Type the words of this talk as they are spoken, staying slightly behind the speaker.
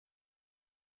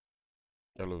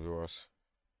Hello viewers,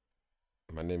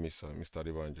 my name is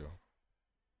Mr.Adebanjo.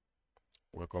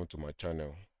 Welcome to my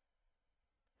channel.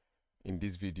 In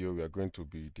this video, we are going to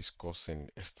be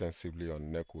discussing extensively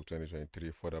on Neco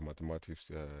 2023 further mathematics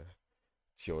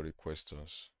theory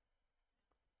questions.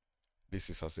 This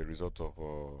is as a result of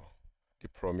the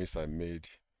promise I made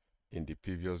in the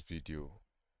previous video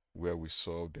where we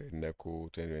solved the Neco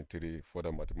 2023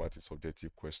 further mathematics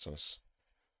objective questions.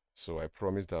 So I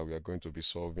promised that we are going to be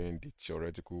solving the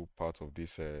theoretical part of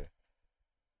this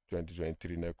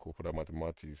 2023 Neco further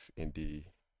mathematics in the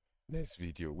next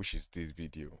video, which is this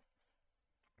video.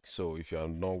 So if you have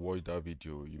not watched that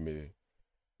video, you may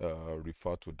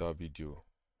refer to that video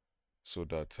so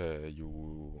that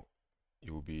you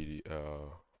will be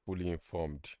fully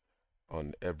informed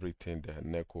on everything that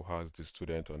Neco has the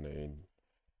student on in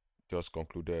just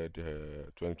concluded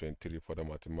 2023 for the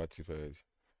mathematics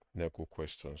Neco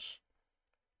questions.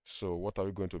 So what are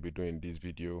we going to be doing in this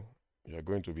video? We are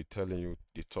going to be telling you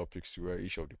the topics where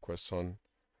each of the question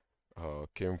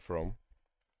came from,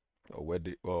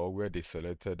 or where they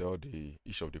selected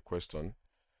each of the question,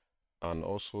 and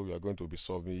also we are going to be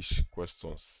solving each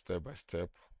question step by step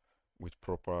with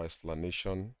proper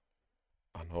explanation,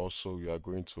 and also we are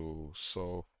going to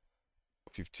solve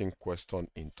 15 questions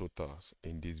in total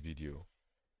in this video.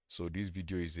 So this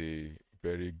video is a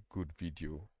very good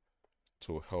video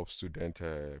to help students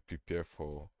prepare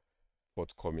for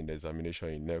forthcoming examination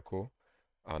in Neco,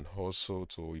 and also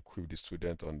to equip the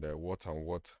student on what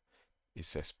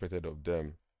is expected of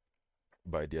them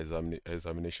by the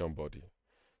examination body.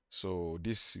 So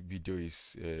this video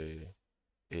is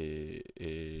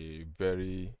a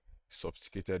very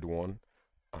sophisticated one,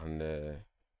 and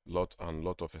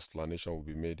lot of explanation will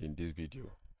be made in this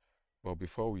video. But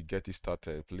before we get it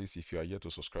started, please, if you are yet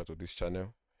to subscribe to this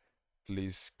channel,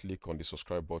 please click on the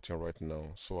subscribe button right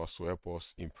now so as to help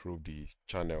us improve the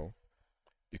channel.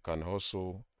 You can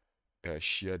also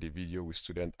share the video with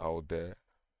students out there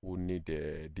who need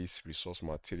this resource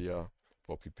material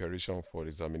for preparation for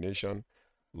examination.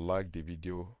 Like the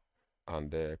video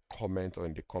and comment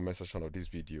on the comment section of this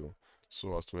video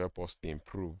so as to help us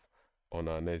improve on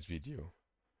our next video.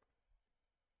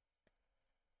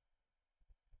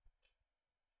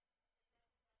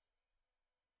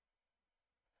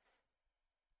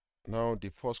 Now the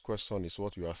first question is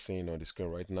what you are seeing on the screen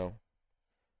right now,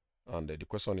 and the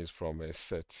question is from a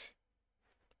set.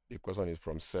 The question is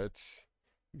from set.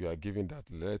 We are given that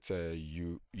let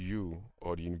U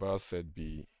or the inverse set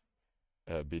be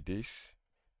this,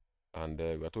 and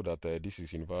we are told that this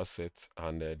is inverse set,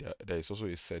 and there is also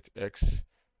a set X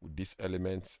with this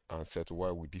element and set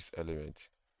Y with this element.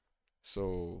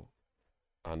 So,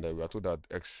 and we are told that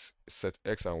set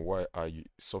X and Y are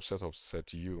subset of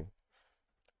set U.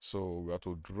 So we have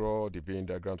to draw the Venn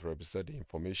diagram to represent the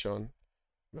information.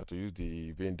 We have to use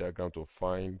the Venn diagram to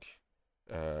find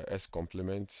S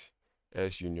complement,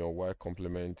 S union Y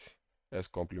complement, S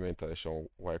complement intersection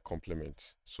Y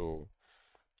complement. So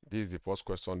this is the first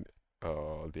question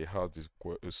they have the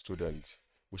student,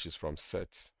 which is from set.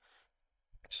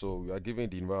 So we are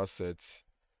given the inverse set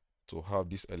to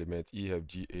have this element E, F,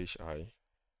 G, H, I,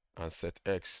 and set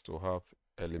X to have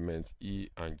elements E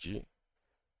and G,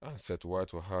 and set Y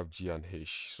to have G and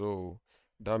H. So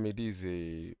that means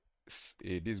this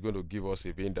is going to give us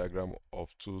a Venn diagram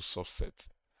of two subsets.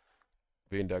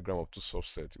 Venn diagram of two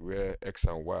subsets where X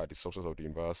and Y are the subsets of the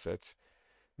inverse set.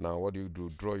 Now what do?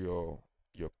 Draw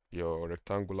your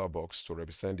rectangular box to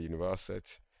represent the inverse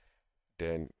set.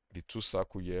 Then the two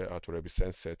circles here are to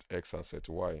represent set X and set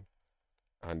Y.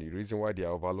 And the reason why they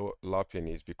are overlapping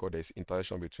is because there is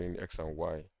interaction between X and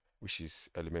Y, which is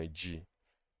element G.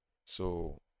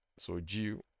 So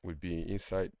G will be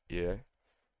inside here.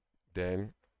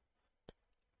 Then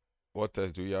what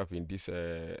else do we have in this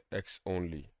X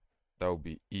only? That will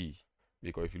be E,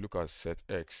 because if you look at set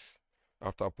X,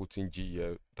 after putting G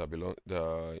here that belong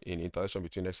in interaction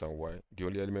between X and Y, the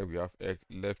only element we have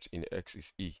left in X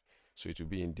is E, so it will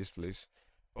be in this place.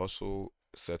 Also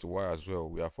set Y as well,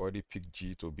 we have already picked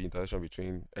G to be interaction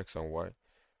between X and Y.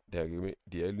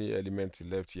 The only element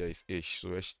left here is H,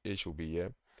 so H will be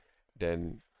here.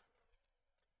 Then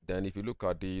if you look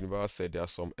at the inverse set, there are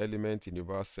some element in the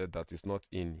inverse set that is not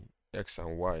in X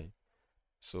and Y.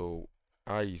 So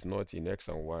I is not in X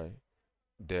and Y.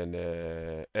 Then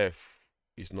F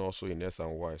is not also in X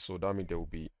and Y. So that means they will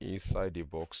be inside the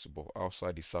box but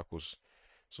outside the circles.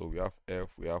 So we have F,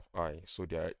 we have I. So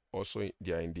they are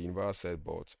in the inverse set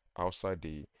but outside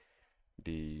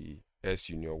the S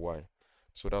union Y.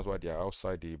 So that's why they are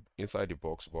inside the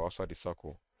box but outside the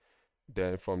circle.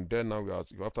 Then from there now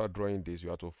after drawing this, we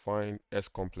have to find S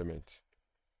complement.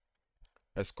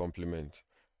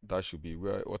 that should be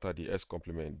where, what are the S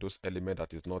complement? Those element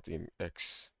that is not in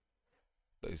X,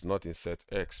 that is not in set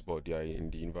X, but they are in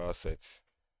the inverse set.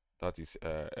 That is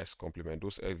S complement.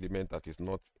 Those element that is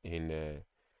not in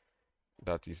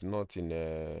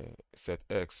set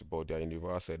X, but they are in the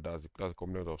inverse set. That's the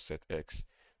complement of set X.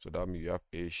 So that means you have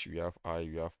H, you have I,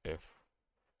 you have F.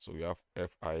 So we have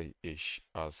FIH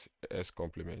as S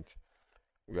complement.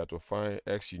 We have to find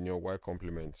X union Y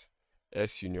complement.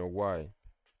 X union Y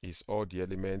is all the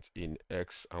elements in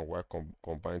X and Y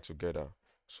combined together.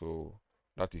 So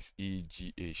that is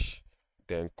EGH.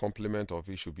 Then complement of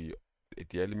it should be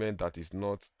the element that is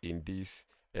not in this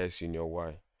S union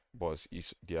Y, but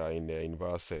they are in the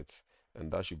inverse set,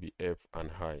 and that should be F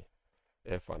and I.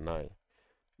 F and I.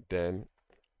 Then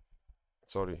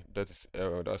sorry,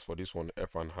 that's for this one,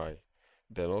 F and I.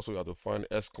 Then also you have to find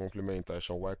S complement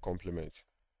interaction Y complement.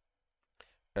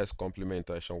 S complement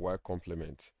interaction Y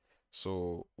complement.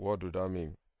 So what do that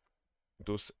mean?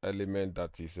 Those element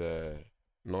that is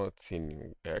not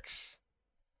in X,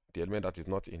 the element that is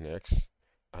not in X,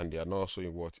 and they are not also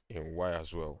in what, in Y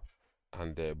as well,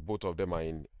 and both of them are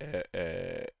in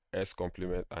S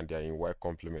complement and they are in Y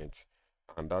complement,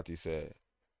 and that is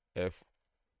F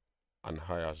and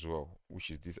I as well, which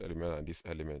is this element and this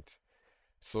element.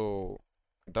 So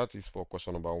that is for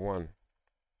question number 1.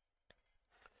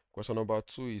 Question number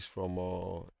 2 is from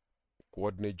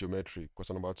coordinate geometry.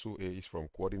 Question number 2A is from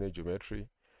coordinate geometry,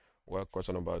 while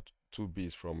question number 2B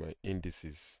is from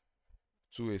indices.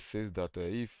 2A says that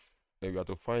if we have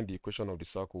to find the equation of the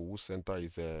circle whose center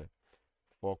is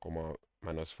 4,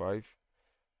 minus 5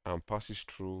 and passes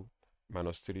through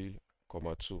minus 3,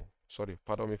 2. Sorry,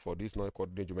 pardon me for this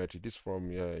non-coordinate geometry. This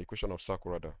from equation of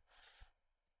circle rather.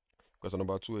 Question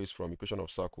number 2 is from equation of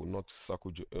circle,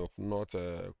 not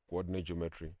coordinate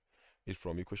geometry. It's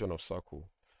from equation of circle.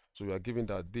 So we are given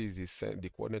that this is the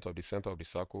coordinate of the center of the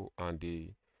circle, and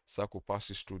the circle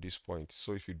passes through this point.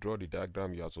 So if you draw the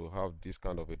diagram, you have to have this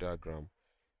kind of a diagram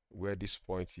where this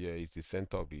point here is the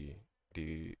center of the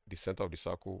center of the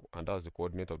circle, and that's the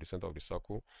coordinate of the center of the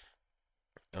circle.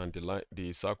 And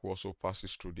the circle also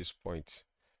passes through this point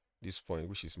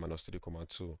which is minus 3,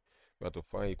 2. We have to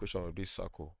find equation of this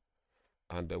circle.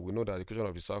 And we know that the equation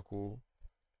of the circle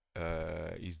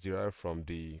is derived from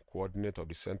the coordinate of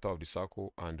the center of the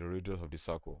circle and the radius of the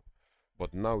circle.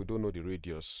 But now we don't know the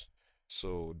radius.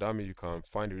 So that means you can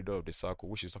find the radius of the circle,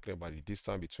 which is talking about the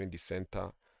distance between the center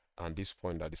and this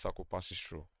point that the circle passes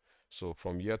through. So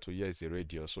from here to here is the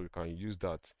radius. So you can use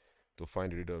that to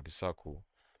find the radius of the circle.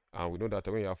 And we know that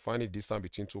when you are finding distance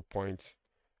between 2 points,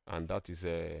 and that is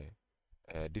a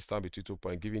distance between 2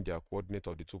 points, given their coordinate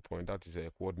of the 2 points, that is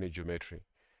a coordinate geometry.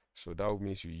 So that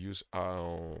means you use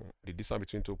the distance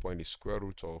between 2 points is square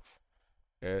root of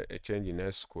a change in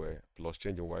S square plus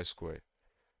change in Y square,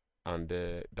 and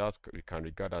that we can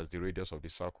regard as the radius of the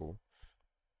circle.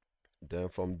 Then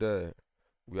from there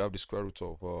we have the square root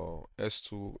of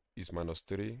S2 is minus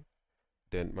 3,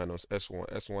 then minus S1.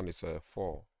 S1 is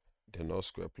 4, then all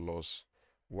square plus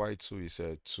Y2 is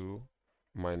 2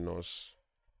 minus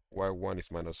Y1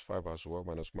 is minus 5 as well,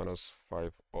 minus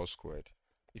 5 all squared.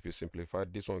 If you simplify,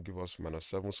 this one will give us minus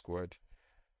 7 squared.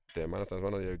 Then minus times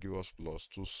 1 here give us plus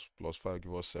 2 plus 5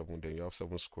 give us 7. Then you have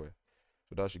 7 squared.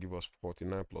 So that should give us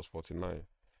 49 plus 49.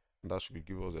 And that should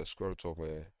give us a square root of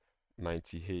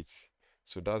 98.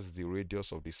 So that's the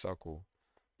radius of the circle.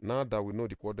 Now that we know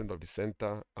the coordinate of the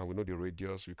center and we know the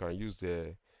radius, we can use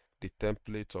the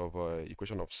template of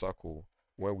equation of circle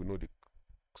when we know the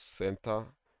center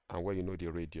and when you know the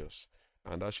radius.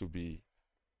 And that should be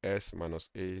S minus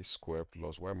A square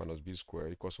plus Y minus B square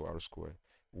equals to R square,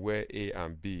 where A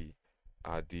and B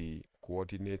are the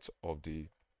coordinates of the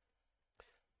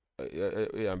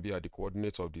A and B are the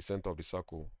coordinates of the center of the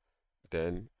circle.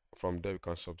 Then from there we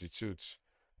can substitute.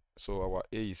 So our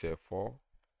A is 4.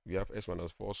 We have S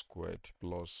minus 4 squared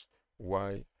plus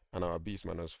Y, and our B is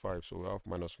minus 5. So we have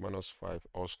minus 5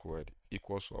 all squared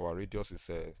equals to our radius is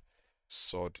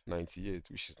sod 98,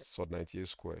 which is sod 98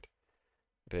 squared.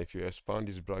 Then if you expand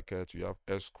this bracket, you have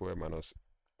S squared minus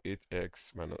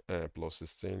 8x minus plus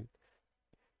 16.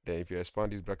 Then if you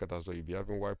expand this bracket as well, you'll be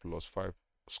having Y plus 5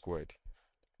 squared.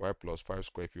 Y plus 5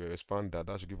 squared, if you expand that,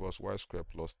 that should give us Y squared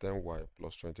plus 10Y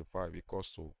plus 25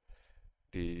 equals to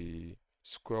the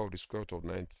square of the square root of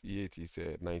 98 is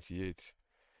 98.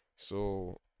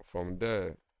 So from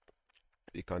there,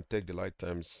 you can take the like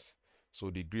terms. So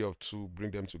degree of 2,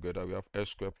 bring them together. We have x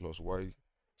squared plus y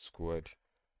squared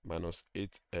minus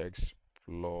 8x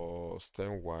plus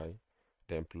 10y,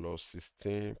 then plus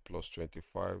 16 plus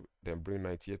 25, then bring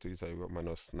 98 to this side,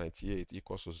 minus 98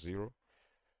 equals to 0.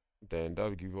 Then that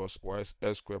will give us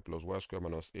x squared plus y squared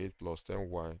minus 8 plus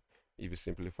 10y. If you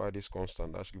simplify this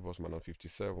constant, that should give us minus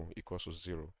 57 equals to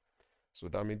 0. So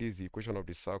that means this is the equation of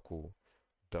the circle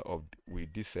that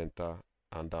with this center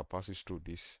and that passes through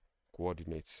these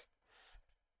coordinates.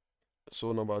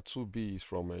 So number 2b is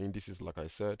from indices. Like I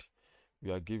said,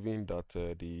 we are given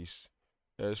that this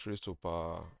s raised to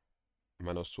power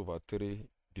minus 2 over 3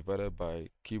 divided by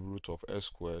cube root of s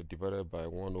squared divided by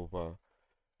 1 over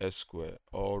s squared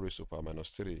all raised to power minus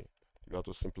 3. You have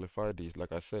to simplify this.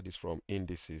 Like I said, it's from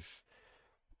indices,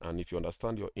 and if you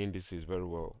understand your indices very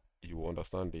well, you will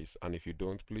understand this. And if you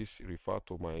don't, please refer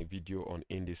to my video on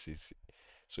indices.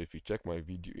 So if you check my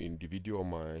video, in the video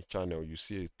on my channel, you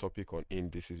see a topic on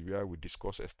indices where we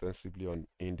discuss extensively on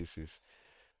indices.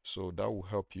 So that will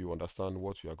help you understand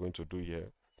what we are going to do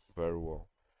here very well.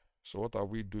 So what are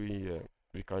we doing here?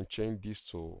 We can change this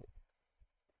to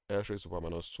s raised to power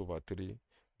minus 2 over 3.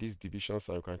 These divisions,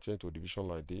 and you can change to division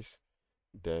like this.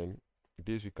 Then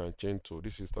this we can change to,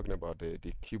 this is talking about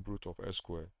the cube root of s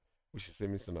squared, which is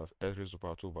same thing as s raised to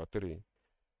power 2 over 3.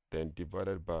 Then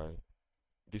divided by,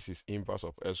 this is inverse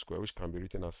of s squared, which can be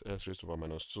written as s raised to power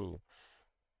minus 2.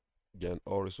 Then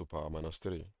all raised to power minus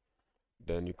 3.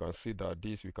 Then you can see that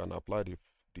this, we can apply the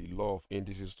law of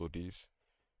indices to this,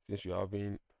 since you're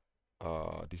having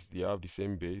they have the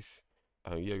same base,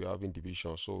 and here you're having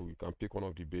division, so we can pick one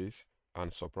of the base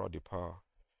and subtract the power.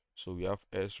 So we have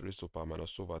s raised to power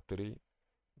minus 2 over 3,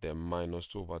 then minus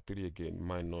 2 over 3 again,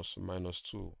 minus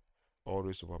 2, all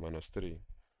raised to power minus 3.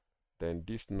 Then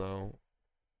this now,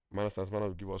 minus times minus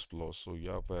will give us plus, so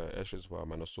you have s raised to power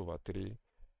minus 2 over 3,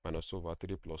 minus 2 over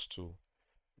 3 plus 2.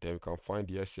 Then we can find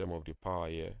the LCM of the power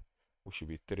here, which should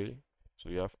be 3. So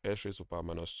you have s raised to power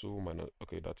minus 2 minus,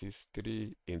 okay, that is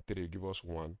 3 in 3 give us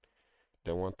 1.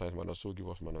 Then 1 times minus 2 give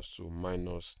us minus 2.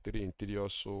 Minus 3 in 3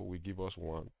 also will give us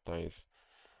 1 times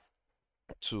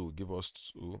 2 give us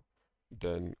 2.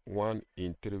 Then 1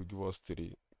 in 3 will give us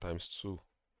 3 times 2.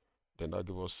 Then that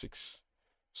gives us 6.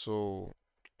 So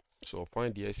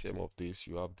find the LCM of this.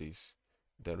 You have this.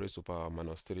 Then raised to power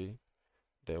minus 3.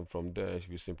 Then from there, if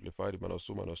we simplify the minus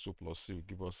 2 plus 6 will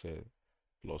give us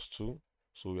plus 2.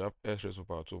 So we have s raised to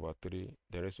power 2 over 3,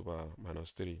 then raised to power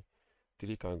minus 3.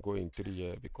 3 can go in 3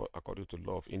 here because according to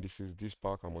law of indices, this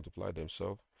power can multiply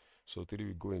themselves. So 3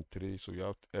 will go in 3. So you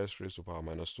have s raised to power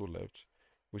minus 2 left,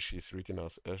 which is written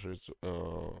as s raised to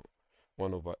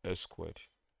 1 over s squared.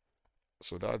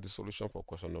 So that's the solution for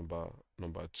question number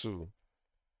 2.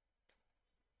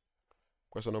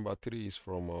 Question number 3 is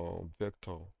from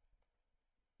vector.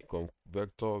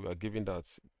 Vector, we are given that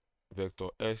vector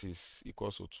s is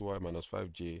equals to 2i minus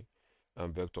 5j,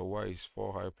 and vector y is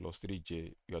 4i plus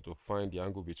 3j. You have to find the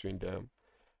angle between them.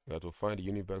 You have to find the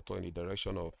unit vector in the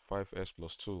direction of 5s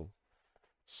plus 2.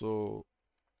 So,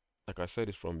 like I said,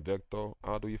 it's from vector.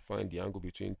 How do we find the angle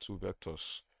between two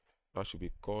vectors? That should be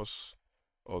cos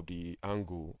of the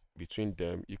angle between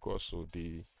them equals to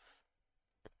the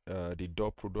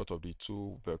dot product of the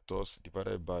two vectors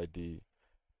divided by the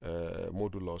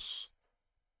modulus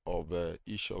of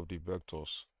each of the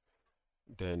vectors.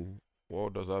 Then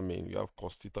what does that mean? We have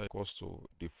cos theta equals to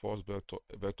the first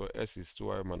vector s is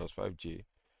 2i minus 5j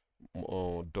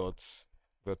dot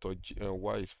vector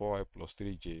y is 4i plus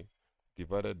 3j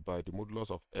divided by the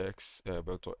modulus of x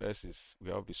vector s is,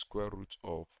 we have the square root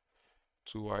of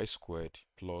 2i squared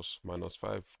plus minus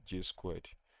 5j squared.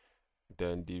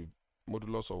 Then the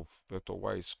modulus of vector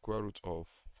y is square root of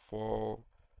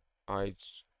 4i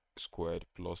squared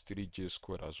plus 3j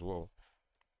squared as well.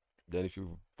 Then if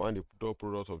you find the dot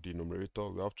product of the numerator,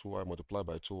 we have 2y multiplied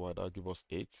by 2y, that gives us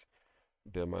 8.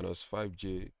 Then minus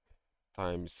 5j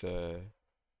times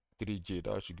 3j,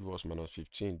 that should give us minus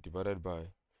 15, divided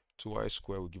by 2y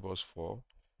squared will give us 4.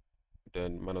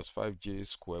 Then minus 5j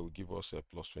squared will give us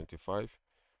plus 25.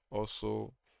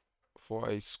 Also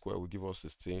 4i squared will give us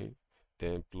 16.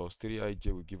 Then plus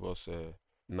 3ij will give us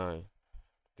 9.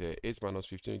 The 8 minus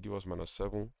 15 will give us minus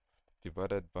 7,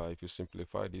 divided by, if you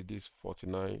simplify it, this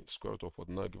 49, square root of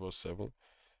 49 gives us 7.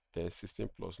 Then 16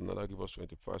 plus another gives us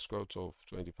 25. Square root of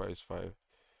 25 is 5.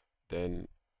 Then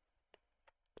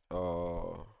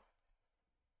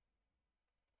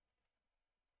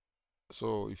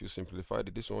so if you simplify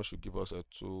it, this one should give us a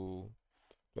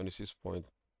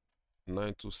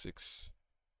 26.926.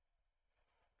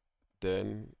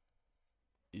 Then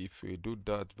if we do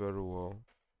that very well,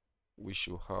 we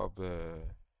should have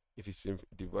if you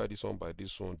divide this one by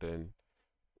this one, then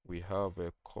we have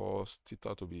a cos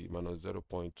theta to be minus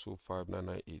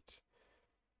 0.25998.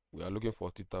 We are looking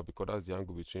for theta because that's the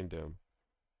angle between them,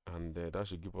 and that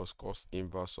should give us cos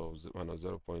inverse of minus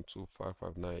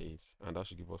 0.25598, and that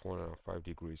should give us 105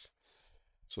 degrees.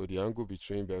 So the angle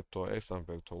between vector x and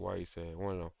vector y is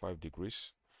 105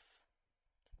 degrees.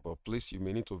 But please, you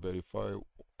may need to verify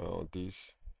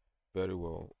this very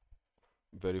well.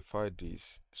 Verify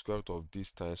this. Square root of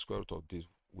this times square root of this,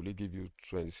 will it give you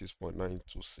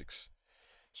 26.926?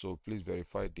 So please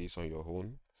verify this on your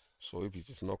own. So if it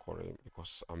is not correct,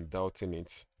 because I'm doubting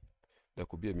it, there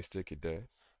could be a mistake in there.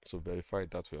 So verify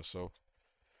that for yourself.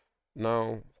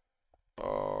 Now,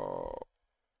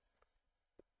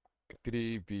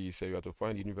 3b says you have to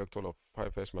find the unit vector of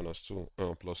 5s minus 2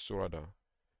 plus 2 rather.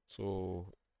 So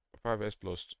 5s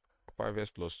plus 5s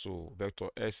plus 2 vector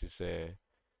s is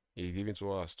given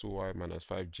to us 2y minus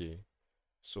 5j.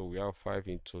 So we have 5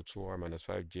 into 2y minus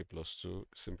 5j plus 2.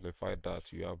 Simplify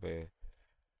that, you have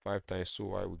 5 times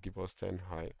 2y will give us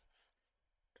 10i.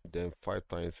 Then 5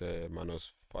 times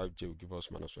minus 5j will give us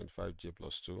minus 25j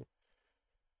plus 2.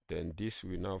 Then this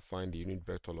will now find the unit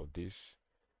vector of this.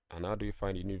 And how do you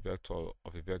find the unit vector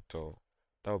of a vector?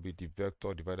 That will be the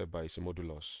vector divided by its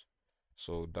modulus.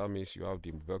 So that means you have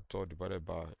the vector divided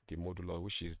by the modulus,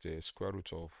 which is the square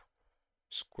root of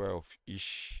square of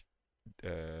each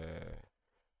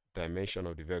dimension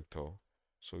of the vector.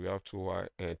 So we have 2y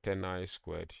 10i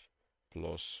squared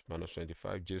plus minus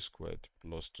 25j squared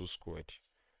plus 2 squared.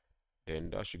 Then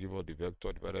that should give us the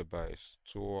vector divided by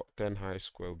 10i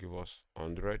squared will give us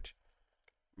 100.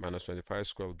 Minus 25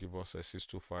 squared will give us a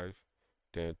 625.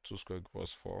 Then 2 squared give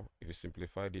us 4. If you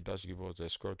simplify it, that should give us the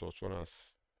square root of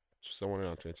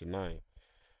 729.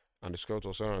 And the square root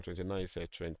of 729 is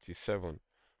 27.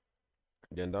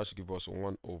 Then that should give us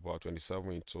 1 over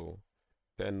 27 into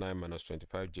 10 minus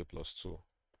 25j plus 2.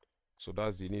 So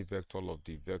that's the unit vector of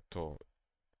the vector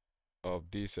of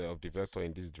the vector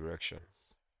in this direction.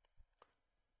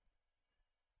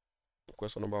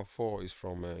 Question number 4 is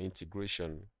from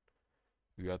integration.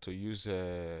 We have to use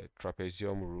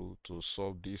trapezium rule to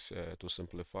solve this, to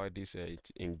simplify this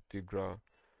integral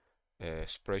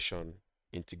expression,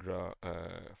 integral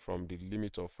from the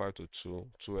limit of 5 to 2,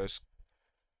 2s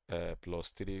plus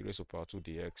 3 raised to power 2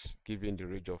 dx, given the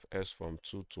range of s from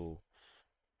 2 to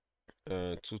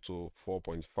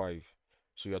 4.5.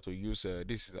 So you have to use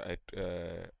this is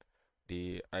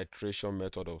the iteration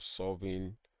method of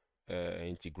solving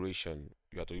integration.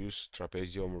 You have to use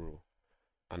trapezium rule.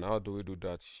 And how do we do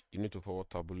that? You need to forward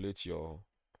tabulate your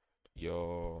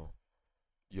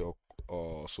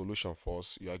solution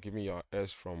first. You are giving your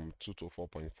s from 2 to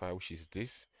 4.5, which is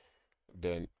this.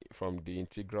 Then from the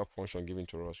integral function given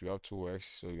to us, you have 2x,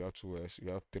 so you have 2s,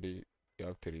 you have 3, you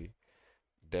have 3.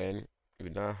 Then we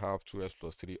now have 2s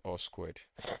plus 3 all squared.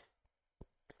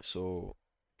 So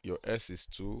your s is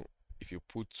 2. If you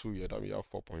put 2 here, then you have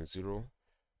 4.0.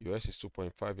 Your s is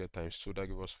 2.5 here times 2, that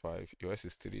gives us 5. Your s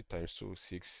is 3 times 2,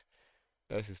 6.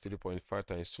 S is 3.5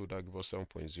 times 2, that gives us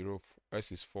 7.0.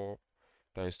 S is 4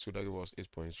 times 2, that gives us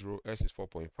 8.0. S is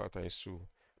 4.5 times 2,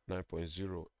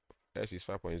 9.0. S is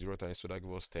 5.0 times 2, that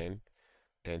gives us 10.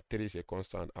 Then 3 is a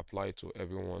constant, apply it to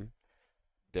everyone.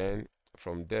 Then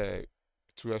from there,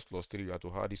 2s plus 3, you have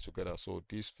to add this together. So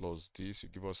this plus this, you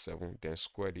give us 7. Then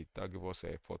square it, that gives us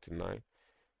 49.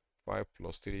 5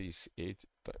 plus 3 is 8,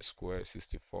 square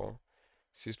 64.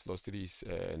 6 plus 3 is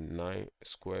 9,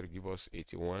 square give us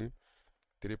 81.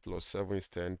 3 plus 7 is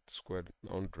 10, squared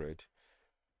 100.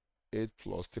 8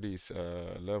 plus 3 is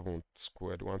 11,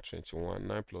 squared 121.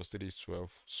 9 plus 3 is 12,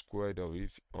 squared of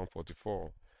it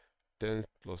 144. 10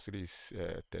 plus 3 is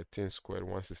 13, squared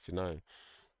 169.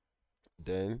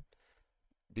 Then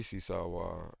this is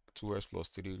our 2s plus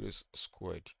 3 raised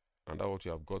squared. And that's what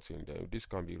you have gotten. Then this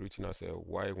can be written as a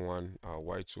y1,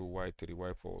 y2, y3,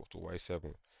 y4 to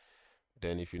y7.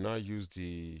 Then if you now use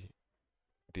the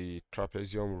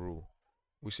trapezium rule,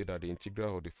 we say that the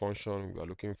integral of the function we are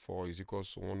looking for is equal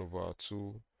to 1 over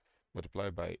 2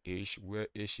 multiplied by h, where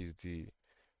h is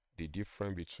the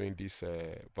difference between this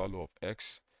value of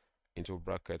x into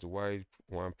bracket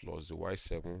y1 plus the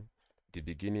y7, the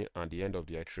beginning and the end of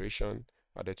the iteration,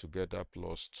 added together,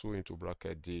 plus 2 into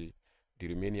bracket the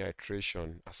remaining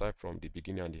iteration aside from the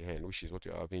beginning and the end, which is what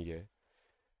you're having here.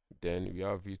 Then we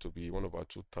have it to be 1 over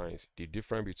 2 times the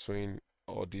difference between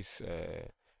all these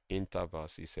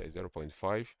intervals is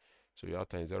 0.5. So you have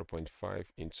times 0.5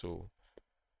 into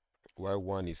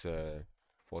y1 is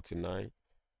 49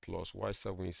 plus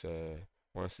y7 is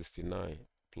 169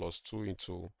 plus 2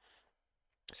 into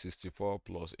 64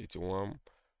 plus 81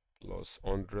 plus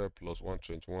 100 plus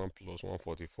 121 plus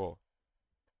 144.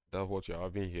 That's what you're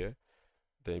having here.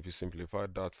 Then if you simplify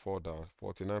that further,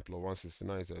 49 plus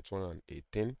 169 is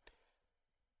 218.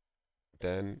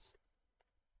 Then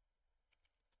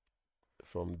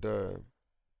from there,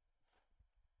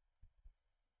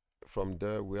 from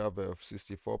there we have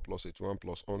 64 plus 81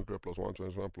 plus 100 plus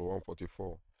 121 plus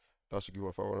 144. That should give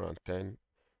us 510.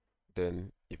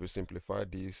 Then if we simplify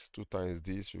this, 2 times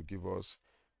this will give us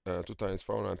 2 times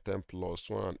 510 plus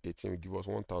 218 will give us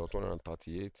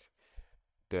 1238.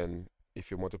 Then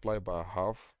if you multiply by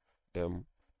half, then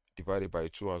divide it by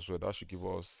 2 as well, that should give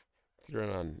us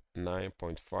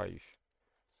 309.5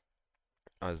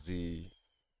 as the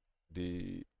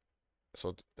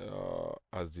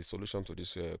as the solution to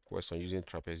this question using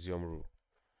trapezium rule.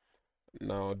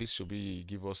 Now this should be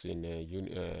give us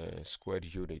in squared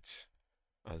units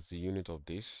as the unit of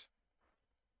this.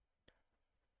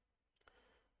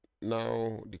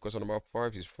 Now the question number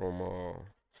 5 is from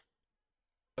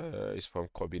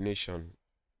combination.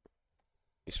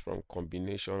 It's from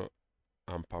combination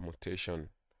and permutation.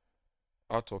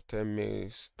 Out of 10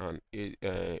 males and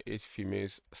 8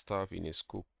 females staff in a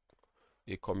school,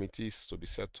 a committee is to be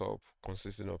set up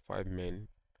consisting of 5 men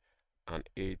and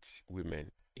 8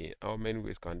 women. In how many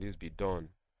ways can this be done?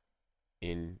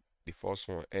 In the first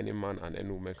one, any man and any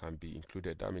woman can be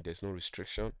included. That means there's no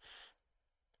restriction.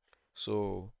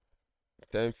 So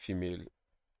 10 female,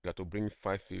 you have to bring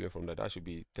 5 female from that. That should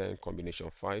be 10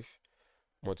 combination 5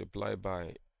 multiplied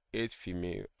by 8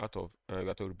 female out of you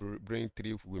have to bring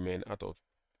 3 women out of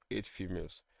 8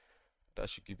 females. That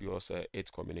should give you us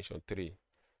 8 combination 3.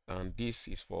 And this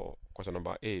is for question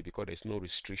number A because there's no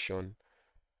restriction,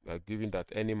 given that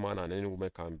any man and any woman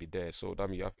can be there. So that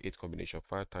means you have 8 combination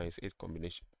 5 times 8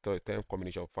 combination 10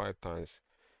 combination 5 times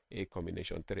 8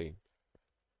 combination 3.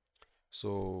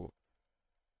 So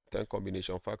 10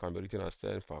 combination 5 can be written as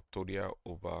 10 factorial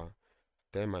over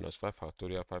 10 minus 5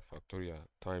 factorial 5 factorial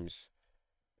times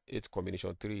 8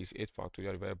 combination 3 is 8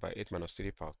 factorial divided by 8 minus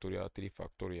 3 factorial 3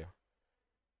 factorial.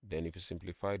 Then if you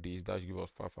simplify this, that gives us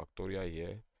 5 factorial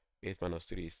here. 8 minus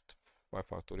 3 is 5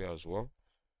 factorial as well.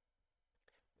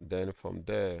 Then from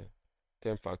there,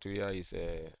 10 factorial is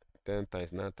 10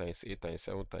 times 9 times 8 times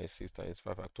 7 times 6 times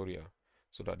 5 factorial.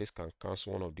 So that this can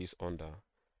cancel one of these under.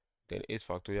 Then 8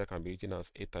 factorial can be written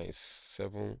as 8 times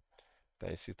 7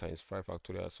 times 6 times 5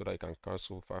 factorial, so that you can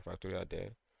cancel 5 factorial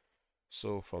there.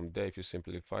 So from there, if you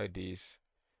simplify this,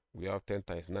 we have 10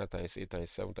 times 9 times 8 times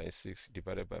 7 times 6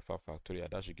 divided by 5 factorial.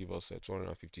 That should give us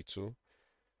 252.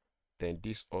 Then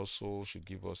this also should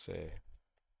give us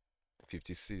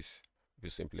 56. If you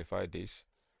simplify this,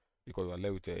 because we are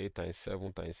left with 8 times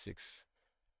 7 times 6,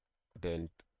 then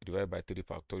divided by 3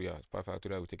 factorial. 5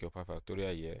 factorial will take your 5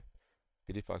 factorial here.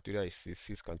 3 factorial is 6.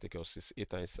 6 can take your 6. 8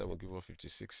 times 7 give us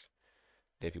 56.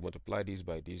 Then if you multiply this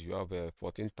by this, you have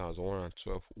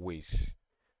 14,112 ways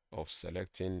of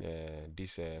selecting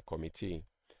this committee.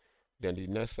 Then the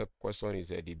next question is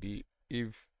the B.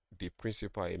 If the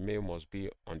principal, a male, must be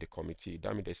on the committee,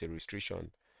 that means there's a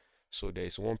restriction. So there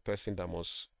is one person that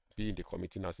must be in the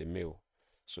committee as a male.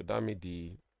 So that means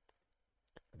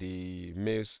the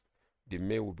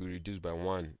male will be reduced by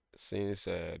 1 since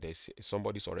there's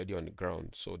somebody's already on the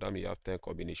ground. So that means you have 10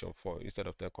 combination 4 instead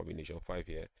of 10 combination 5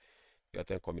 here. You have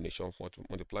 10 combination 4 to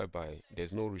multiply by,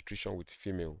 there's no restriction with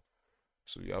female,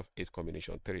 so you have 8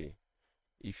 combination 3.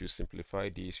 If you simplify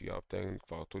this, you have 10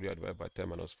 factorial divided by 10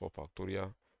 minus 4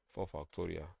 factorial 4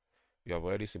 factorial. You have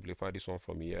already simplified this one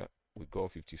from here. We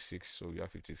got 56, so we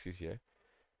have 56 here.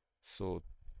 So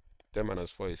 10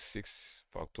 minus 4 is 6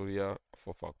 factorial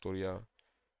 4 factorial.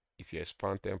 If you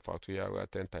expand 10 factorial, we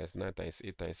have 10 times 9 times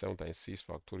 8 times 7 times 6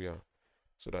 factorial,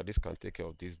 so that this can take care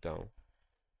of this down.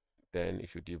 Then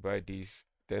if you divide this,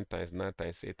 10 times 9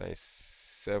 times 8 times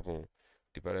 7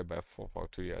 divided by 4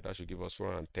 factorial, that should give us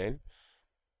 110.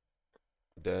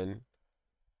 Then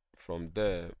from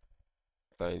there,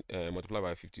 multiply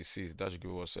by 56, that should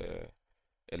give us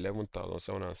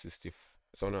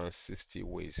 11,760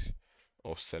 ways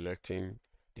of selecting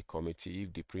the committee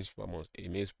if the principal must, a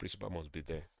male principal must be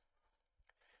there.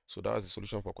 So that's the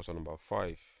solution for question number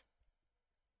 5.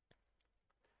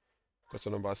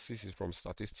 Question number 6 is from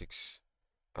statistics,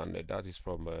 and that is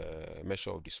from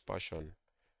measure of dispersion.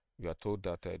 We are told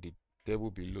that the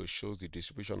table below shows the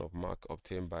distribution of mark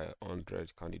obtained by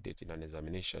 100 candidates in an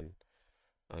examination,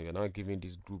 and we are now giving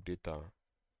this group data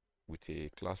with a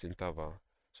class interval.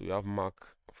 So you have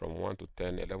mark from 1 to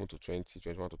 10, 11 to 20,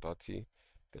 21 to 30,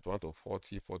 31 to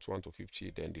 40, 41 to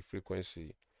 50, then the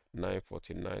frequency 9,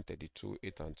 49, 32,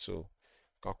 8 and 2.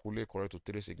 Calculate correct to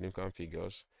 3 significant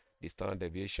figures the standard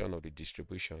deviation of the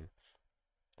distribution.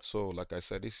 So like I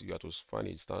said, this you have to find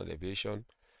the standard deviation.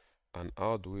 And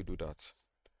how do we do that?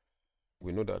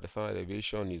 We know that the standard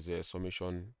deviation is a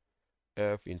summation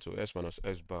f into s minus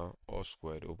s bar all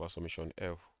squared over summation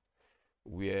f,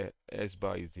 where s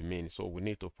bar is the mean. So we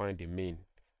need to find the mean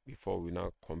before we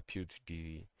now compute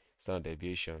the standard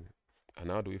deviation. And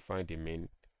how do we find the mean?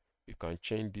 You can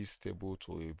change this table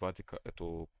to a vertical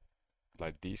to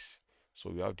like this. So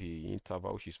we have the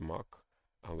interval, which is mark,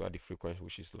 and we have the frequency,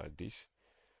 which is like this.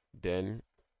 Then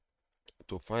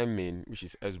to find mean, which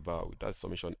is s bar, that's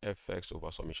summation fx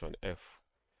over summation f.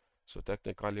 So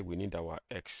technically we need our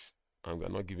x, and we are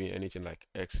not giving anything like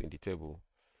x in the table.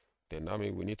 Then that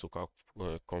means we need to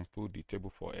compute the table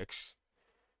for x.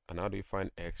 And how do we find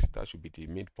x? That should be the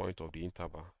midpoint of the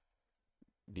interval.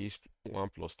 This 1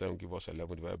 plus 10 will give us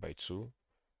 11 divided by 2,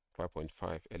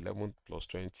 5.5. 11 plus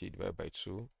 20 divided by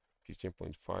 2,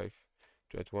 15.5.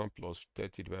 21 plus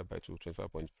 30 divided by 2,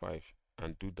 25.5.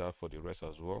 And do that for the rest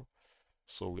as well.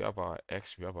 So we have our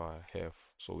x, we have our f.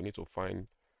 So we need to find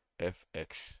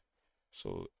fx.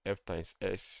 So f times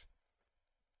s,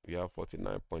 we have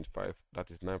 49.5. That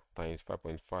is 9 times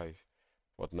 5.5,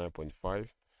 49.5.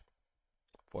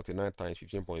 49 times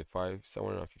 15.5,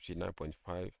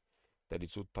 759.5.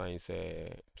 32 times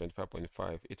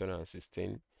 25.5,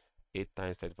 816. 8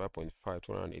 times 35.5,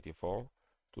 284.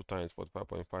 2 times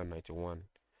 45.5, 91.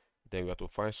 Then we have to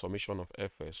find summation of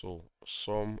fs. So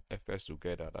sum fs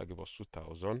together, that gives us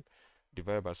 2000.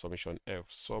 Divided by summation f.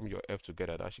 Sum your f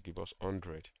together, that should give us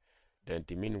 100. Then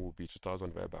the mean will be 2000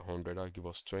 divided by 100, that gives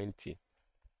us 20.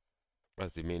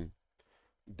 That's the mean.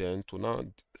 Then to now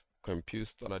compute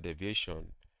standard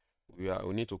deviation,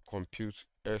 we need to compute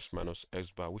s minus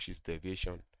x bar, which is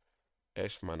deviation.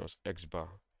 S minus x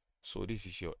bar. So this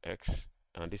is your x,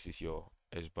 and this is your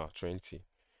s bar, 20.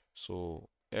 So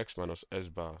x minus s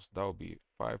bars, that will be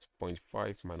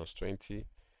 5.5 minus 20,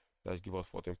 that should give us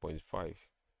 14.5.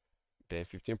 Then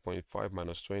 15.5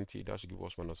 minus 20, that should give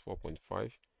us minus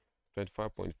 4.5.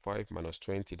 25.5 minus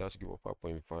 20, that should give us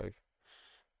 5.5.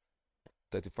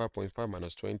 35.5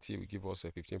 minus 20 will give us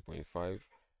a 15.5.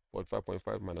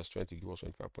 45.5 minus 20 will give us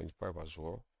 25.5 as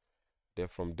well. Then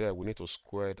from there we need to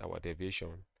square our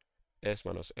deviation. S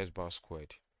minus s bar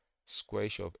squared. Square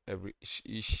each of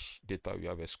each data you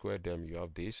have a square them, you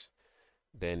have this.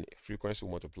 Then frequency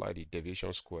will multiply the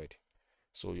deviation squared.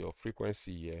 So your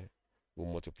frequency here will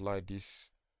multiply this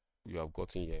you have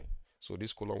gotten here. So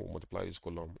this column will multiply this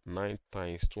column. 9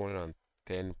 times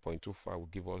 210.25 will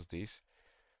give us this.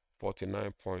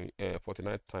 49 times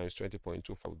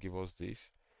 20.25 will give us this.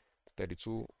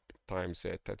 32 times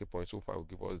 30.25 will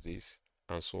give us this,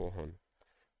 and so on.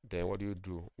 Then what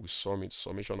do? We sum it,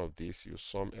 summation of this, you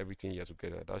sum everything here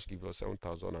together, that should give us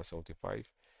 7075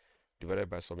 divided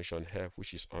by summation f,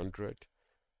 which is 100.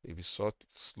 If you slot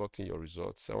in your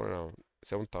result,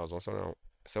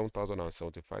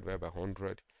 7075 divided by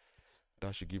 100,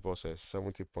 that should give us a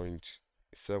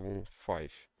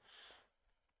 70.75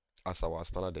 as our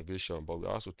standard deviation. But we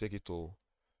also take it to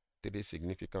 3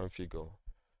 significant figure,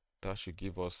 that should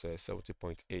give us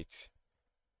 70.8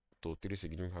 to 3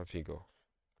 significant figure.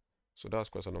 So that's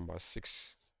question number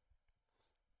 6.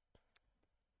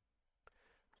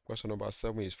 Question number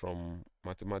 7 is from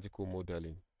mathematical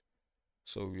modeling.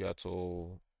 So we are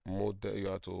to model, you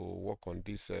have to work on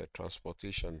this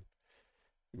transportation.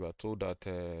 You are told that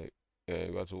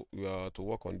you are to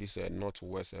work on this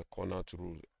northwest corner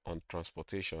rule on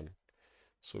transportation.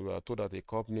 So we are told that a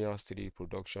company has 3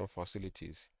 production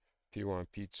facilities, P1,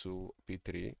 P2,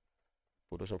 P3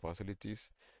 production facilities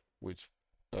with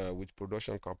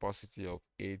production capacity of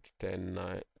 8, 10,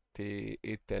 9,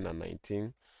 8, 10, and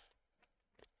 19.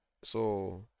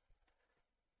 So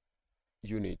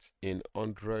units in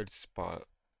hundreds per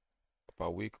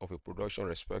week of a production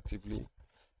respectively.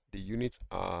 The units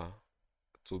are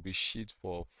to be shipped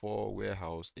for 4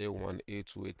 warehouse A1,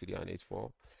 A2, A3, and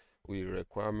A4 with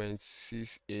requirement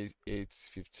 6, 8, 8,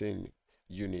 15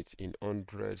 units in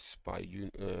hundreds per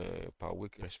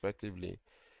week respectively.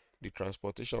 The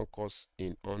transportation cost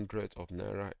in hundreds of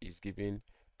naira is given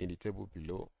in the table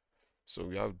below. So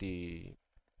we have the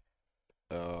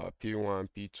P1,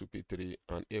 P2, P3,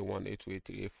 and A1, A2,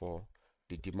 A3, A4.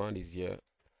 The demand is here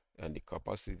and the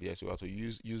capacity here. So we have to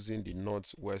using the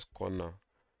northwest corner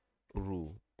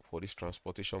rule for this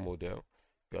transportation model.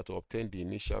 We have to obtain the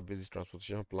initial basis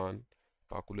transportation plan,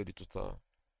 calculate the total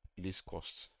least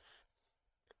cost.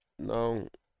 Now,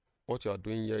 what you are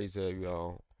doing here is we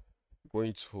are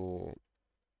going to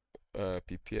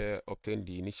obtain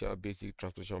the initial basic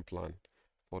transportation plan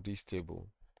for this table.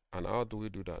 And how do we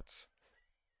do that?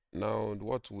 Now,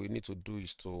 what we need to do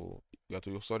is you have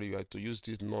to use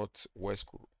this northwest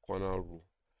corner rule.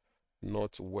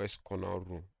 Northwest corner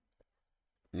rule.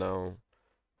 Now,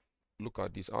 look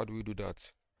at this. How do we do that?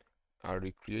 I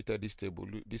recreated this table.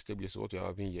 This table is what you're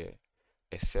having here,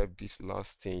 except this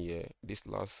last thing here, this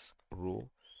last row,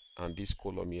 and this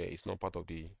column here is not part of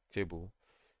the table.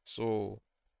 So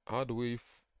how do we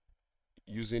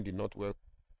using the northwest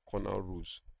corner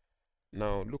rules.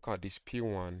 Now look at this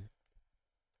P1,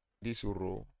 this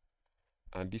row,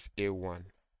 and this A1,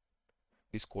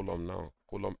 this column now,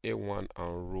 column A1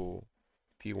 and row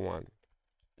P1.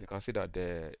 You can see that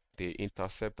they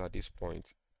intercept at this point.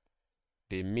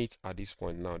 They meet at this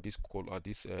point now, this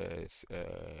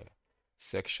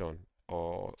section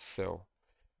or cell.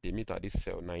 They meet at this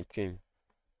cell 19.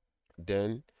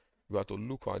 Then we have to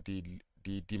look at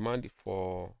the demand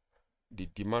for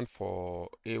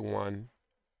A1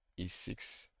 is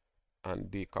 6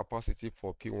 and the capacity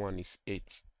for P1 is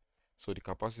 8. So the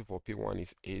capacity for P1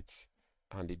 is 8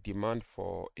 and the demand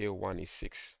for A1 is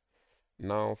 6.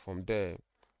 Now from there,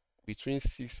 between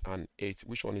 6 and 8,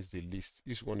 which one is the least?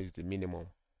 Which one is the minimum?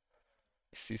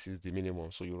 6 is the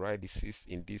minimum. So you write the 6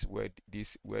 in this where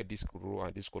this row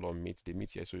and this column meet. They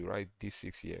meet here. So you write this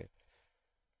 6 here.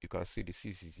 You can see the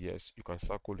 6 is here. You can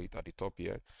circle it at the top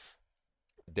here.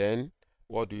 Then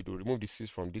what do? Remove the 6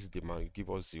 from this demand, you give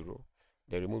us 0.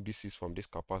 Then remove this 6 from this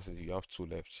capacity, you have 2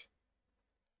 left.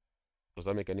 Does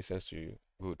that make any sense to you?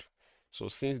 Good. So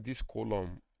since this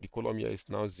column, the column here is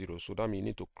now 0, so that means you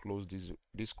need to close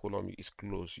this column is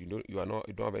closed. You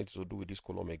don't have anything to do with this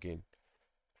column again.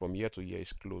 From here to here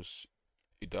is closed.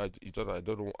 I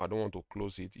don't want to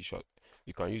close it.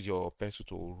 You can use your pencil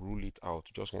to rule it out,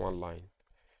 just one line.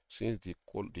 Since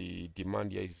the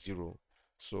demand here is 0,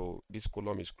 so this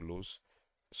column is closed,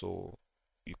 so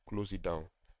you close it down.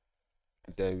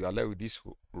 Then we are left with this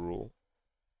row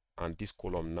and this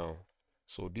column now.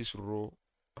 So this row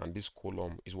and this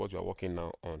column is what we are working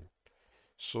now on.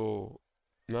 So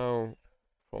now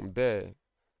from there,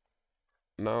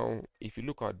 now if you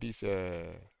look at this,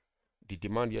 the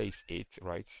demand here is 8,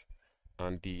 right?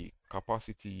 And the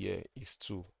capacity here is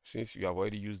 2. Since we have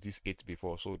already used this 8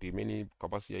 before, so the remaining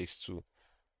capacity here is 2.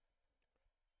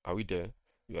 Are we there?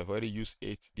 We have already used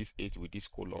 8, this 8 with this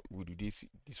column, with this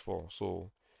 4.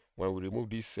 So when we remove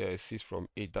this 6 from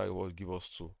 8, that will give us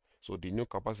 2. So the new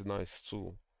capacity now is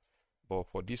 2. But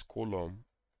for this column,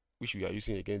 which we are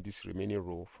using against this remaining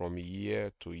row from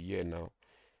year to year now,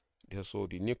 so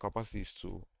the new capacity is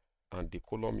 2, and the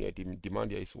column here, the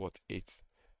demand here is what? 8.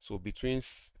 So between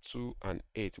 2 and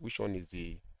 8, which one is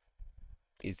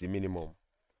the minimum?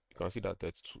 You can see that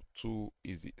 2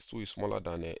 is smaller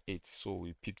than 8, so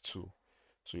we pick 2.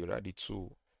 So you write the 2.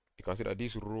 You can see that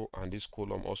this row and this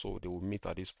column also, they will meet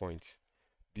at this point.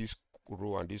 This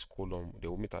row and this column, they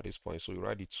will meet at this point. So you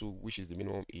write the 2, which is the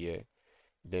minimum here.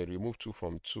 Then remove 2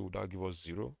 from 2, that gives us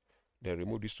 0. Then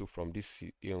remove this 2 from this,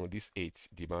 this 8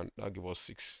 demand, that gives us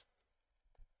 6.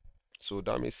 So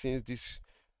that means since this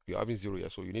you're having 0 here,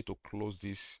 so you need to close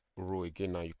this row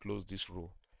again. Now you close this row,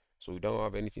 so you don't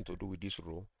have anything to do with this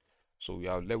row. So we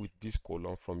are left with this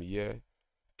column from year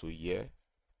to year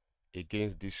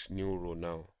against this new row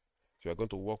now. So we are going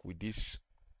to work with this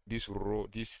row,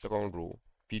 this second row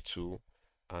P2,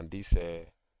 and this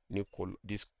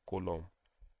this column,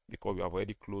 because we have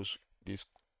already closed this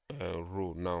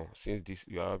row now. Since this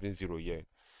you are having 0 here,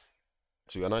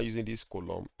 so we are now using this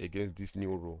column against this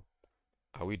new row.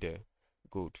 Are we there?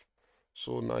 Good.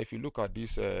 So now if you look at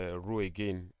this row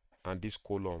again and this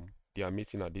column, they are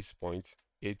meeting at this point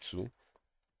A2.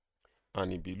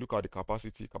 And if you look at the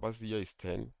capacity here is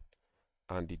 10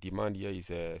 and the demand here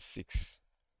is 6.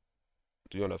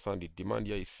 Do you understand? The demand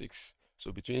here is 6.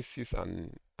 So between 6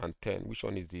 and 10, which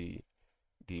one is the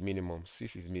minimum?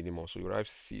 6 is minimum. So you write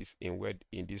 6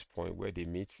 in this point where they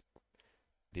meet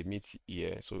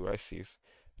here. So you write 6.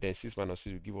 Then 6 minus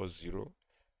 6 will give us 0.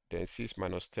 Then 6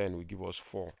 minus 10 will give us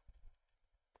 4.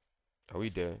 Are we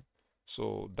there?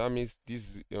 So that means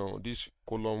this this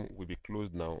column will be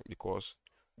closed now, because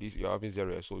this you are having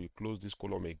 0, so you close this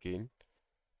column again.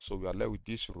 So we are left with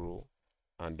this row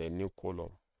and the new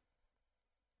column.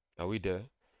 Are we there?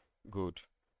 Good.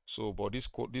 So but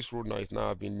this row now is now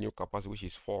having new capacity, which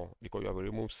is 4, because you have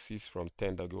removed 6 from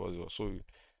 10, that gives us 0. So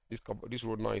this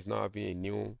row now is now having a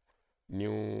new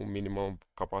minimum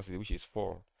capacity, which is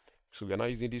 4. So we are now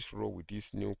using this row with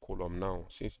this new column now.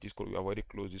 Since this column, we have already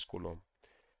closed this column.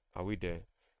 Are we there?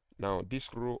 Now this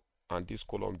row and this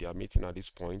column, they are meeting at this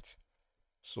point.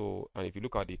 So, and if you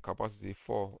look at the capacity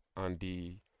 4 and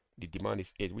the demand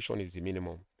is 8, which one is the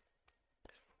minimum?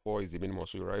 4 is the minimum.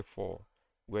 So you write 4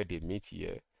 where they meet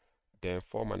here. Then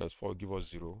 4 minus 4 will give us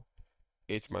 0.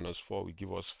 8 minus 4 will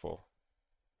give us 4.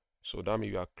 So that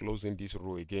means you are closing this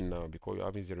row again now, because you're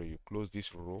having 0. You close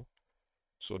this row.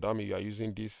 So that means you are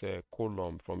using this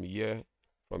column from year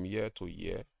to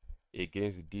year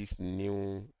against this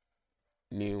new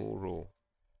row.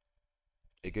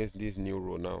 Against this new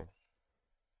row now.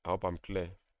 I hope I'm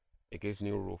clear. Against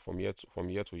new row from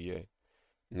year to year.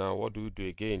 Now what do you do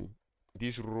again?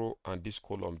 this row and this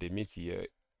column, they meet here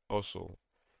also.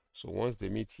 So once they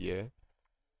meet here,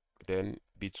 then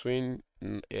between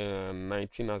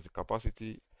 19 as the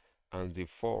capacity and the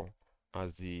 4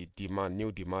 as the demand,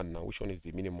 new demand now, which one is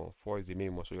the minimum? 4 is the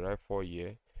minimum, so you write 4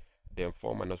 here, then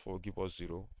 4 minus 4 will give us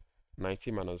 0,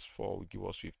 19 minus 4 will give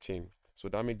us 15. So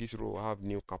that means this row will have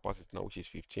new capacity now, which is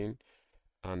 15,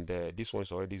 and this one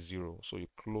is already 0, so you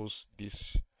close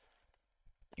this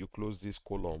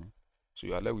column, so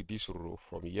you are left with this row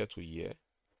from here to here,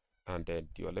 and then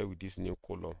you are left with this new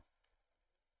column.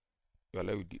 You are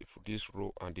left with this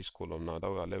row and this column. Now that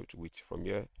we are left with from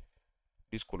here,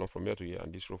 this column from here to here,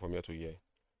 and this row from here to here.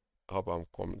 I hope I'm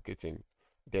communicating.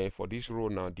 Then for this row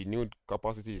now, the new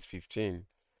capacity is 15,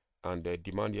 and the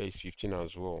demand here is 15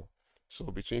 as well. So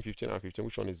between 15 and 15,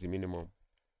 which one is the minimum?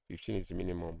 15 is the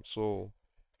minimum. So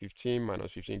 15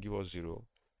 minus 15 give us 0.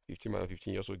 15 minus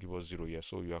 15 also give us 0 here.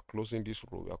 So you are closing this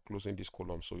row, you are closing this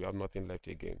column, so you have nothing left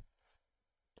again.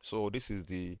 So this is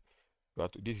the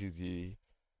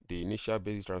initial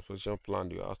basic transportation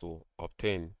plan you have to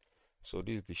obtain. So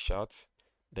this is the chart.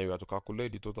 Then you have to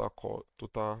calculate the total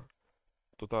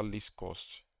list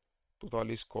cost. Total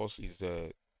list cost is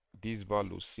this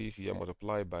value 6 here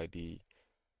multiplied by the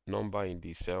number in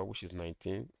the cell, which is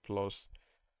 19, plus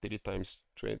 3 times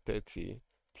 30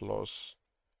 plus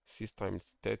 6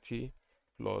 times 30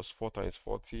 plus 4 times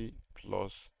 40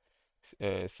 plus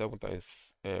 7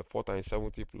 times 4 times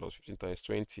 70 plus 15 times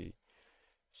 20.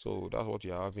 So that's what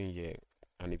you are having here.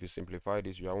 And if you simplify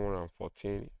this, you have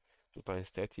 114. 2 times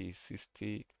 30 is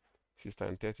 60. 6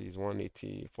 times 30 is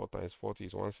 180. 4 times 40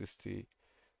 is 160.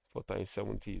 4 times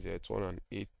 70 is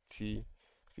 280.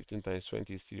 15 times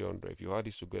 20 is 300. If you add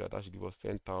this together, that should give us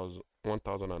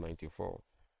 1094.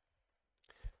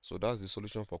 So that's the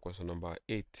solution for question number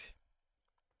 8.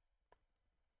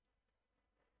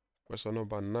 Question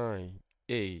number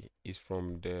 9a is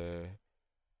from the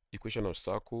equation of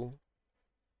circle,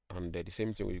 and the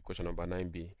same thing with question number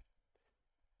 9b.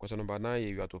 Question number 9a,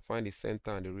 you have to find the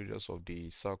center and the radius of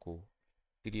the circle.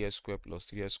 3x squared plus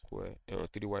 3x squared,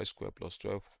 3y squared plus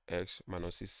 12x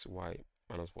minus 6y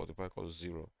minus 45 equals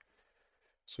 0.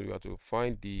 So you have to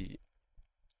find the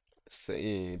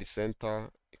center,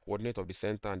 coordinate of the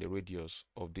center and the radius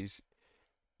of this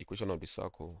equation of the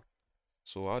circle.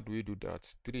 So how do we do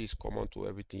that? 3 is common to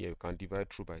everything here. You can divide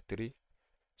through by 3.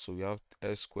 So we have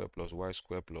x squared plus y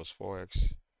squared plus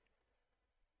 4x.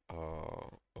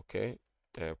 Okay,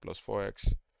 plus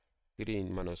 4x. 3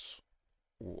 in minus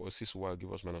 6y will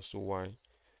give us minus 2y.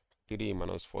 3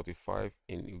 minus 45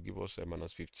 in will give us a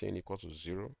minus 15 equal to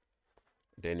 0.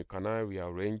 Then you can now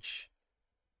rearrange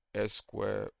s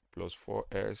squared plus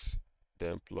 4s,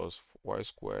 then plus y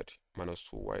squared minus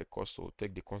 2y equals to,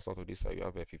 take the constant of this side, you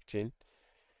have a 15.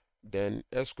 Then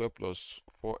s squared plus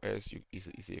 4s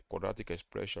is a quadratic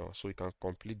expression, so you can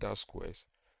complete that squares.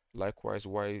 Likewise,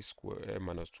 y squared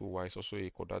minus 2y is also a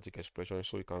quadratic expression,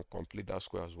 so you can complete that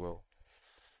square as well.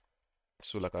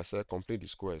 So like I said, complete the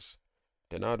squares.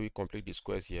 Then how do we complete the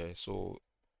squares here? So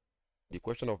the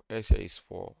question of s here is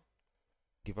 4.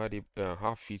 Divide it,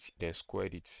 half it, then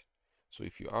squared it. So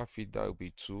if you half it, that will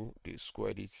be 2. They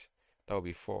squared it, that will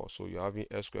be 4. So you're having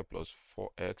x squared plus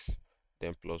 4x,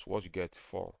 then plus what you get,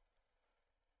 4.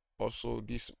 Also,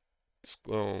 this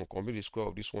complete the square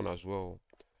of this one as well.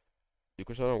 The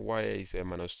equation of y is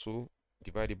minus 2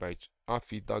 divided by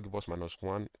half it, that gives us minus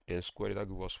 1, then square it, that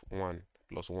gives us 1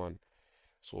 plus 1.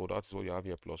 So that's what you have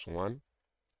here, plus 1.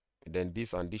 Then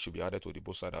this and this should be added to the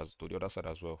both sides, to the other side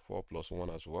as well, 4 plus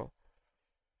 1 as well.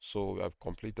 So we have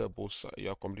completed both sides. You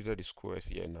have completed the squares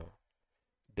here now.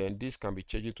 Then this can be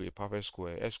changed into a perfect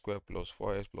square. S squared plus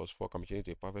 4s plus 4 can be changed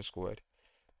into a perfect square.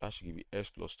 That should give you s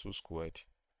plus 2 squared.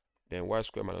 Then y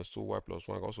squared minus 2y plus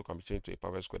 1 also can be changed to a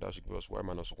perfect square. That should give us y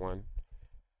minus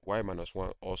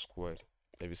 1 all squared.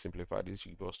 If you simplify this,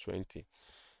 should give us 20.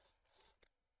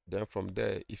 Then from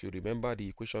there, if you remember the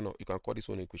equation of, you can call this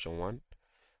one equation 1.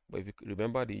 But if you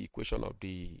remember the equation of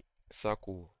the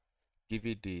circle, give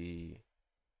it the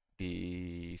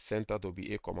center to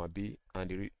be a comma b and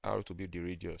the r to be the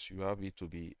radius. You have it to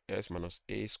be s minus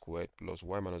a squared plus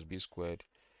y minus b squared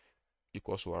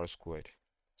equals to r squared.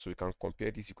 So we can compare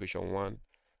this equation 1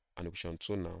 and equation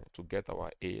 2 now to get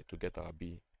our a, to get our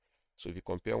b. So if you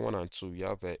compare 1 and 2, you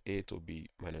have a to be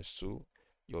minus 2,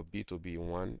 your b to be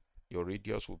 1, your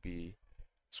radius will be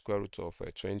square root of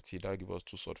 20, that gives us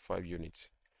 2/5 units.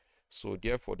 So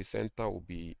therefore the center will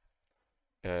be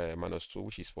minus 2,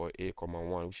 which is for a, comma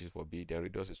 1, which is for b. The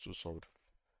radius is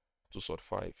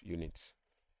 2/5 units.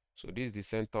 So this is the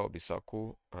center of the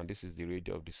circle, and this is the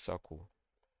radius of the circle.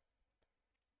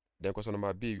 Then question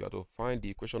number b, you have to find the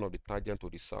equation of the tangent to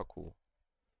the circle.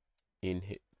 in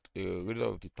gradient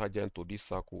of the tangent to this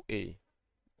circle A,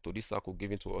 to this circle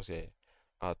given to us here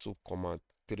are 2 comma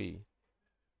 3,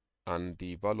 and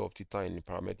the value of theta in the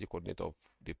parametric coordinate of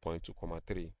the point 2 comma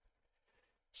 3.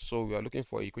 So we are looking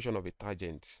for equation of a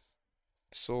tangent.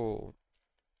 So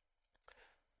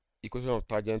equation of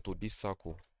tangent to this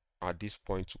circle at this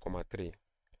point 2 comma 3.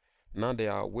 Now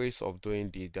there are ways of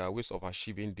doing this, there are ways of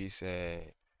achieving this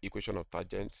equation of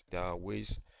tangent. There are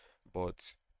ways,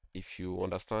 but if you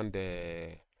understand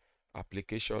the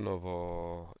application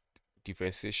of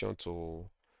differentiation to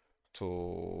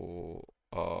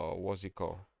what's it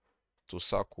called, to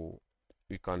circle,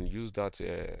 we can use that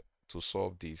to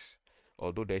solve this.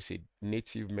 Although there is a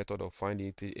native method of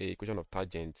finding the equation of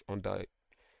tangent under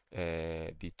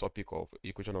the topic of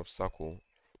equation of circle,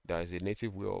 there is a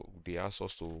native way of they ask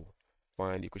us to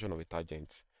find the equation of a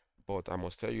tangent. But I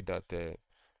must tell you that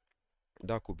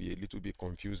that could be a little bit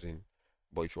confusing.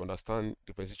 But if you understand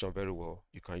differentiation very well,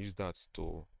 you can use that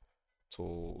to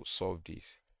solve this.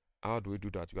 How do we do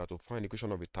that? We have to find the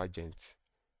equation of a tangent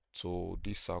to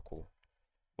this circle.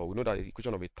 But we know that the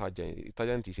equation of a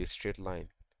tangent is a straight line.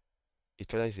 A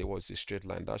tangent is a what? Is a straight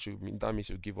line. That means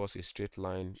you give us a straight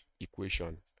line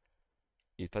equation.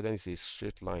 A tangent is a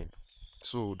straight line.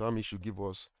 So that means you give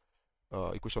us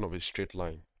equation of a straight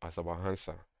line as our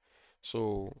answer.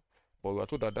 So, but we are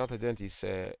told that that tangent is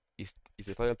a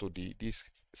tangent to this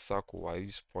circle at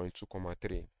this point 2 comma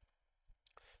 3.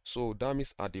 So that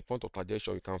means at the point of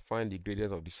tangention you can find the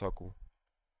gradient of the circle.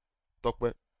 Talk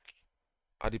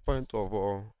at the point of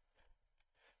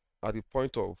at the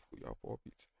point of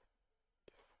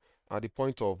at the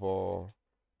point of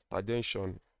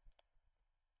tangention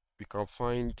we can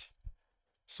find,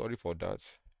 sorry for that,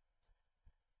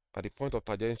 at the point of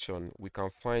tangention we can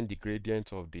find the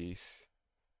gradient of this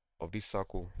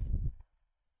circle.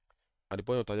 At the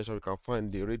point of tangention we can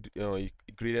find the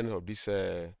gradient of this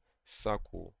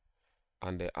circle.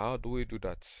 And how do we do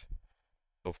that?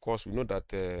 Of course, we know that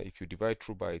if you divide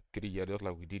through by 3 here, just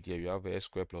like we did here, you have x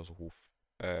squared plus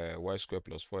y squared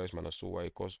plus 4x minus 2y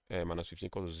equals minus 15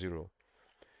 equals 0.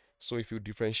 So if you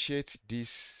differentiate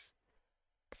this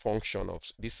function of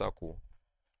this circle,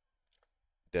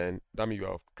 then that means you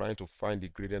are trying to find the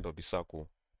gradient of the circle.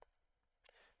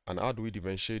 And how do we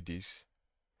differentiate this?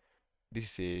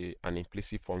 This is an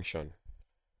implicit function.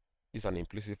 This is an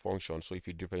implicit function. So if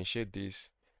you differentiate this,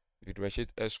 if you differentiate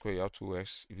x squared, you have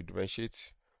 2x. If you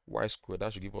differentiate y squared,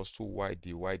 that should give us 2y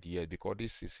dy dx, because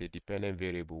this is a dependent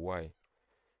variable y.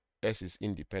 S is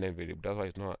independent variable. That's why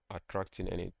it's not attracting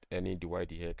any dy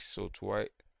dx. So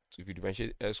if you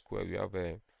differentiate x squared, you have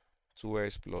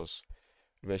 2x plus.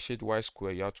 Differentiate y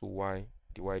squared, you have 2y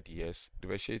dy dx.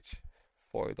 Differentiate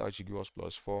 4, that should give us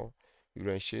plus 4.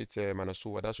 Differentiate minus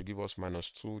 2y, that should give us minus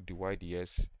 2 dy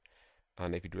dx.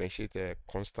 And if you differentiate a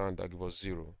constant, that gives us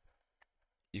 0,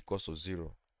 equals to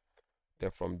 0.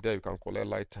 Then from there you can collect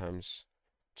like terms.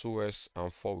 2s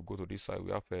and 4 will go to this side.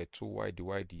 We have 2y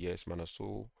dy dx minus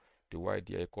 2 dy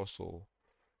dx equals to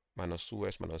minus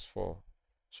 2s minus 4.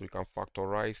 So you can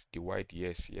factorize dy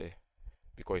dx here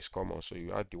because it's common. So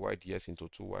you add dy dx into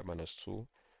 2y minus 2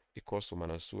 equals to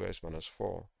minus 2s minus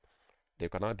 4. Then you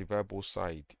can now divide both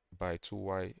sides by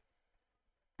 2y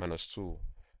minus 2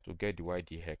 to get dy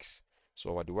dx.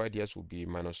 So our dy dx will be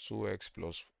minus 2x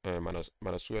plus minus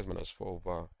 2x minus 4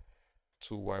 over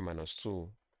 2y minus 2.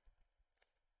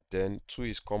 Then 2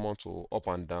 is common to up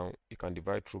and down. You can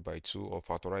divide through by 2 or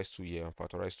factorize 2 here and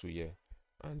factorize 2 here,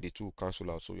 and the 2 cancel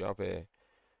out. So you have a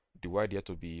dy dx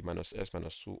to be minus s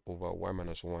minus 2 over y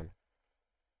minus 1.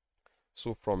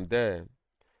 So from there,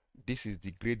 this is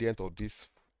the gradient of this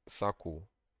circle.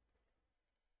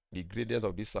 The gradient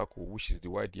of this circle, which is dy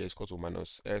dx, equal to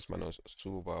minus s minus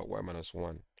 2 over y minus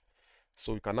 1.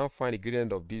 So we can now find the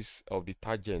gradient of the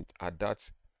tangent at that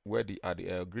where the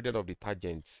gradient of the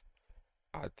tangent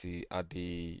at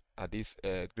this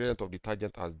gradient of the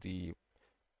tangent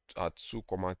at 2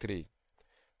 comma 3.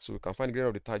 So we can find the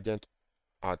gradient of the tangent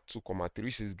at 2 comma 3,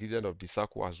 which is gradient of the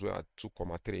circle as well at 2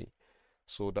 comma 3.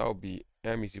 So that will be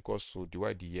m is equals to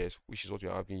dy dx, which is what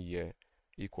you're having here,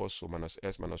 equals to minus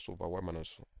s minus 2 over y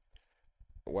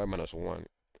minus 1.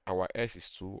 Our s is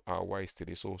 2, our y is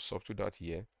 3. So substitute that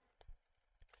here.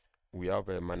 We have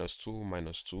a minus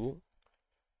 2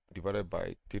 divided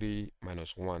by 3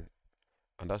 minus 1.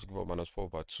 And that should give us minus 4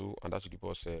 over 2, and that should give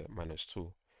us minus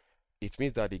 2. It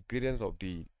means that the gradient of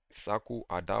the circle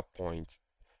at that point,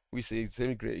 we say the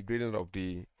same gradient of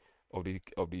the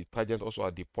tangent also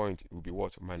at the point will be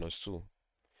what? Minus 2.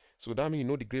 So that means you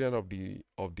know the gradient of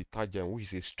the tangent,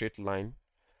 which is a straight line,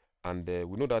 and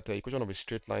we know that the equation of a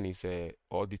straight line is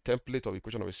or the template of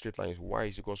equation of a straight line is y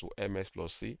is equals to ms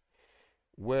plus c.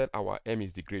 where our m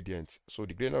is the gradient. So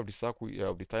the gradient of the circle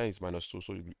of the tangent is -2.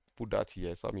 So you put that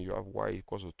here. So I mean you have y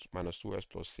equals to -2s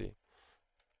plus c.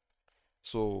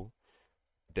 So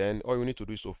then all you need to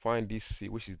do is to find this c,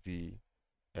 which is the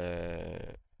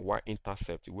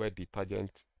y-intercept, where the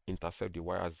tangent intercept the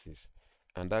y-axis,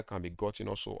 and that can be gotten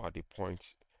also at the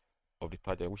point of the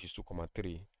tangent, which is 2,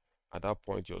 3. At that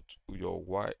point, your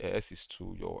y s is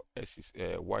 2, your s is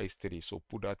y is 3. So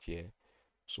put that here.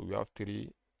 So we have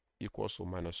 3 equals to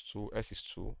 -2, s is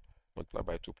 2 multiplied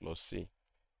by 2 plus c.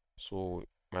 So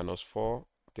 -4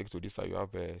 take to this side, you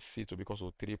have c to be equal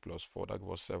to 3 plus 4, that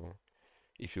gives us 7.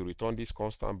 If you return this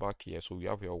constant back here, so we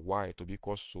have your y to be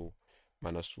equal to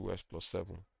 -2s plus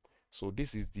 7. So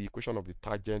this is the equation of the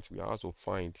tangent we have to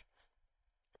find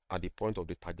at the point of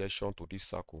the tangential to this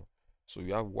circle. So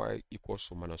you have y equals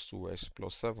to -2s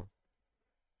plus 7.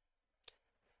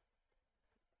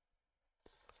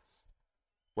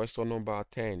 Question number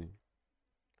 10.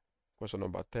 Question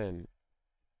number 10.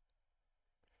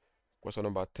 Question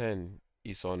number 10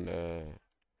 is on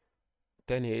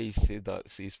 10 here. It says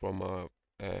that it's from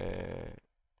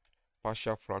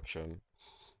partial fraction.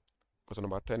 Question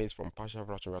number 10 is from partial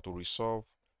fraction. We have to resolve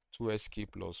 2s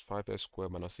cubed plus 5s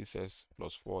squared minus 6s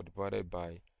plus 4 divided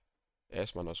by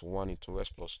s minus 1 into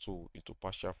s plus 2 into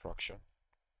partial fraction.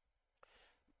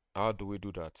 How do we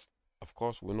do that? Of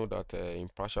course, we know that in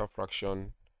partial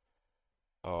fraction,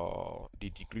 the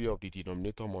degree of the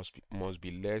denominator must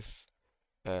be less.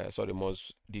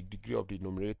 The degree of the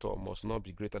numerator must not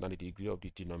be greater than the degree of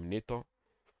the denominator.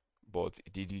 But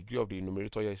the degree of the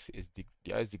numerator is the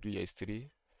highest degree here is 3.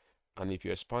 And if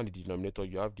you expand the denominator,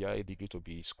 you have the higher degree to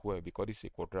be square because it's a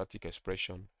quadratic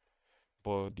expression.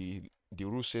 But the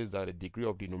rule says that the degree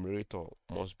of the numerator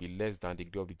must be less than the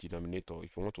degree of the denominator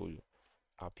if you want to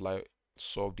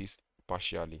solve this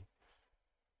partially.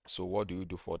 So what do you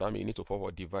do for that? You need to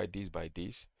forward divide this by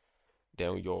this.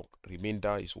 Then your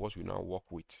remainder is what we now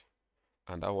work with.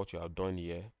 And that's what you have done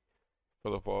here.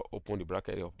 First of all, open the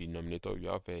bracket of the denominator. You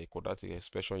have a quadratic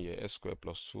expression here, s squared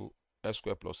plus 2, s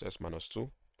squared plus s minus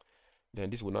 2. Then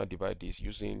this will now divide this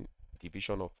using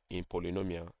division of in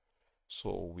polynomial.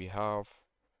 So we have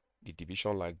the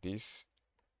division like this.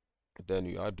 Then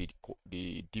you have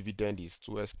the dividend is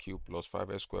 2s cubed plus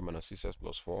 5s squared minus 6s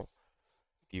plus 4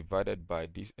 divided by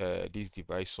this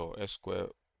divisor, s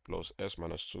squared plus s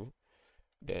minus 2.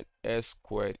 Then s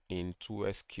squared in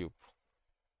 2s cubed.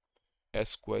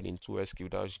 S squared in 2s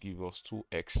cubed, that will give us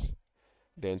 2x.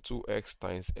 Then 2x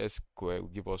times s squared will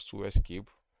give us 2s cubed.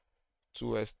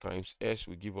 2s times s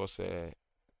will give us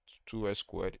 2s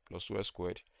squared plus 2s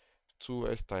squared.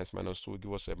 2s times minus 2 will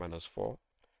give us a minus 4.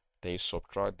 Then you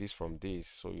subtract this from this,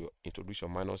 so you introduce your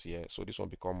minus here. So this one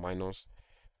become minus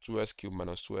 2s cubed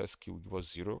minus 2s cubed will give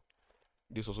us 0.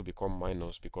 This also become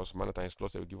minus because minus times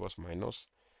plus will give us minus.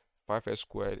 5s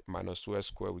squared minus 2s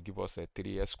squared will give us a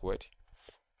 3s squared.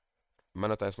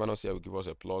 Minus times minus here will give us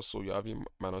a plus, so you have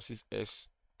minus 6s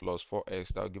plus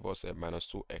 4x, that will give us a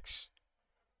minus 2x.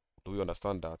 Do you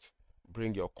understand that?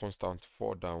 Bring your constant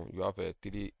 4 down. You have a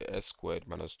 3s squared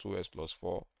minus 2s plus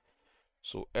 4.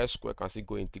 So s squared can still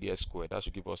go in 3s squared. That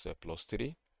should give us a plus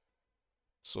 3.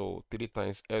 So 3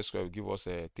 times s squared will give us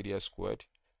a 3s squared.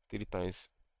 3 times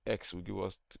x will give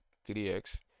us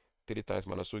 3x. 3 times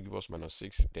minus 2 will give us minus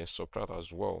 6. Then subtract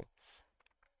as well.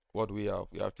 What do we have?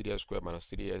 We have 3s squared minus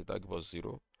 3s. That gives us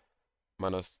 0.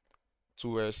 Minus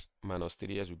 2s minus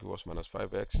 3s will give us minus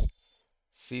 5x.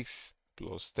 6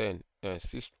 plus 10.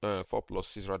 4 plus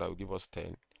 6 rather will give us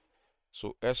 10.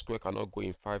 So s squared cannot go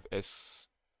in 5s.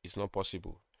 It's not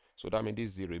possible. So that means this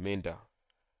is the remainder.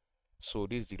 So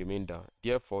this is the remainder.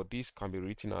 Therefore, this can be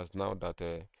written as now that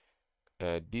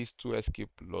this 2s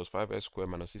cubed plus 5s squared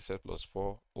minus 6s plus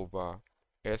 4 over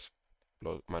s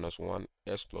plus minus 1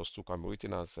 s plus 2 can be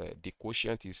written as the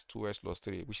quotient is 2s plus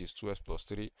 3, which is 2s plus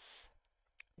 3.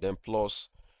 Then plus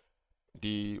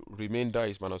the remainder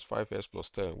is minus 5s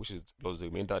plus 10, which is plus the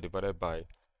remainder divided by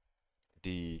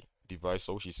the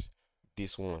divisor, which is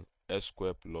this one, s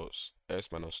squared plus s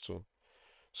minus 2.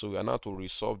 So we are now to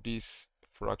resolve this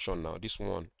fraction now, this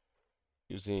one,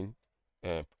 using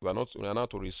we are now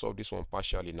to resolve this one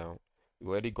partially now. We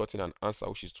already gotten an answer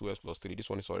which is 2s plus 3. This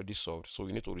one is already solved, so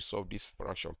we need to resolve this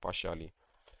fraction partially.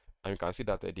 And you can see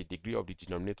that the degree of the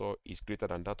denominator is greater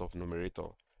than that of numerator.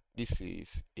 This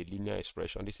is a linear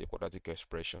expression, this is a quadratic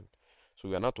expression. So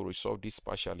we are now to resolve this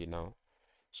partially now.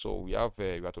 So we have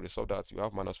to resolve that. You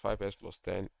have minus 5s plus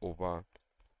 10 over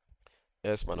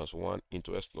s minus 1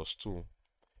 into s plus 2.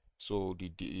 So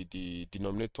the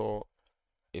denominator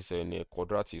is in a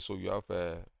quadratic, so you have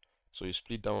so you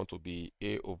split down to be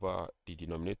a over the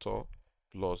denominator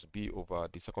plus b over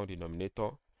the second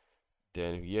denominator.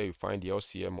 Then here you find the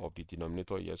LCM of the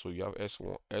denominator here. So you have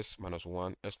s1, s minus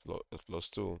 1, s plus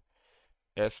 2,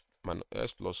 s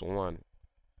plus 1.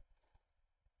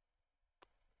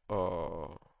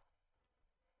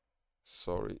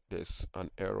 Sorry, there's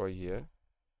an error here.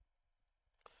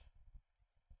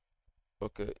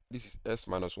 Okay, this is s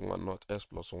minus 1, not s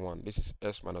plus 1. This is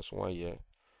s minus 1 here.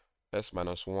 S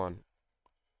minus 1.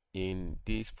 In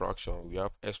this fraction, we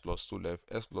have s plus 2 left.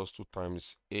 S plus 2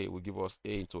 times a will give us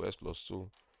a into s plus 2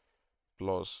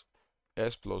 plus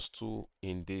s plus 2.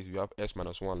 In this, we have s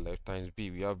minus 1 left times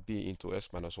b. We have b into s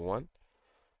minus 1.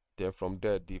 Then from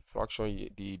there, the fraction,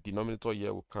 the denominator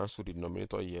here will cancel the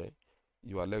denominator here.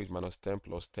 You are left with minus 10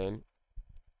 plus 10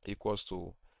 equals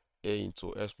to a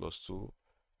into s plus 2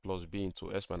 plus b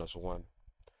into s minus 1.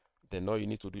 Then all you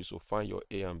need to do is to find your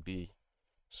a and b.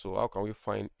 So how can we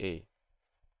find a?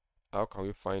 How can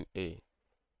we find a?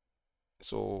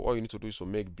 So all you need to do is to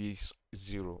make b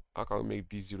 0. How can we make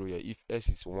b 0 here? If s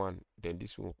is 1, then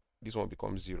this one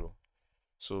becomes 0.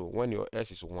 So when your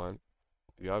s is 1,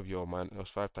 you have your minus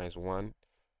 5 times 1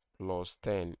 plus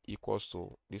 10 equals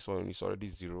to, this one is already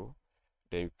 0.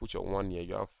 Then you put your 1 here.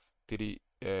 You have 3.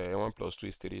 1 plus 2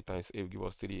 is 3 times a will give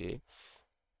us 3a.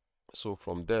 So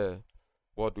from there,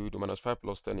 what do we do? Minus 5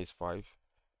 plus 10 is 5.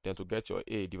 Then to get your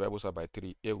a, divide both sides by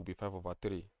 3. A will be 5 over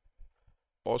 3.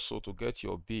 Also, to get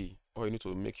your b, all you need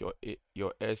to make your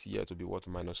s here to be what?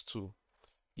 Minus 2.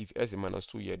 If s is minus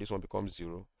 2 here, this one becomes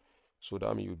 0. So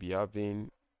that means you'll be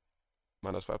having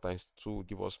minus 5 times 2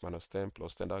 give us minus 10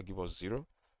 plus 10, that will give us 0.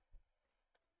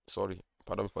 Sorry,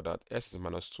 pardon for that. S is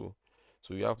minus 2.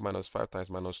 So you have minus 5 times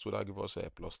minus 2, that gives us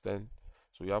plus 10.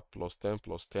 So you have plus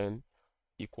 10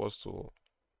 equals to,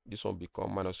 this one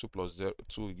become minus 2 plus 0,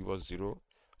 2 give us 0.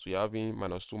 So you're having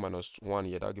minus 2 minus 1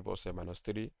 here, that gives us minus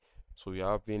 3. So you're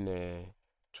having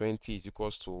 20 is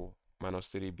equals to minus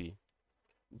 3b.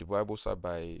 Divide both sides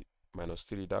by minus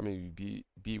 3, that means b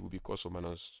will be equals to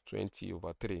minus 20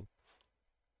 over 3.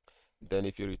 Then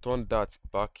if you return that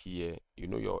back here, you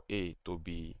know your a to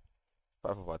be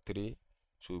 5 over 3.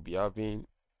 So you'll be having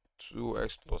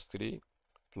 2x plus 3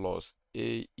 plus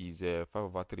a is 5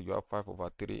 over 3. You have 5 over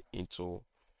 3 into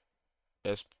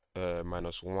s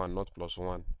minus 1, not plus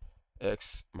 1,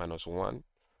 x minus 1.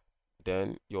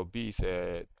 Then your b is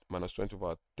minus 20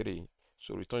 over 3.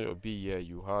 So return your b here,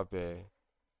 you have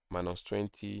minus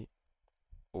 20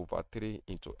 over 3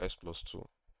 into s plus 2.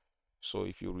 So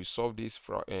if you resolve this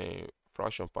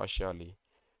fraction partially,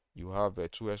 you have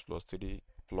 2s plus 3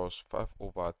 plus 5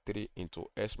 over 3 into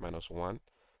s minus 1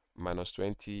 minus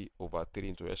 20 over 3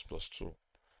 into s plus 2.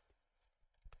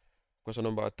 Question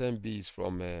number 10b is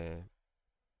from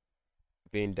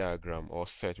Venn diagram or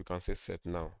set. We can say set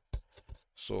now.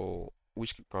 So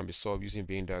which can be solved using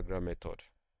Venn diagram method.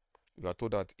 We are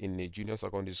told that in a junior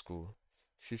secondary school,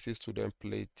 60 students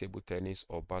play table tennis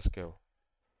or basketball.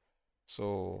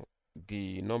 So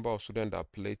the number of students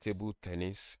that play table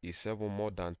tennis is 7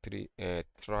 more than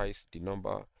thrice the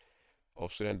number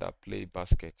of students that play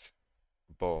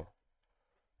basketball.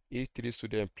 If 3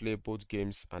 students play both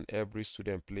games and every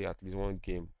student play at least one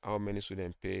game, how many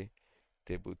students play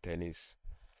table tennis?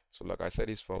 So like I said,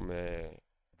 it's from a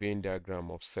Venn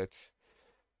diagram of sets.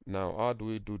 Now how do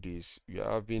we do this? You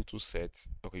are having two sets.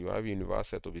 Okay, you have a universal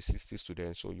set of 60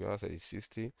 students, so you have a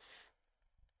 60,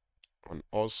 and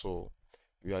also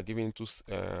we are giving two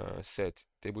set,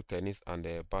 table tennis and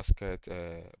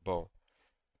basketball.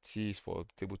 T is for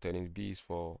table tennis, B is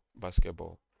for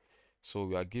basketball. So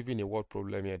we are given a word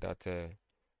problem here that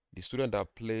the student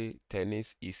that play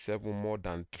tennis is 7 more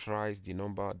than thrice the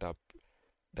number that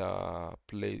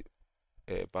play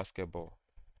basketball.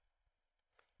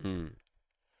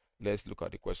 Let's look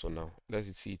at the question now.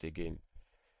 Let's see it again.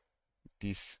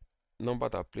 This number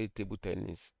that play table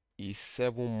tennis is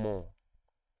 7 more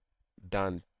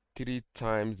than 3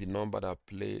 times the number that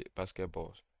play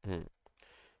basketball.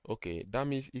 Okay, that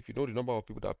means if you know the number of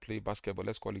people that play basketball,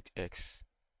 let's call it X.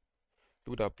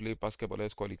 People that play basketball,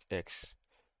 let's call it X.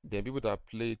 Then people that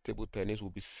play table tennis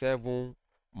will be 7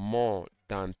 more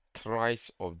than thrice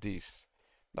of this.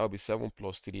 That will be 7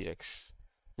 plus 3x.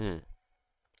 Do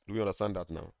you understand that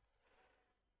now?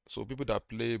 So people that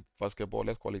play basketball,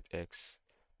 let's call it X.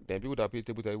 Then people that play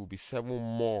table tennis will be 7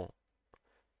 more.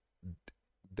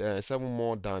 7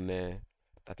 more than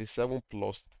that is 7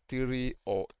 plus 3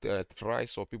 or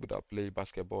thrice of people that play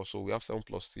basketball. So we have 7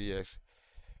 plus 3x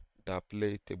that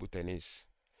play table tennis.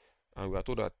 And we are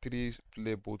told that 3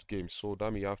 play both games. So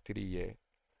that means you have 3 here.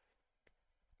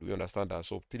 Do you understand that?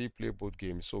 So 3 play both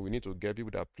games. So we need to get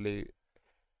people that play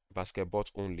basketball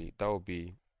only. That will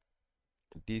be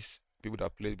these people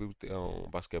that play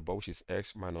basketball, which is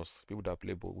x minus people that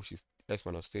play ball, which is x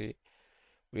minus 3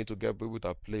 We need to get people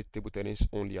that play table tennis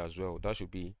only as well. That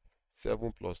should be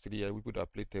 7 plus 3 here. People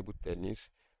that play table tennis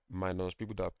minus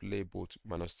people that play both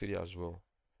minus 3 as well.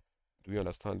 Do we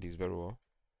understand this very well?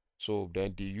 So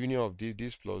then the union of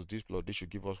this plus this should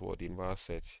give us what? The inverse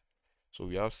set. So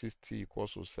we have 60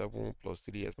 equals to 7 plus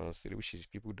 3s minus 3, which is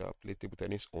people that play table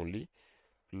tennis only,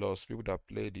 plus people that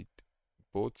play the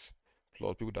both,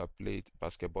 plus people that play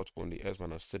basketball only, s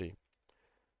minus 3.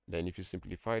 Then if you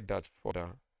simplify that further,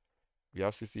 we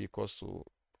have 60 equals to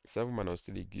 7 minus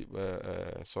 3 give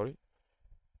sorry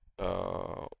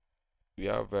we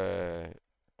have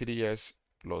 3s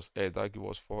plus s, that gives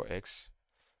us 4x,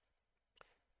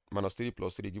 minus 3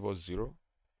 plus 3 give us 0,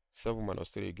 7 minus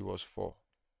 3 give us 4.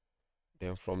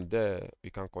 Then from there we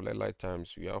can collect like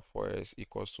times. We have 4s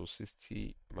equals to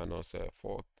 60 minus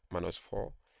 4 minus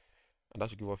 4, and that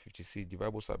should give us 56.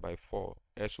 Divide both sides by 4,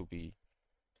 s will be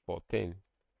 14.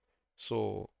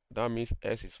 So that means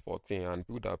s is 14, and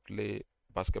people that play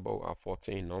basketball are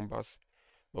 14 in numbers.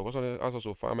 But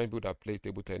also find people that play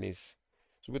table tennis.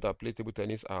 So people that play table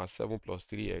tennis are 7 plus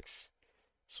 3x.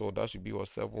 So that should be what?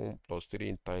 7 plus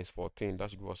 3 times 14. That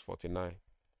should give us 49.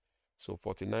 So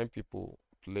 49 people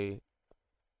play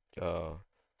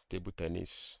table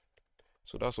tennis.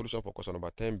 So that's solution for question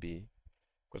number 10b.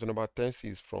 Question number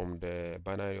 10c is from the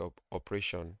binary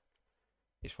operation.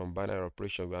 It's from binary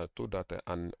operation. We are told that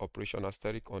an operation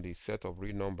asterisk on the set of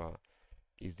real number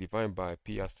is defined by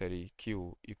p asterisk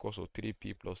q equals to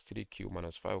 3p plus 3q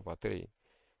minus 5 over 3.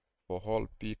 For all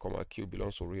p comma q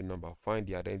belongs to real number, find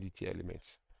the identity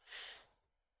elements.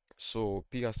 So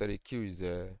p asterisk q is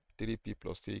 3p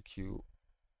plus 3q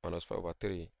minus 5 over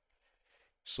 3.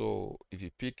 So if you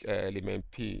pick element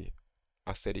p,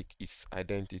 asterisk its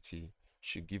identity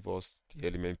should give us the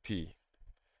element p.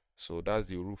 So that's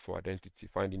the rule for identity,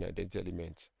 finding identity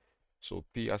element. So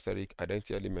p asterisk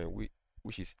identity element,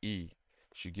 which is e,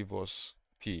 should give us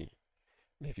p.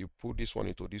 And if you put this one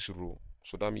into this rule,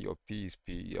 so that means your p is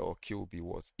p, your q will be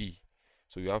what? E.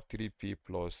 So you have 3p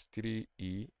plus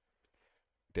 3e,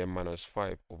 then minus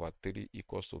 5 over 3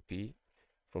 equals to p.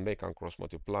 From there you can cross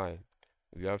multiply.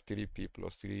 We have 3p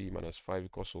plus 3 minus 5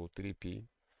 equals to 3p.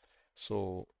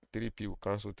 So 3p will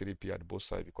cancel 3p at both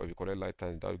sides, because if you collect like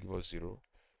times, that will give us 0.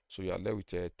 So you are left with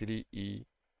 3e.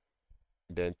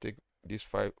 Then take this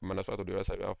 5 minus 5 to the other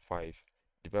side, you have 5.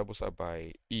 Divide both sides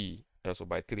by e, and so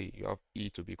by 3, you have e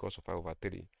to be equals to 5 over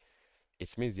 3.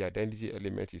 It means the identity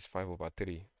element is 5 over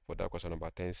 3 for that question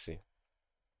number 10c.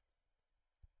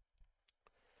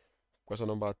 Question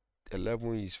number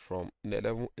 11 is from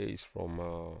 11a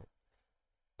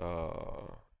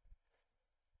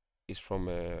is from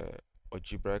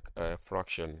algebraic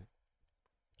fraction.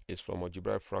 It's from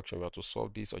algebraic fraction. We have to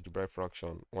solve this algebraic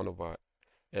fraction. 1 over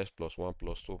s plus 1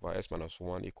 plus 2 over s minus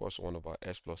 1 equals 1 over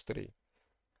s plus 3.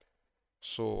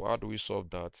 So how do we solve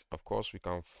that? Of course, we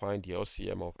can find the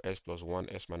LCM of s plus 1,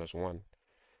 s minus 1,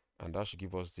 and that should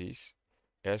give us this.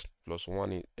 S plus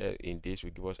 1 in this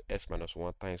will give us s minus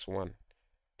 1 times 1,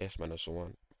 s minus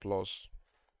 1, plus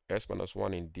s minus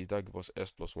 1 in this, that gives us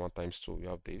s plus 1 times 2. We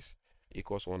have this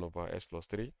equals 1 over s plus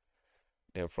 3.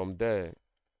 Then from there,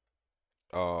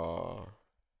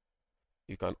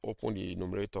 you can open the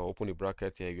numerator, open the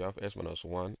bracket here. You have s minus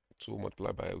 1, 2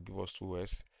 multiplied by will give us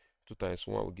 2s. 2 times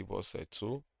 1 will give us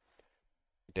 2.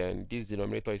 Then this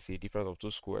denominator is a difference of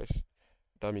 2 squares.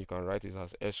 That means you can write this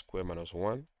as s squared minus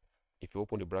 1. If you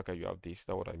open the bracket, you have this.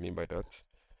 That's what I mean by that.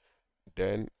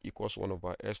 Then equals 1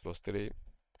 over s plus 3.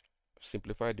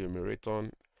 Simplify the numerator.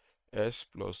 S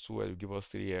plus 2 will give us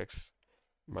 3x.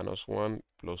 Minus 1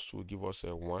 plus 2 give us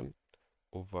 1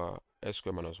 over s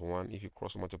squared minus 1. If you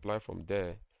cross multiply from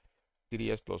there,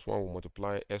 3s plus 1 will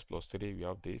multiply s plus 3. We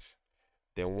have this.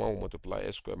 Then 1 will multiply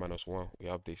s squared minus 1. We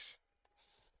have this.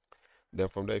 Then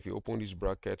from there, if you open this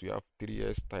bracket, we have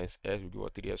 3s times s will give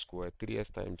us 3s squared.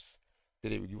 3s times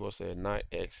 3 will give us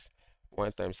 9x.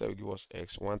 1 times 7 will give us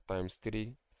x. 1 times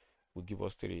 3 will give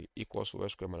us 3 equals to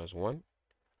s squared minus 1.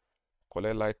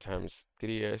 Collect like times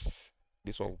 3s.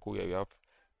 This one will go here. We have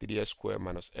 3s squared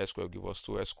minus s squared will give us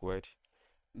 2s squared.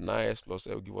 9s plus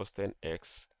s will give us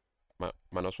 10x.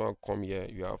 Minus 1 come here.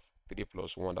 You have 3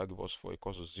 plus 1. That gives us 4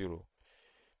 equals to 0.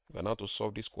 We are now to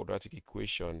solve this quadratic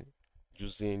equation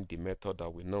using the method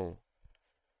that we know.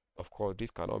 Of course,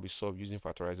 this cannot be solved using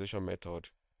factorization method.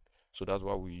 So that's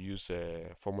why we use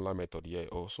a formula method here.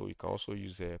 Also, you can also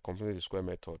use a completing the square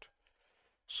method.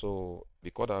 So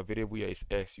because our variable here is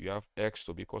x, you have x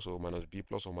to be equal to minus b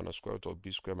plus or minus square root of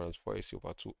b squared minus 4ac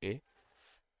over 2a.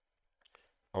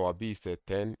 Our b is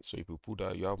 10, so if you put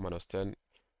that, you have minus 10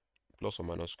 plus or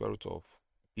minus square root of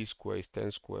b squared is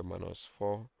 10 squared minus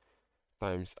 4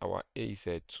 times our a is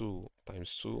 2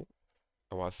 times 2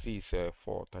 our C is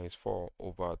 4 times 4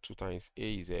 over 2 times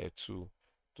A is 2,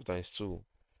 2 times 2.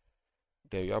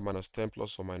 Then you have minus 10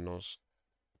 plus or minus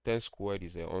 10 squared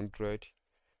is 100.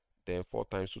 Then 4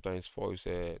 times 2 times 4 is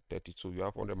 32. You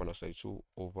have 100 minus 32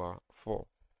 over 4.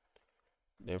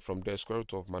 Then from there, square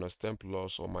root of minus 10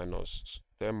 plus or minus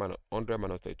 10 minus 100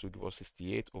 minus 32 gives us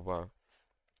 68 over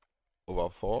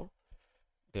 4.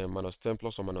 Then minus 10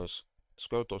 plus or minus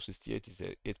square root of 68 is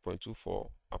 8.24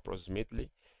 approximately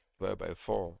divided by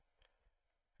 4,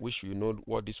 which we know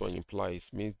what this one implies.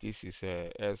 Means this is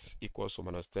S equals to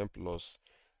minus 10 plus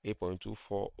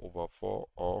 8.24 over 4,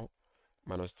 or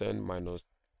minus 10 minus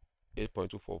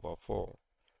 8.24 over 4.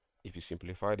 If you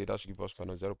simplify it, that should give us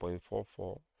minus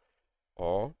 0.44,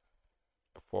 or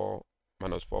 4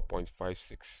 minus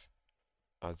 4.56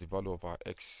 as the value of our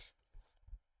x.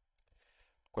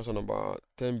 Question number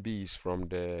 10b is from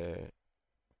the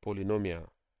polynomial.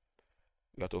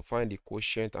 We have to find the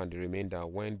quotient and the remainder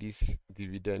when this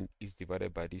dividend is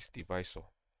divided by this divisor.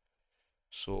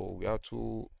 So we have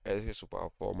 2s raised to the power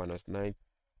 4 minus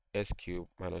 9s cubed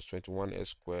minus 21s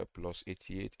squared plus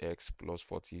 88x plus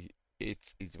 48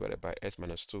 is divided by s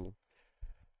minus 2.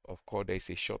 Of course, there is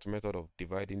a short method of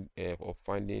dividing of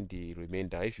finding the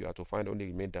remainder. If you have to find only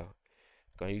remainder,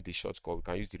 you can use the shortcut. We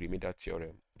can use the remainder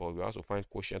theorem, but we also find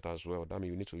quotient as well. That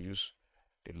means we need to use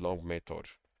the long method.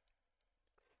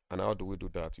 And how do we do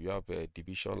that? You have a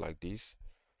division like this,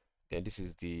 then this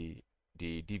is the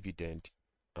dividend,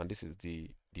 and this is the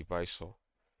divisor.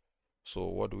 So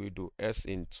what do we do? S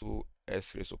into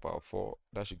s raised to the power 4,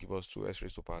 that should give us 2s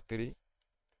raised to the power 3.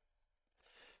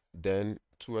 Then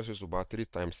 2s raised to the power 3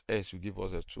 times s will give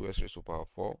us a 2s raised to the power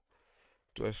 4.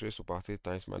 2s raised to the power 3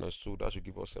 times minus 2, that should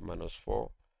give us a minus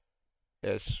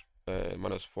 4s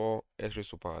minus 4s raised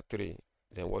to the power 3.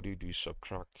 Then what do you do? You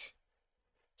subtract.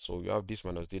 So you have this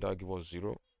minus this, that give us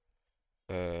 0.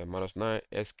 Minus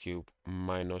 9s cubed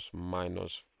minus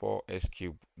 4s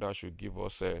cubed, that should give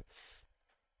us a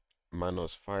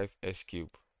minus 5s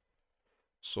cubed.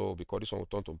 So because this one will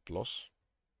turn to plus,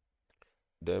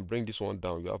 then bring this one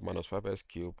down. You have minus 5s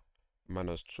cubed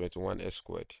minus 21s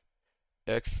squared.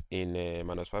 X in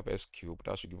minus 5s cubed,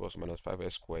 that should give us minus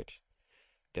 5s squared.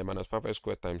 Then minus 5s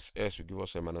squared times s will give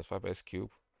us a minus 5s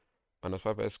cubed. Minus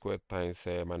 5s squared times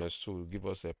minus 2 will give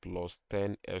us a plus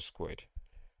 10s squared.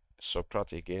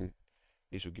 Subtract again,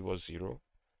 this will give us 0.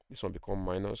 This one become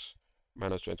minus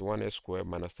 21s squared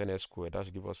minus 10s squared, that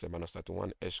should give us a minus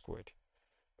 31s squared.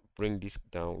 Bring this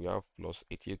down, we have plus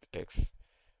 88x.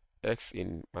 X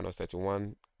in minus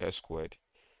 31s squared,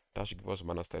 that should give us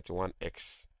minus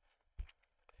 31x.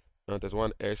 And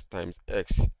 31x times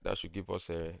x, that should give us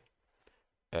a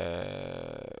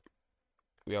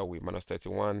where are we? Minus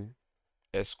 31s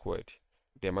squared.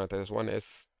 Then minus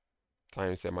 31s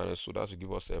times a minus 2, that should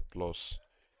give us a plus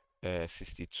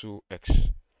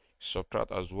 62x.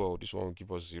 Subtract as well, this one will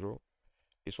give us 0.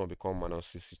 This one become minus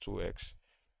 62x.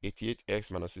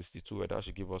 88x minus 62, that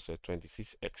should give us a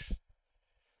 26x.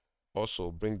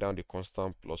 Also bring down the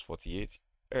constant plus 48.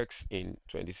 X in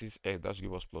 26x, that should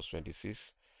give us plus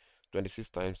 26. 26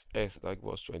 times x, that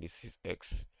gives us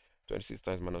 26x. 26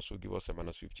 times minus 2 give us a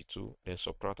minus 52. Then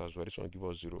subtract as well, this one give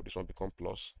us 0. This one become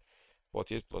plus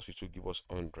 48 plus 52 give us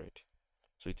 100.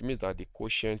 So it means that the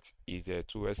quotient is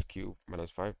 2s cubed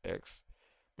minus 5x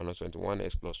minus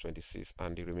 21x plus 26,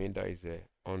 and the remainder is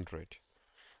 100.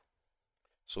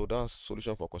 So that's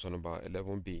solution for question number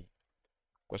 11b.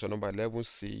 Question number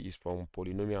 11c is from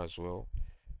polynomial as well.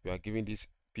 We are given this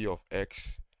p of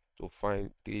x to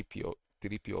find 3p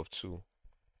of 2.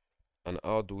 And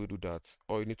how do we do that?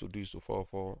 All you need to do is to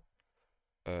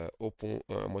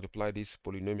multiply this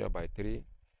polynomial by 3.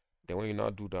 Then when you now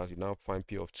do that, you now find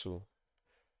p of 2.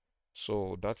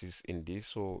 So that is in this.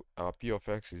 So our p of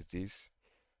x is this.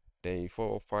 Then you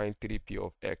find 3p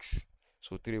of x.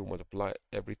 So 3 will multiply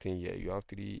everything here. You have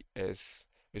 3s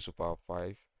raised to the power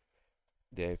 5.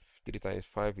 Then 3 times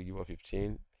 5 will give us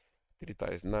 15. 3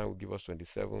 times 9 will give us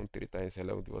 27. 3 times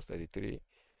 11 will give us 33.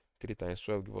 3 times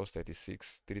 12 will give us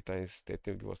 36. 3 times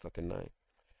 13 will give us 39.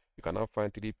 You can now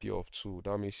find 3p of 2.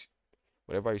 That means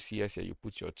whenever you see s here, you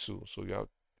put your 2. So you have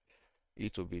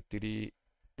it to be 3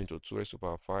 into 2 raised to the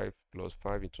power 5 plus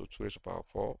 5 into 2 raised to the power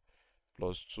 4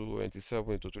 plus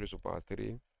 27 into 2 raised to the power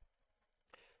 3,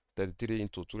 33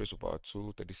 into 2 raised to the power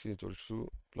 2, 36 into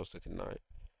 2 plus 39. 2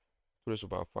 raised to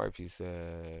the power 5 is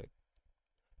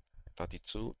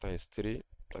 32 times 3,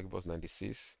 that gives us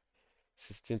 96.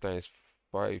 16 times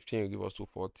 15 will give us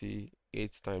 240.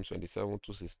 8 times 27,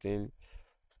 216.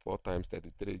 4 times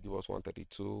 33 give us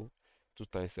 132. 2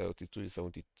 times 72 is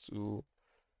 72.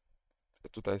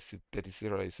 2 times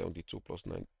 36 is 72 plus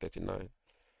 39.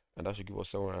 and that should give us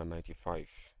 795.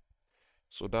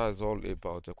 So that is all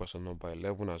about the question number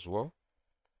 11 as well.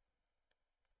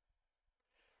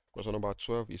 Question number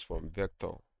 12 is from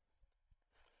vector.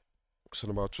 Question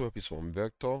number 12 is from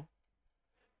vector.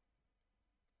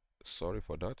 Sorry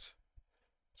for that.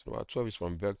 So number 12 is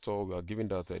from vector. We are given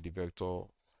that the vector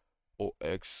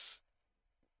OX,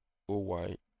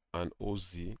 OY, and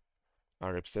OZ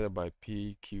are represented by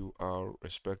P, Q, R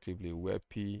respectively, where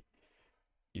P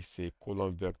is a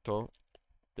column vector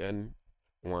 10,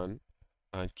 1,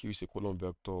 and Q is a column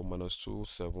vector -2,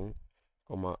 7,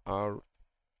 comma R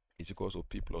is equal to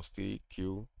P plus 3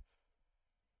 Q,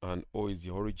 and O is the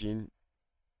origin.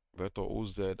 Vector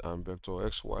OZ and vector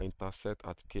XY intersect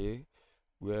at K,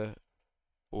 where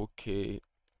OK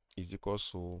is equal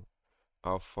to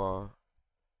alpha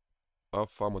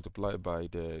multiplied by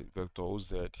the vector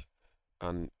OZ,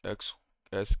 and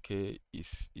SK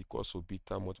is equal to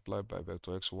beta multiplied by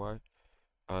vector XY,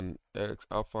 and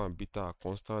alpha and beta are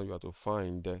constant. You have to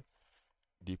find the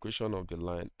equation of the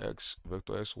line X,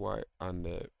 vector XY,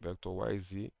 and vector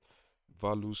YZ,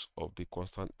 values of the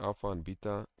constant alpha and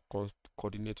beta,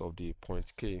 coordinate of the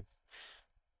point K.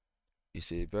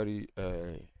 It's a very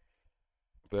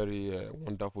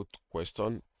wonderful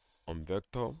question on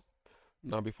vector.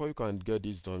 Now, before you can get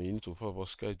this done, you need to first of all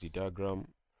sketch the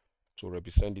diagram to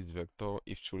represent this vector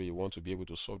if truly you want to be able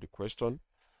to solve the question.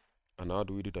 And how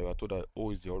do we do that? We are told that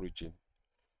O is the origin.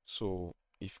 So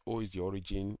if O is the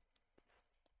origin,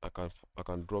 I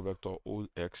can draw vector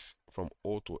OX from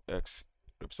O to X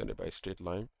represented by a straight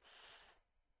line.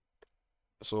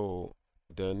 So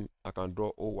then I can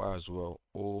draw OY as well.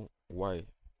 OY,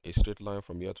 a straight line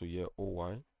from here to here,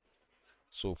 OY.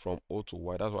 So from O to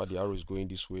Y, that's why the arrow is going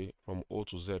this way. From O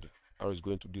to Z, arrow is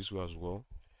going to this way as well.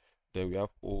 Then we have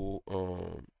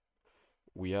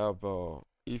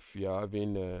if you are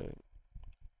having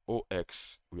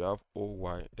OX, we have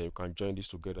OY, then you can join this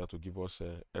together to give us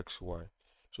XY.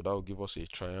 So that will give us a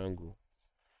triangle.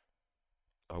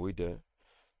 Are we there?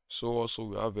 So also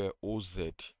we have OZ.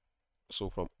 So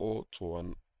from O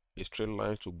to a straight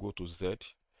line to go to Z.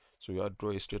 So we have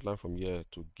draw a straight line from here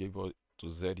to give us to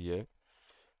Z here.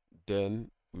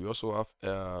 Then we also have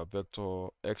vector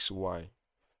XY,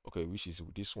 okay, which is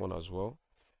this one as well.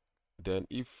 Then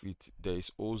if there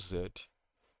is OZ,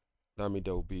 that means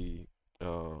there will be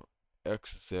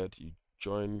XZ.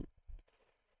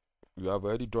 You have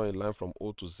already drawn a line from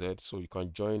O to Z, so you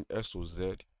can join X to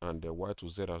Z and Y to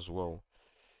Z as well.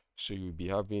 So you'll be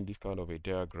having this kind of a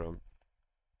diagram,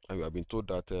 and we have been told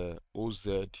that OZ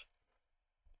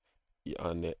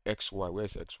and XY, where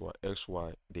is XY?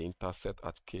 XY, they intersect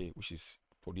at K, which is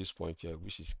for this point here,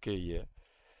 which is K here.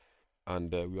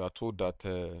 And we are told that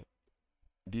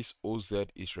this OZ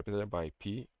is represented by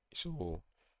P. So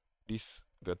this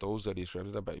vector OZ is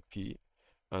represented by P,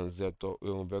 and vector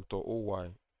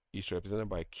OY is represented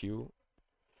by Q,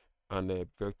 and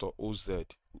vector OZ,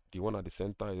 the one at the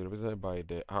center, is represented by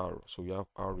the R. So we have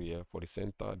R here for the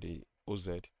center, the OZ.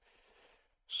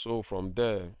 So from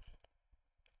there,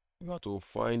 we have to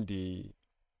find the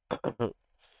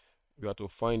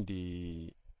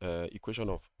equation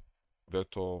of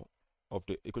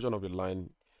the line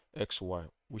XY,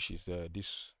 which is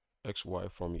this XY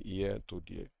from here to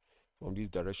from this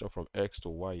direction from X to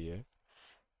Y here.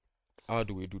 How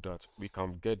do we do that? We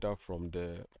can get that from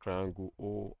the triangle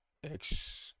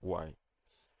OXY.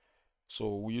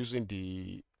 So using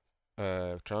the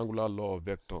triangular law of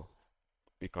vector,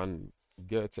 we can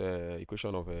get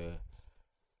equation of a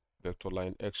vector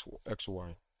line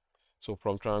XY. So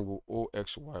from triangle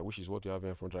OXY, which is what you have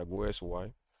here from triangle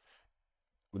OXY,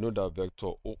 we know that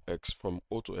vector OX from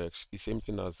O to X is same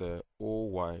thing as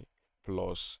OY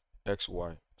plus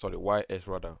XY. Sorry, YX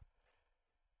rather.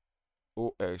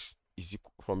 OX is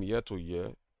equal from here to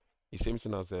here is same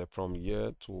thing as from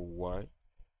here to Y,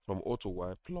 from O to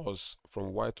Y plus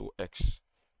from Y to X.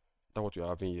 That's what you're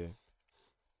having here.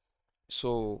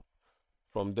 So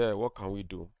from there, what can we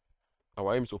do?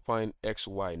 Our aim is to find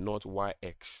XY, not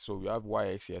YX. So we have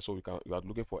YX here, so we are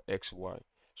looking for XY.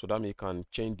 So that means you can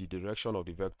change the direction of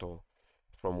the vector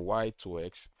from Y to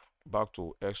X back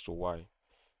to X to Y.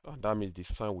 And that means the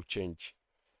sign will change.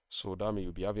 So that means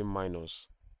you'll be having minus,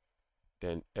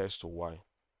 then S to Y.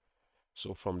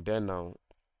 So from there now,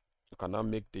 you can now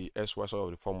make the SY side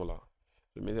of the formula.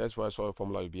 So make the SY side of the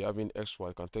formula, you'll be having XY.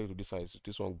 You can take it to this side, so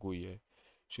this one go here.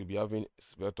 So you'll be having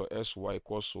vector SY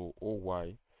equals to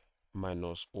OY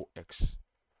minus OX,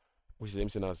 which is the same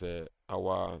thing as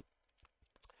our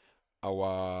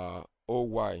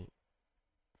OY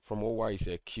from OY is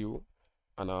a Q,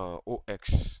 and our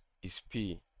OX is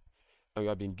P, and we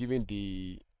have been given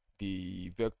the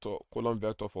vector column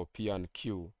vector for P and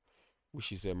Q.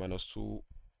 which is a minus 2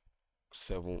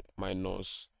 7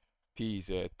 minus p is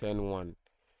a 10 1.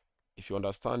 If you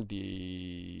understand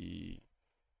the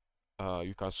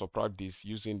you can subtract this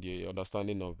using the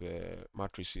understanding of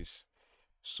matrices.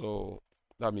 So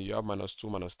that means you have minus 2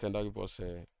 minus 10, that gives us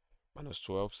minus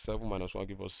 12. 7 minus 1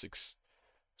 gives us 6.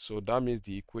 So that means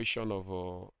the equation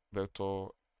of vector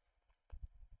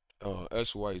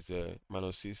sy is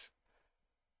minus 6,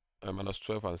 minus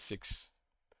 12 and 6.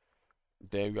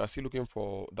 Then we are still looking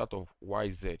for that of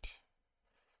yz.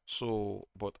 So,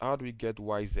 but how do we get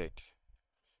yz?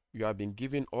 You have been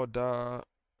given other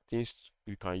things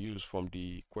we can use from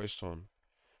the question.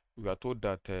 We are told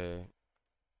that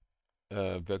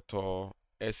vector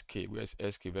sk, where's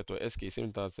sk? Vector sk is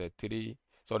same as 3,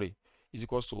 sorry, is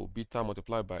equals to beta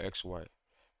multiplied by xy.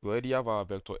 We already have our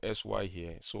vector sy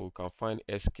here, so we can find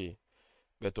sk.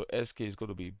 Vector sk is going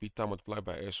to be beta multiplied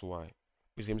by sy,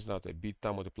 which means that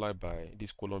beta multiplied by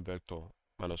this column vector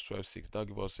minus 12 6. That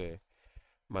gives us a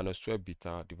minus 12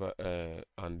 beta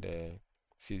and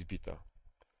 6 beta.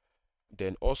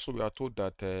 Then also we are told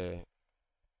that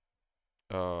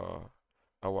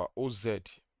our oz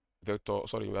vector,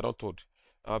 sorry, we are not told,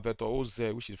 our vector oz,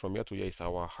 which is from here to here, is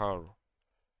our r.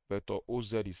 Vector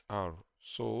oz is r.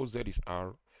 So oz is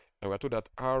r, and we are told that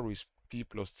r is p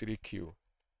plus 3q.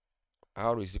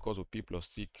 R is equal to p plus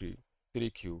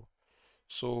 3q.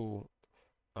 So,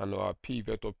 and our p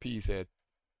vector p is a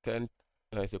 10,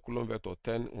 it's a column vector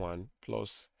 10 1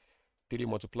 plus 3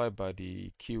 multiplied by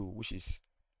the q, which is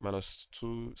minus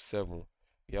 2 7.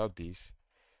 We have this.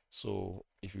 So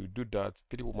if you do that,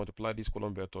 3 will multiply this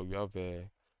column vector, you have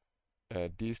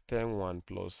this 10 1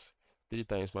 plus 3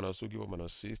 times minus 2 give us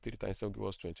minus 6, 3 times 7 give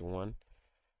us 21.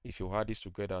 If you add this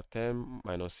together, 10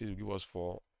 minus 6 will give us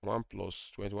 4, 1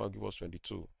 plus 21 give us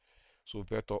 22. So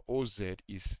vector oz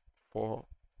is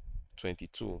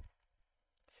 422.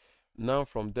 Now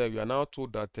from there, we are now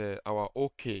told that our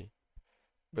OK,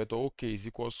 vector OK is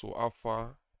equal to alpha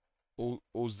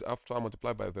oz after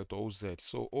multiplied by vector oz.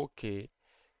 So OK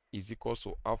is equal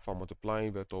to alpha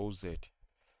multiplying vector oz.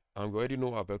 And we already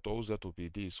know our vector oz to be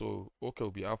this. So OK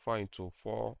will be alpha into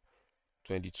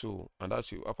 422. And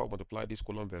that's you alpha multiply this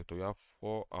column vector, you have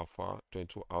 4 alpha,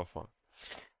 22 alpha.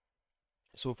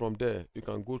 So from there, you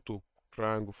can go to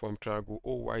triangle, from triangle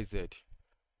OYZ.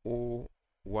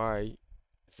 OYZ.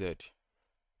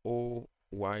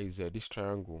 OYZ. This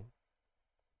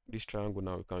triangle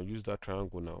now, you can use that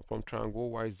triangle now. From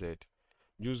triangle OYZ,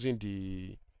 using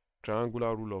the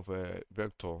triangular rule of a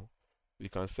vector, we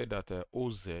can say that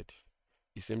OZ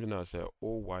is same thing as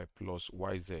OY plus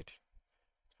YZ.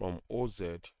 From OZ,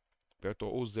 vector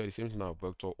OZ is same thing as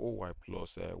vector OY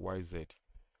plus YZ.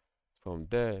 From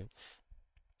there,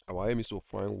 our aim is to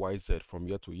find YZ from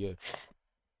here to here.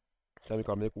 Then we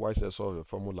can make YZ solve the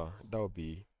formula. That will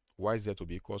be YZ to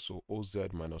be equal to OZ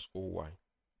minus OY.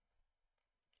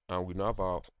 And we now have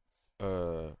our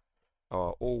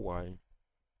OY.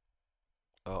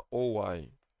 Our OY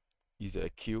is a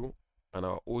Q, and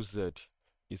our OZ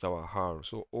is our R.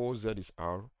 So OZ is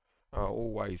R, our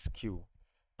OY is Q.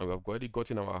 And we have already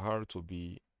gotten our R to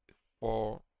be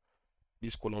 4,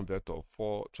 this column vector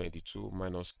 422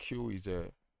 minus Q is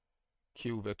a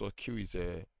Q vector Q is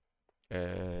a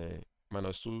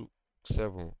minus 2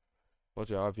 7. What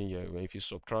you're having here, when if you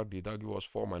subtract it, that gives us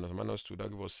 4 minus 2, that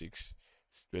gives us 6.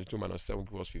 22 minus 7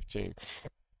 gives us 15.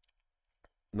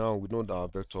 Now we know that our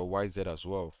vector YZ as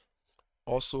well.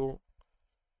 Also,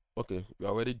 okay, we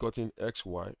already gotten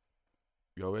XY,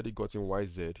 we already gotten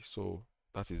YZ, so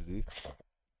that is it.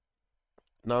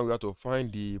 Now we have to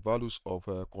find the values of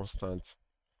constant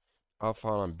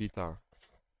alpha and beta.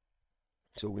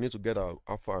 So we need to get our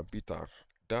alpha and beta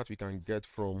that we can get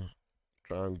from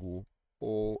triangle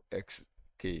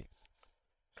OXK,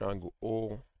 triangle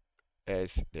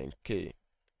OS then K,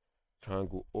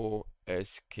 triangle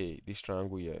OSK, this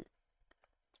triangle here.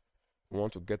 We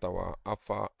want to get our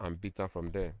alpha and beta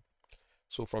from there.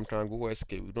 So from triangle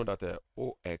OSK, we know that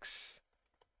OX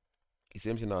is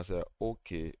same thing as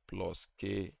OK plus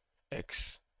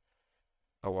KX.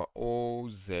 Our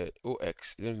OX is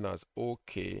same thing as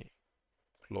OK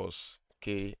plus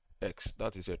KX.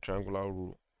 That is a triangular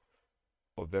rule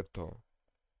of vector.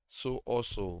 So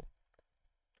also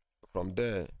from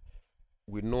there,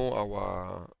 we know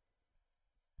our,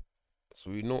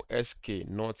 so we know SK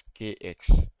not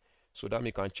KX. So that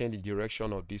we can change the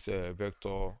direction of this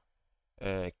vector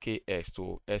KX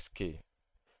to SK.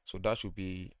 So that should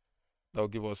be, that will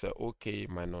give us OK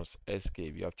minus SK.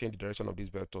 We have changed the direction of this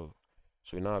vector.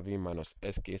 So we now have minus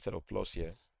SK instead of plus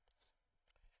here.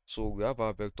 So we have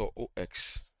our vector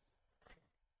OX.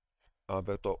 Our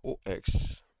vector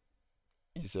OX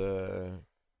is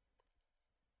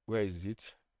where is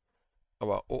it?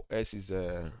 Our OS is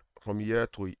from here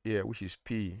to here, which is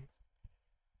P.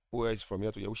 OS from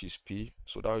here to here, which is P.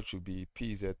 So that should be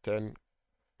P is a 10,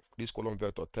 this column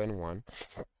vector 10, 1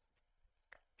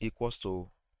 equals to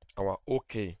our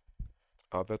OK.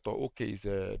 Our vector OK is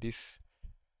this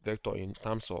vector in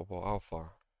terms of alpha.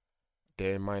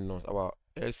 Then minus our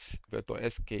S vector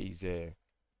SK is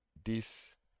this,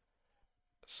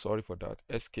 sorry for that,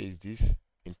 SK is this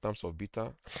in terms of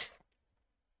beta,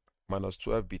 minus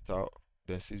 12 beta,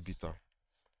 then 6 beta.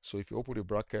 So if you open the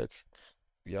bracket,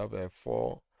 we have a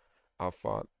 4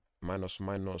 alpha minus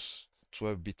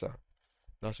 12 beta.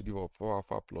 That should give us 4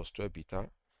 alpha plus 12 beta.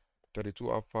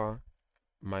 32 alpha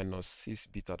minus 6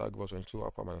 beta. That gives us 22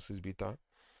 alpha minus 6 beta.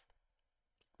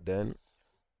 Then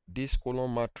this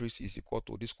column matrix is equal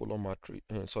to this column matrix.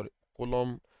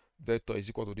 Column vector is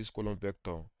equal to this column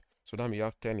vector. So that means you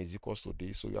have 10 is equals to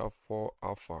this. So you have 4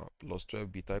 alpha plus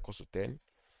 12 beta equals to 10.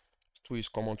 2 is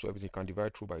common to everything. You can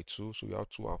divide through by 2. So you have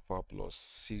 2 alpha plus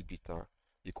 6 beta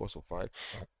equals to 5.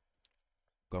 You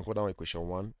can go down equation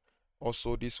 1.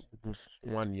 Also, this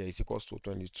one here is equals to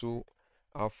 22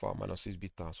 alpha minus 6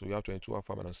 beta. So you have 22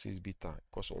 alpha minus 6 beta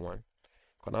equals to 1. You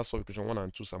can now solve equation 1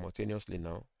 and 2 simultaneously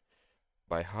now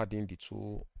by adding the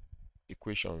two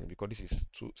equations, because this is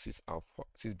 6 alpha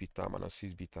 6 beta minus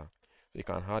 6 beta. So you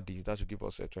can add this. That should give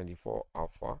us a 24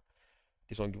 alpha.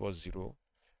 This one give us 0.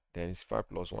 Then it's 5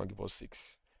 plus 1 give us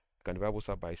 6. You can divide both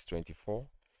sides by 24.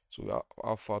 So we have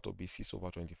alpha to be 6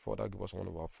 over 24. That gives us 1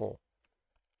 over 4.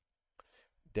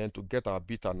 Then to get our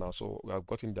beta now, so we have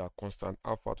gotten the constant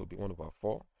alpha to be 1 over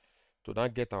 4. To now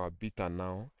get our beta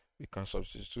now, we can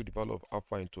substitute the value of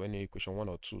alpha into any equation 1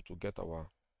 or 2 to get our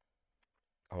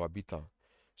beta.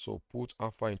 So put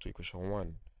alpha into equation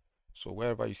 1. So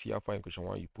wherever you see alpha in equation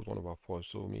 1, you put 1 over 4.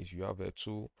 So it means you have a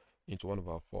 2 into 1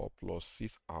 over 4 plus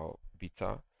 6 our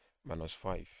beta minus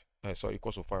 5. Sorry,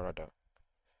 equals to 5 rather.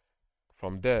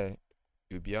 From there,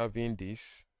 you'll be having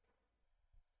this.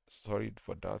 Sorry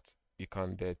for that. You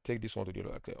can take this one to the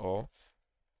other, okay, or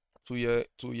 2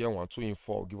 here 1, 2 in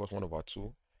 4 give us 1 over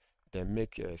 2. Then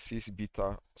make 6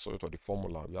 beta, sorry to the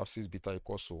formula. We have 6 beta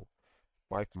equals to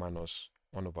 5 minus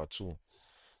 1 over 2.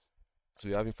 So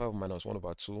you're having 5 minus 1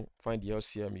 over 2. Find the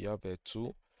LCM. You have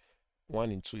 2.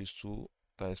 1 in 2 is 2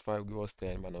 times 5 give us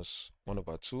 10 minus 1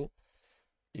 over 2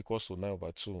 equals to 9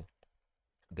 over 2.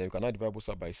 Then you can now divide both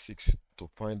sides by 6 to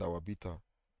find our beta.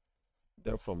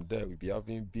 Then from there, we'll be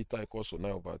having beta equals to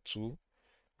 9 over 2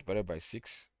 divided by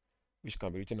 6, which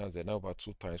can be written as 9 over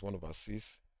 2 times 1 over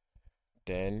 6.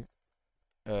 Then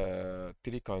 3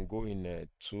 can go in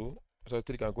 2. So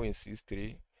 3 can go in 6,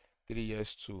 3. 3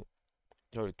 years 2.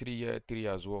 Sorry, 3 here, 3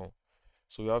 as well.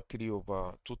 So we have 3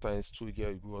 over 2 times 2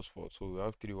 here gives us 4. So we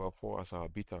have 3 over 4 as our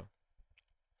beta.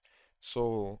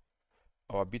 So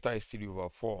our beta is 3 over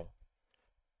 4.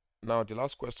 Now the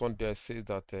last question there says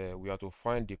that we have to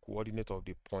find the coordinate of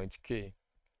the point K.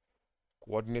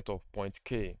 Coordinate of point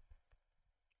K.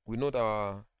 We know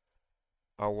that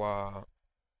our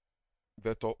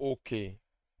vector OK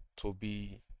to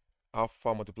be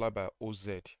alpha multiplied by OZ,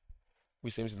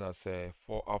 which seems as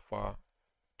 4 alpha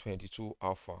 22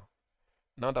 alpha.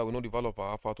 Now that we know the value of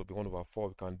our alpha to be 1 over 4,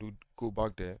 we can go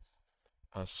back there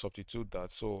and substitute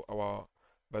that. So our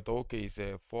vector OK is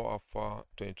 4 alpha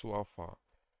 22 alpha.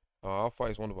 Our alpha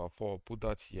is 1 over 4. Put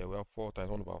that here. We have 4 times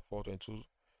 1 over 4, 22 times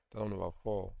 1 over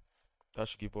 4. That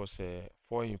should give us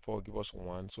 4 in 4 give us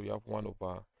 1. So you have 1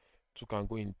 over 2 can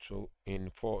go into in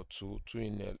 4, 2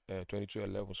 in 22,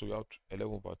 11. So you have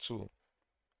 11 over 2,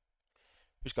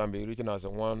 which can be written as a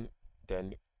 1,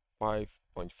 then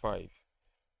 5.5.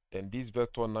 Then this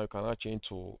vector now you can change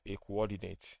to a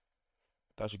coordinate.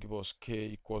 That should give us K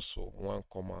equals to 1,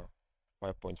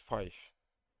 5.5.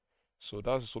 So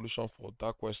that's the solution for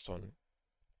that question,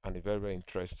 and it's very, very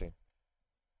interesting.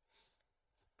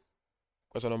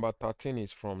 Question number 13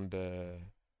 is from the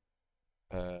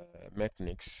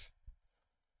mechanics,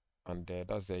 and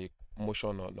that's the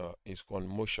motion on is on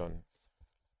motion.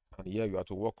 And here you have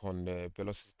to work on the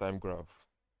velocity time graph.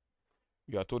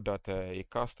 You are told that a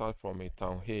car starts from a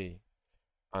town A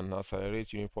and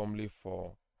accelerates uniformly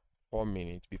for 4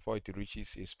 minutes before it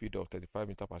reaches a speed of 35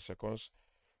 meters per second,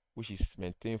 which is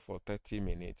maintained for 30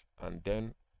 minutes, and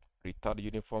then retard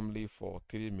uniformly for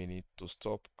 3 minutes to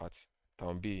stop at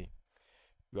town B.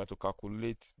 We have to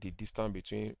calculate the distance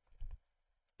between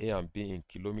A and B in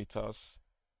kilometers.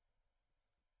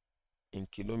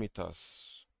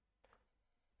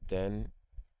 Then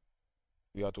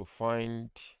we have to find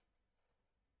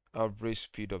average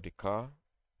speed of the car.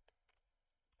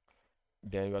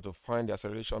 Then we have to find the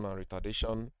acceleration and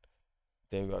retardation.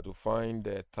 Then we have to find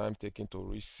the time taken to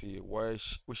reach C,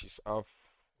 which is half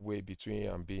way between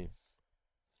A and B.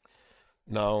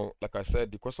 Now, like I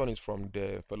said, the question is from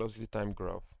the velocity time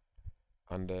graph,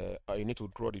 and you need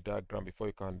to draw the diagram before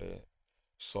you can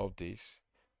solve this.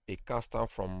 A car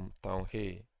starts from town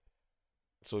A,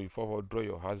 so you forward draw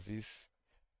your axis.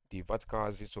 The vertical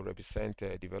axis to represent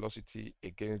the velocity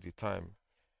against the time.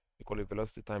 We call it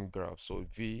velocity time graph. So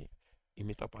V in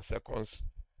meter per seconds.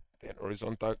 Then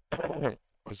horizontal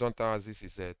horizontal axis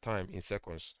is time in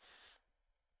seconds.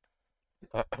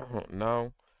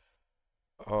 Now,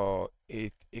 a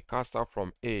car starts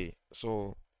from A,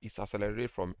 so it's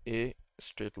accelerated from A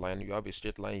straight line. You have a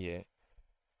straight line here.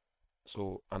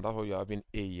 So, and that's why you're having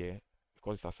A here,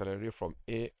 because it's accelerated from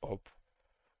A up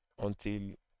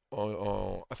until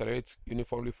accelerates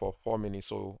uniformly for 4 minutes.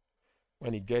 So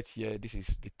when it gets here, this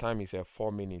is the time is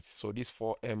 4 minutes. So this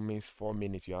 4m means 4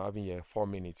 minutes. You are having here 4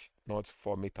 minutes, not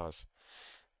 4 meters.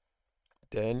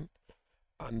 Then,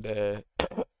 and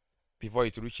before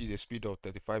it reaches a speed of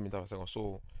 35 meters per second.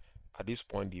 So at this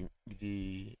point,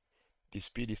 the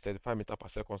speed is 35 meters per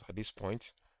second at this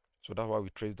point. So that's why we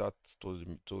trace that to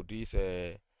this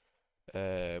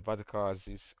vertical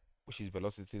axis, which is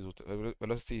velocity. So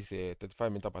velocity is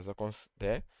 35 meters per second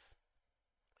there.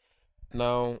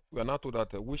 Now we are now told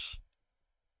that which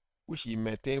he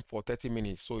maintained for 30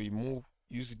 minutes. So he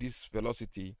use this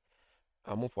velocity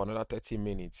and move for another 30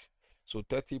 minutes. So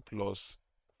 30 plus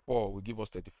 4 will give us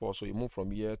 34. So he move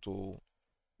from here to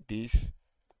this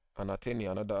and attain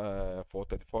another for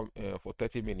 34 for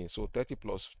 30 minutes. So 30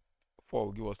 plus 4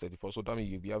 will give us 34. So that means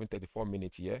you'll be having 34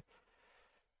 minutes here.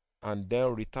 And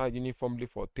then retard uniformly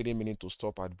for 3 minutes to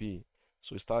stop at B.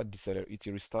 So it started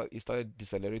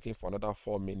decelerating for another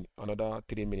 4 minutes, another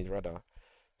 3 minutes rather.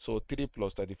 So 3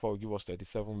 plus 34 will give us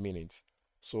 37 minutes.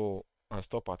 So, and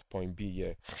stop at point B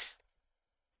here.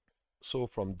 So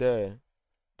from there,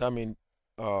 that means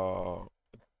all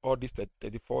this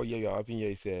 34 here you're having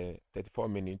here is 34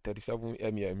 minutes. 37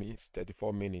 m here means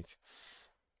 34 minutes.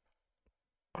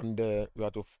 And we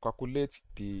have to calculate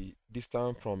the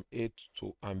distance from A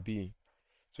to and B.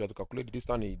 So we have to calculate the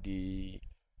distance the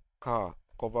car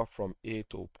cover from A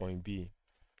to point B,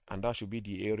 and that should be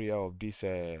the area of this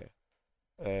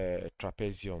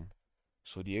trapezium.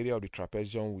 So the area of the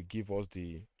trapezium will give us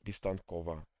the distance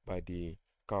covered by the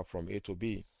car from A to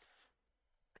B.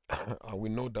 And we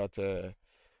know that the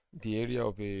area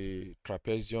of a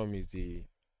trapezium is the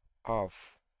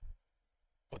half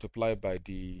multiplied by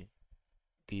the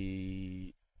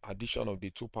addition of the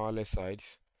two parallel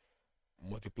sides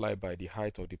multiplied by the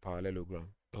height of the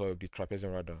parallelogram, or of the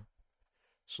trapezium rather.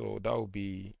 So that will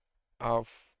be half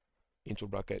into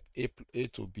bracket A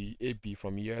to B, AB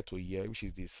from here to here, which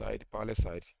is the side, parallel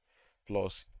side,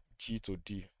 plus G to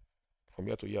D from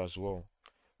here to here as well,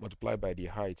 multiplied by the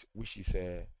height, which is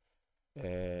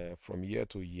from here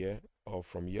to here, or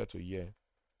from here to here.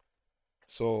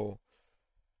 So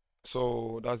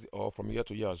that's or from here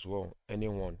to here as well,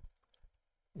 anyone.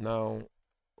 Now,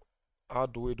 how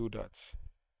do we do that?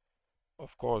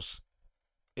 Of course,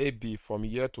 AB from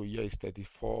here to here is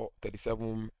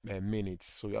 37 minutes.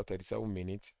 So you have 37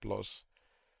 minutes plus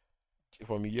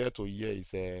from here to here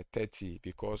is 30,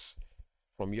 because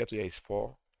from here to here is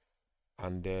 4,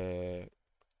 and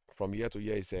from here to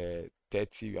here is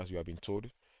 30 as we have been told.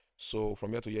 So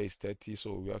from here to here is 30,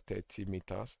 so we have 30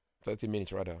 minutes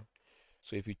rather.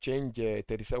 So if you change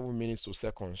 37 minutes to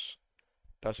seconds,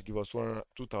 that should give us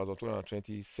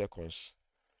 2,220 seconds.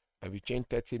 And we change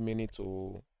 30 minutes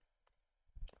to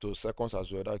seconds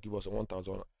as well, that give us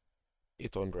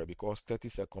 1,800, because 30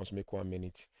 seconds make 1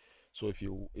 minute. So if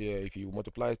you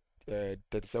multiply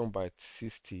 37 by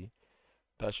 60,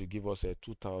 that should give us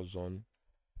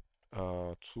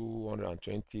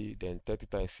 2,220. Then 30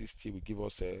 times 60 will give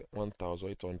us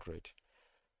 1,800.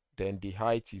 Then the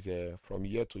height is from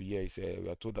here to here is we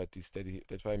are told that it's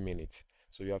 35 minutes.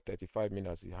 So you have 35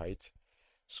 minutes the height.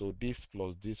 So this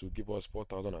plus this will give us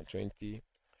 4,020.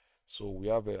 So we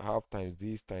have a half times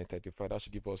this times 35. That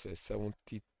should give us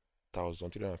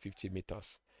 70,350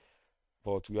 meters.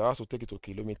 But we also take it to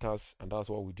kilometers, and that's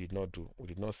what we did not do. We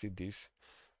did not see this.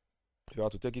 You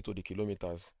have to take it to the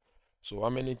kilometers. So how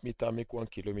many meters make 1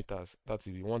 kilometers? That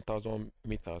is 1,000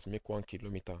 meters make 1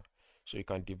 kilometer. So you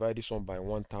can divide this one by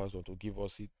 1,000 to give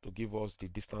us the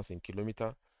distance in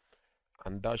kilometer,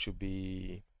 and that should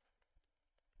be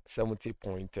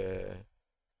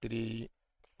 70.350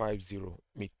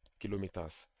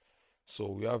 kilometers. So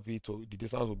we have the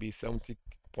distance will be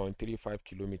 70.35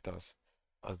 kilometers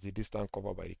as the distance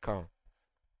covered by the car.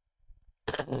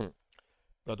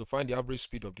 Now to find the average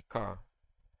speed of the car,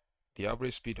 the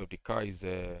average speed of the car is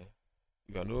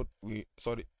we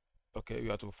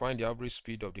have to find the average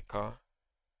speed of the car.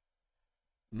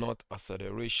 not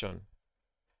acceleration.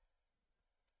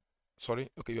 Sorry,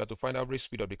 okay, you have to find average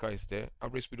speed of the car is there.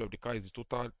 Average speed of the car is the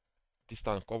total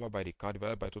distance covered by the car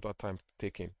divided by total time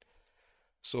taken.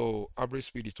 So average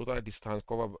speed is total distance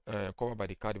covered by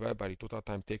the car divided by the total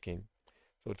time taken.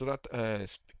 So total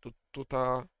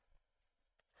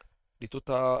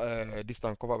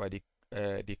distance covered by the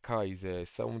car is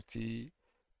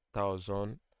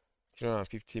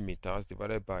 70,350 meters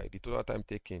divided by the total time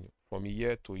taken from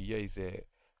year to year is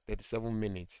 37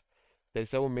 minutes.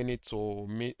 37 minutes to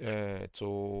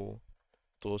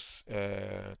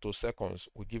seconds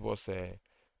will give us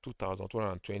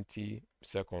 2,220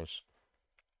 seconds.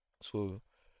 So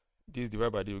this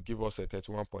divided by this will give us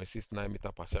 31.69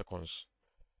 meter per second.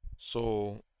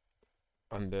 So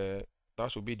and that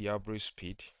should be the average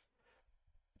speed.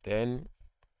 Then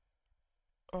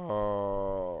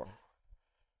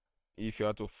if you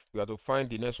have to find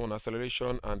the next one,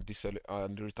 acceleration and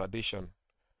retardation.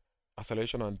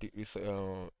 Acceleration and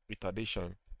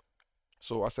retardation.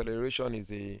 So acceleration is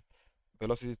the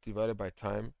velocity divided by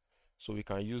time. So we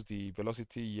can use the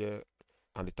velocity here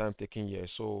and the time taken here.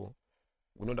 So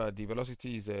we know that the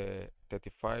velocity is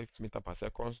 35 meter per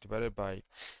second divided by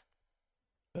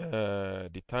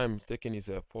the time taken is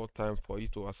 4 times for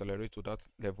it to accelerate to that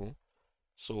level.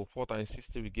 So 4 times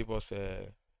 60 will give us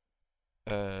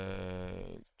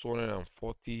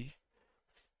 240.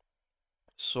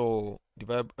 So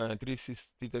divide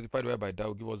 335 divided by that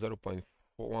will give us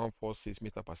 0.146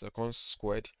 meter per second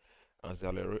squared as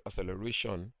the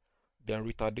acceleration. Then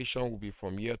retardation will be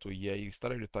from year to year. You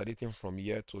started retardating from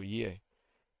year to year,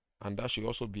 and that should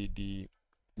also be the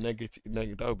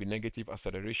that will be negative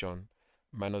acceleration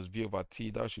minus v over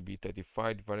t. That should be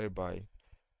 35 divided by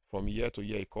from year to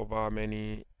year. It cover how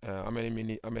many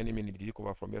minutes did you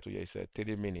cover from year to year? It's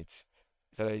 30 minutes.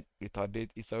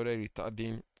 It's already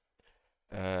retarding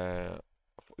it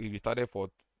retarded for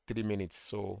 3 minutes,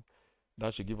 so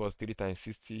that should give us 3 times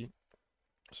 60.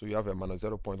 So you have a minus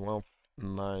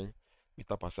 0.19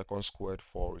 meter per second squared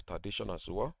for retardation as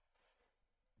well.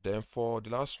 Then for the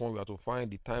last one, we have to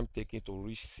find the time taken to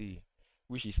reach C,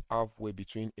 which is halfway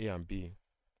between A and B.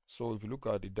 So if you look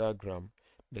at the diagram,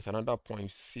 there's another point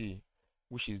C,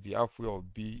 which is the halfway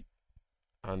of B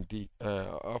and D,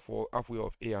 halfway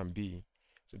of A and B.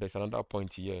 So there's another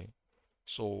point here.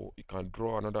 So you can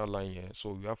draw another line here.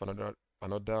 So you have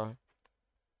another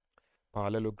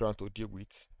parallelogram to deal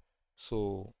with.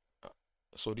 So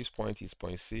this point is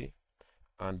point C,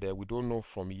 and we don't know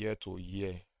from year to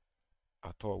year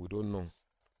at all. We don't know.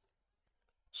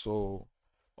 So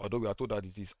although we are told that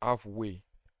it is halfway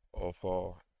of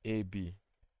AB.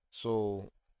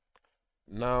 So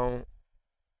now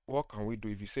what can we do?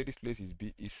 If you say this place is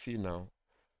B is C now,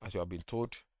 as you have been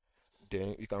told,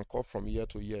 then we can call from year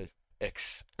to year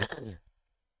X.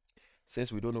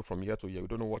 Since we don't know from year to year, we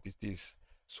don't know what is this.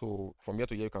 So from year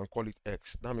to year, you can call it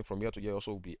X. That means from year to year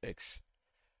also will be X.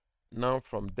 Now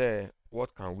from there,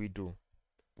 what can we do?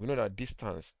 We know that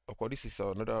distance, of course, this is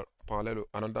another parallel,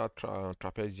 another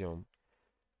trapezium.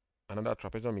 Another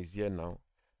trapezium is here now.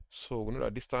 So we know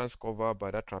that distance covered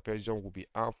by that trapezium will be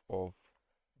half of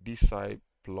this side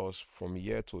plus from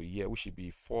year to year, which should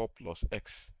be 4 plus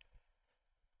X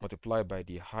multiplied by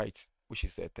the height, which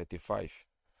is 35.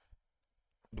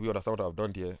 Do you understand what I've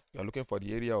done there? We are looking for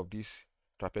the area of this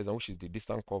trapezium, which is the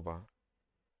distance cover.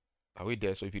 Are we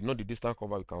there? So if you know the distance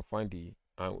cover, you can find the,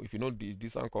 if you know the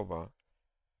distance cover,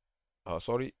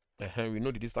 we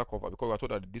know the distance cover because we are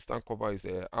told that the distance cover is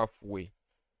halfway.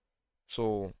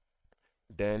 So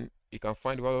then you can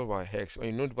find the value of our x. When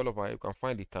you know the value of our x, you can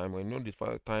find the time. When you know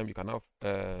the time, you can have,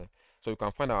 so you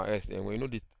can find our s. And when you know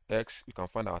the x, you can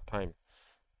find our time.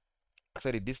 I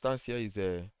said the distance here is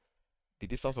the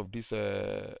distance of this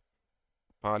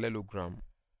parallelogram.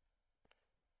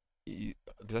 The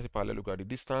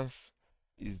distance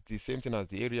is the same thing as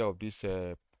the area of this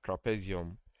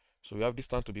trapezium. So we have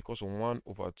distance to be equal to 1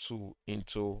 over 2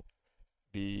 into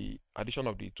the addition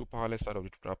of the two parallel sides of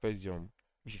the trapezium,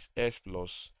 which is s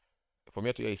plus, from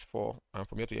here to here is 4, and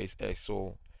from here to here is x.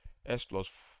 So s plus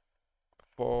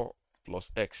 4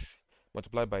 plus x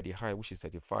multiplied by the height, which is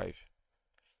 35.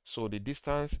 So the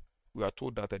distance, we are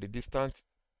told that the distance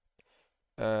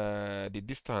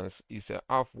is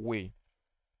halfway.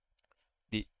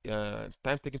 The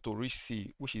time taken to reach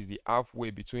C, which is the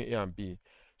halfway between A and B.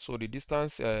 So the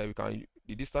distance the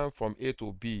distance from A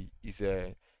to B is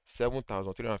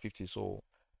 7,350. So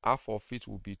half of it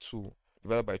will be 2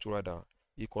 divided by 2 rather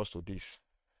equals to this.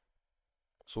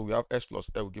 So we have s plus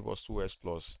L will give us 2s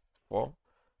plus 4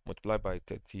 multiplied by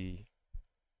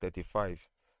 35.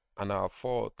 And our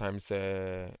 4 times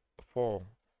 4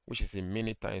 which is in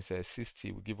minute times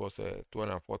 60, will give us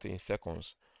 240 in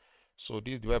seconds. So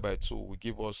this divided by 2 will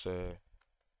give us, what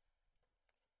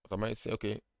am I saying?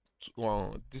 Okay,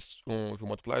 this if you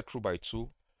multiply through by 2,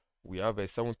 we have a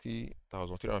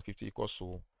 70,350 equals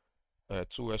to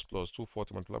 2s plus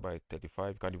 240 multiplied by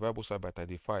 35. You can divide both sides by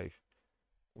 35.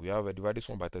 We have a divide this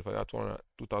one by 35. That's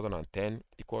 2010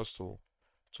 equals to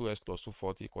 2s plus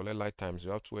 240 equal like times.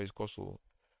 You have 2s equals to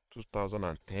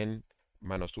 2010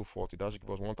 minus 240. That should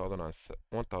give us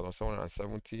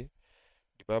 1770.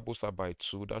 Divide both sides by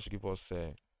 2. That should give us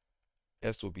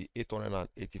s to be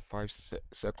 885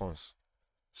 seconds.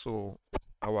 So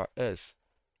our s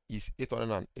is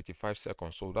 885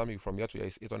 seconds. So that means from here to here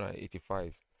is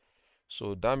 885.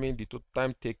 So that means the total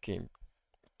time taken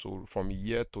from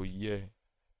year to year,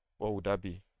 what would that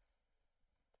be?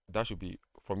 That should be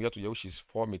from year to year, which is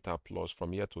 4 meter plus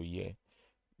from year to year.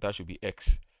 That should be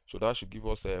x. So that should give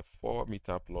us a 4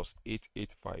 meter plus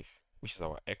 885, which is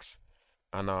our x.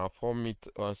 And our 4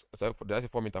 meter, that's a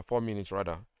 4 meter, 4 minutes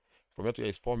rather. From year to year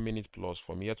is 4 minutes plus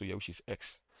from year to year, which is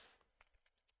x.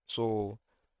 So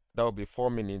that will be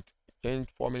 4 minutes. Change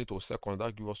 4 minutes to seconds.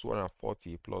 That gives us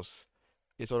 240 plus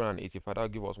 885.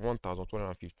 That gives us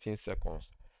 1,215 seconds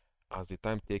as the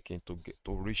time taken to get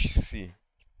to reach C.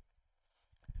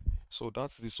 So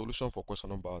that's the solution for question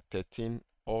number 13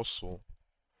 also.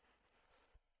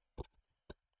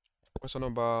 Question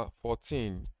number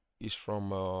 14 is from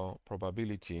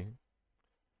probability.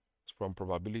 It's from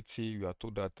probability. We are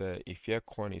told that a fair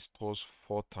coin is tossed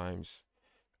 4 times.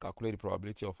 Calculate the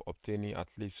probability of obtaining at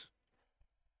least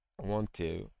one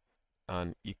tail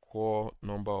and equal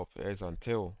number of heads and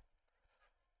tail.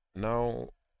 Now,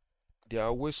 there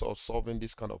are ways of solving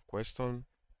this kind of question,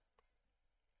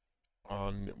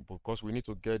 and because we need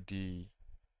to get the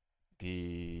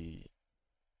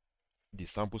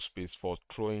sample space for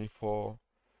throwing for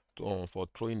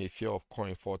throwing a pair of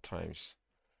coin 4 times.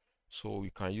 So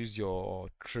you can use your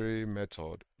tree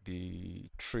method,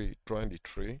 drawing the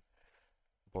tree,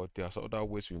 but there are some other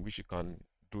ways in which you can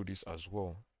do this as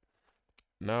well.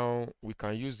 Now we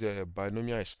can use the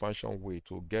binomial expansion way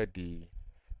to get the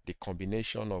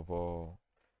combination of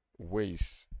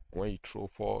ways when you throw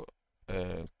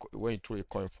a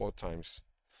coin 4 times.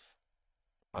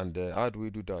 And how do we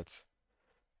do that?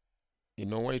 You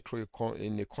know, when you throw a coin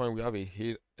in a coin, we have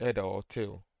a head or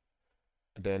tail,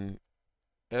 then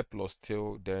head plus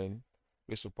tail, then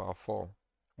raised to power 4.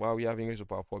 Why are we having raised to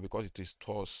power 4? Because it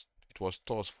was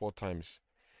tossed 4 times.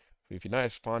 So if you now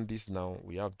expand this, now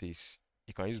we have this.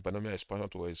 You can use binomial expansion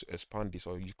to expand this,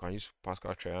 or you can use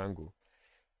Pascal triangle,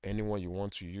 anyone you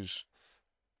want to use.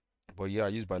 But yeah, I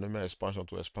use binomial expansion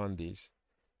to expand this.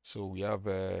 So we have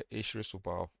h raised to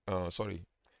power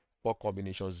 4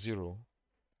 combination 0,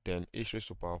 then h raised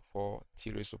to power 4,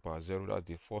 t raised to power 0. That's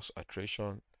the first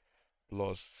iteration,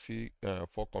 plus c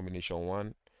 4 combination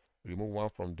 1. Remove 1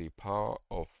 from the power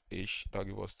of h, that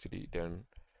gives us 3. Then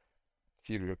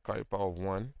t will carry power of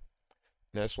 1.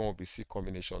 Next one will be c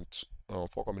combination 4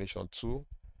 combination 2.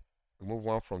 Remove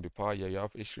 1 from the power here. You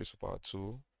have h raised to power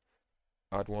 2.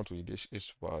 Add 1 to the h raised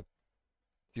to power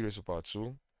t raised to power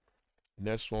 2.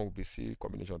 Next one will be c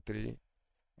combination 3.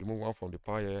 Remove 1 from the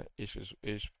power here. H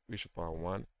raised to power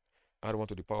 1. Add 1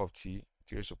 to the power of t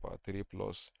raised to power 3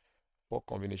 plus 4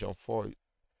 combination 4.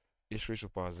 H raised to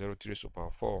power 0, t raised to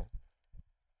power 4.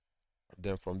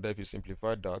 Then from there, if you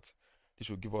simplify that, this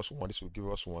will give us 1, this will give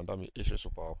us 1. That means h raised to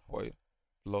power 4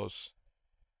 plus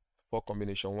 4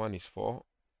 combination 1 is 4.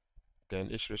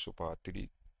 Then h raised to power 3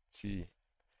 t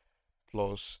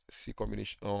plus c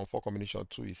combination 4 combination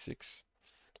 2 is 6.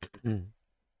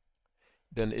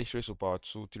 Then h raised to power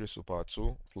 2, t raised to power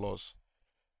 2 plus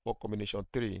 4 combination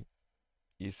 3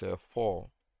 is 4.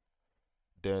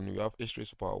 Then we have h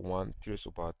raised to power 1, t raised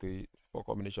to power 3. 4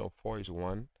 combination 4 is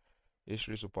 1. H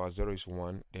raised to power 0 is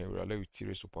 1. Then we are left with t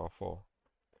raised to power 4.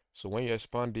 So when you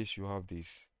expand this, you have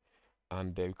this.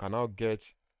 And we can now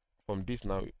get from this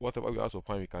now, whatever we have to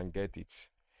find, we can get it.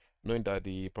 Knowing that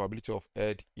the probability of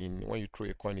head in when you throw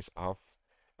a coin is half,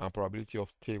 and probability of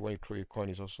tail when you throw a coin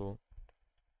is also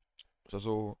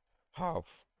half.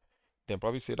 Then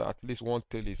probably say that at least one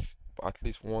tail is at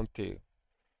least one tail.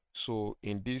 So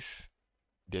in this,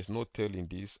 there's no tail in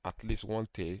this, at least one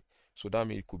tail. So that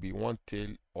means it could be one tail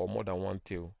or more than one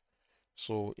tail.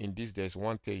 So in this, there's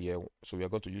one tail here. So we are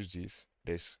going to use this.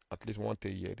 There's at least one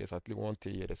tail here. There's at least one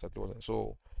tail here. There's at least one tail.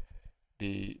 So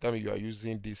that means you are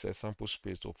using this sample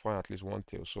space to find at least one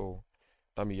tail. So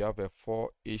that means you have a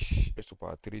 4h raised to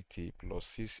power 3t plus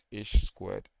 6h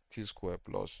squared t squared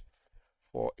plus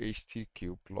 4ht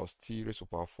cubed plus t raised to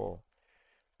power 4.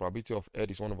 Probability of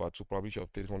head is 1 over 2. Probability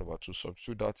of tail is 1 over 2.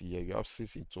 Substitute that here. You have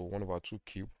 6 into 1 over 2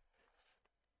 cube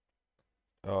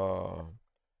uh,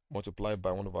 multiplied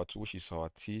by 1 over 2, which is our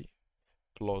t,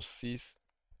 plus 6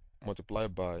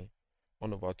 multiplied by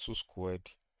 1 over 2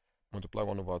 squared, multiply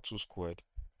 1 over 2 squared,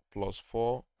 plus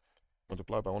 4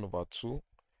 multiplied by 1 over 2,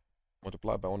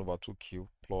 multiplied by 1 over 2 cubed,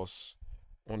 plus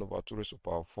 1 over 2 raised to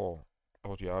power 4. That's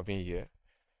what you're having here.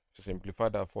 To simplify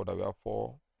that for that, we have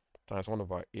 4 times 1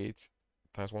 over 8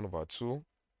 times 1 over 2.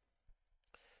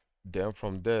 Then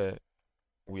from there,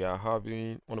 we are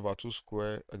having 1 over 2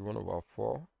 square, 1 over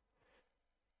 4.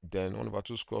 Then 1 over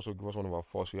 2 square also gives us 1 over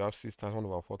 4. So we have 6 times 1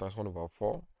 over 4 times 1 over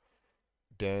 4.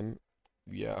 Then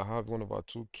we are having 1 over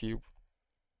 2 cube.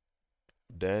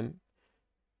 Then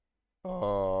 1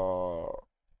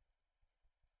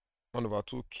 over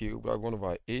 2 cube, like 1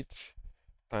 over 8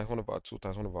 times 1 over 2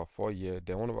 times 1 over 4 here.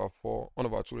 Then 1 over 4, 1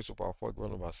 over 2 raised to power 4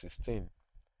 1 over 16.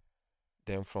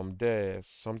 Then from there,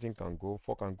 something can go,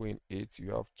 4 can go in 8.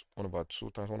 You have 1 over 2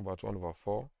 times 1 over 2, 1 over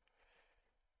 4.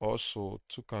 Also,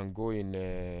 2 can go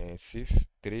in 6,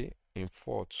 3, in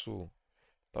 4, 2.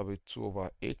 That will be 2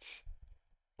 over 8.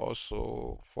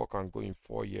 Also, 4 can go in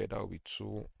 4 here. That will be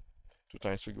 2. 2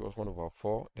 times 2 gives us 1 over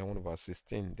 4. Then 1 over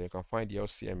 16. Then you can find the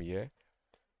LCM here.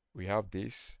 We have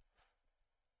this.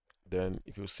 Then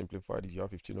if you simplify this, you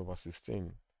have 15 over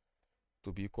 16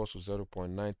 to be equal to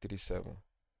 0.937.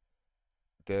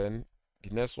 Then the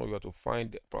next one, you have to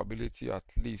find the probability at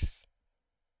least,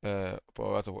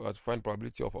 find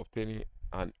probability of obtaining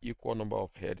an equal number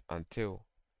of head and tail.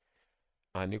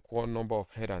 An equal number of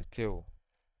head and tail.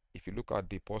 If you look at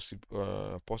the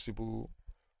possible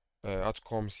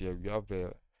outcomes here, we have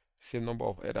the same number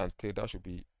of head and tail. That should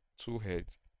be 2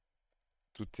 heads,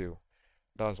 2 tail.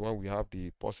 That's when we have the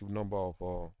possible number of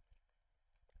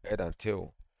head and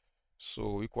tail.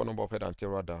 So equal number of head and tail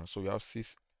rather. So we have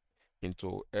 6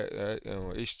 into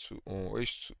h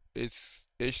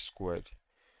squared,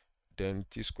 then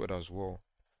t squared as well.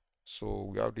 So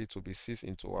we have it to be 6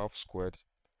 into half squared,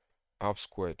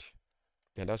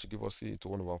 then that should give us 6 into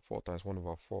 1 over 4 times 1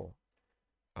 over 4.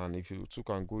 And if you 2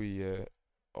 can go here,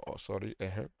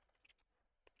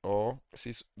 or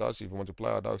 6, that's if you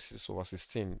multiply that with 6 over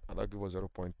 16, and that gives us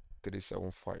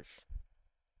 0.375.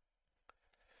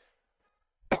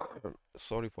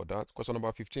 Sorry for that. Question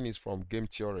number 15 is from game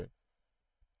theory.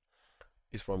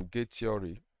 It's from gate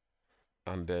theory,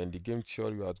 and then in the game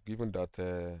theory we are given that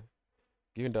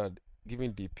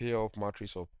given the payoff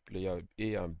matrix of player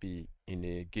A and B in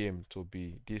a game to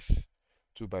be this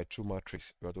 2 by 2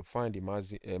 matrix, we have to find the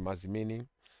maximum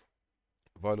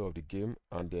value of the game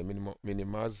and the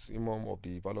maximum of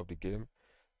the value of the game,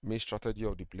 mean strategy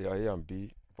of the player A and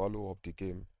B, value of the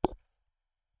game.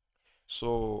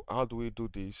 So how do we do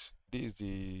this? This is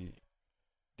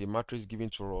the matrix given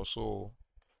to us. So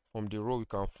from the row we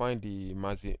can find the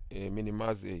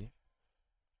minimax A,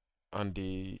 and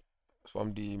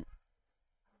from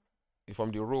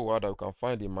the row rather we can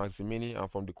find the maximini,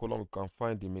 and from the column we can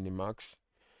find the minimax.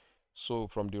 So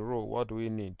from the row, what do we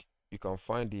need? You can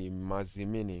find the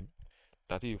maximini,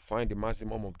 that is, you find the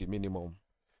maximum of the minimum.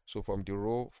 So from the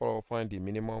row, find the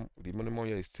minimum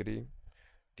here is 3.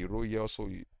 The row here also,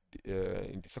 in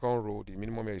the second row, the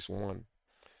minimum here is 1.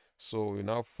 So we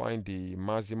now find the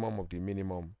maximum of the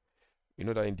minimum. You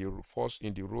know that in the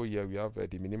row here, we have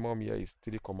the minimum here is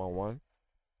 3, 1.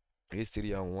 It is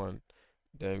 3 and 1.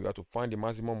 Then we have to find the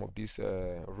maximum of this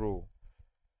row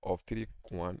of 3,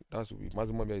 1. That's the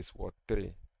maximum here is what,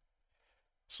 3.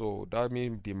 So that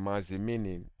means the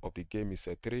maximum of the game is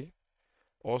 3.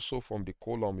 Also from the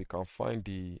column we can find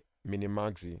the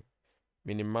minimaxi.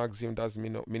 Minimaxim, that's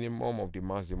minimum of the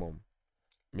maximum.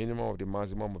 Minimum of the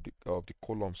maximum of the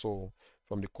column. So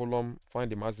from the column,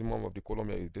 find the maximum of the column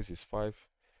here. This is 5.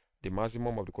 The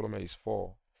maximum of the column here is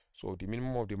 4. So the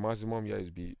minimum of the maximum here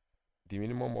is the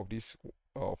minimum of this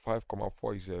 5,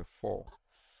 4 is 4.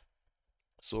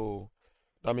 So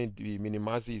that means the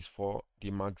minimaxi is 4,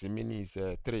 the maximini is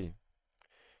 3.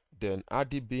 Then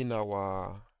AD being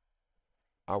our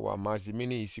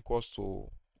maximini is equals to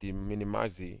the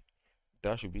minimaxi,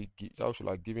 that should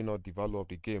have given us the value of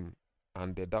the game,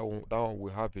 and that one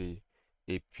will have a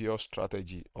pure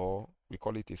strategy, or we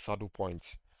call it a saddle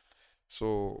point.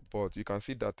 So but you can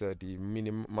see that the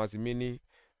maximini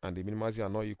and the minimaxi are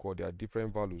not equal, they are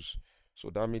different values. So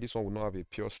that means this one will not have a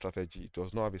pure strategy, it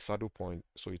does not have a saddle point,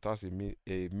 so it has a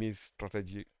missed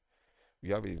strategy.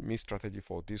 We have a missed strategy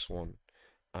for this one,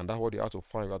 and that's what they have to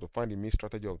find. We have to find the missed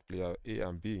strategy of player A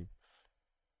and B.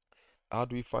 How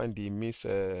do we find the missed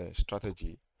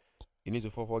strategy? You need to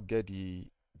first get the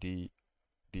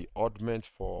oddment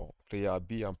for player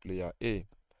B and player A.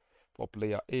 For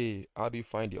player A, how do you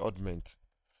find the oddment?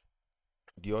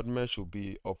 The oddment should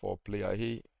be of our player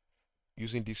A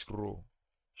using this row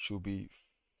should be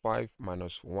 5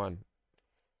 minus 1.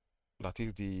 That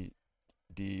is the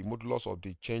modulus of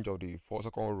the change of the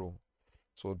second row.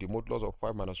 So the modulus of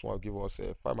 5 minus 1 will give us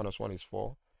 5 minus 1 is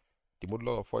 4. The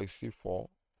modulus of 4 is still 4.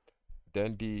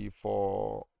 Then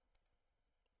for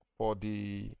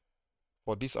the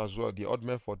for this as well, the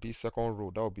oddment for this second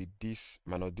row, that will be this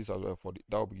minus this as well.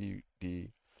 That will be the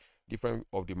difference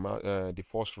of the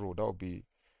first row. That will be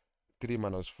 3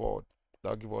 minus 4. That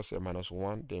will give us a minus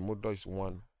 1. The modulus is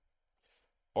 1.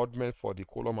 Oddment for the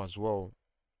column as well.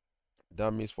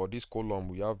 That means for this column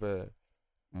we have 4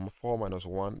 minus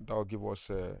 1. That will give us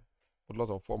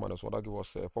modulus of 4 minus 1. That will give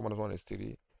us 4 minus 1 is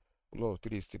 3. Modulus of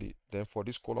 3 is 3. Then for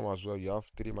this column as well, you have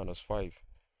 3 minus 5.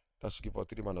 That should give us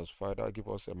 3 minus 5. That will give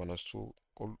us a minus 2.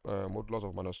 Modulus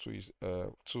of minus 2 is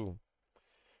 2.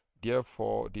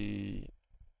 Therefore, the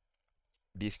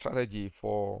strategy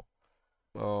for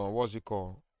what's it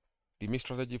called? The main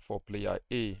strategy for player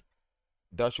A,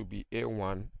 that should be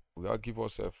A1. Will give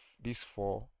us this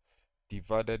 4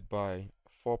 divided by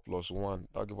 4 plus 1.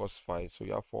 That give us 5. So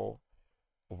you have 4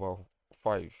 over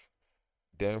 5.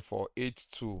 Then for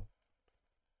H2,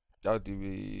 that will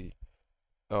be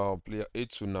player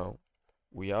A2 now.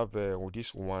 We have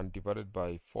this 1 divided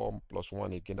by 4 plus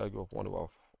 1 again. That gives us 1 over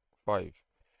 5.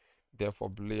 Then for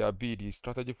player B, the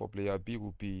strategy for player B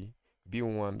will be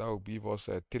B1. That will give us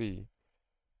 3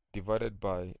 divided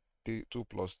by 2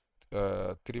 plus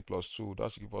 3 plus 2.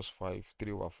 That should give us 5.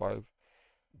 3 over 5.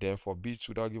 Then for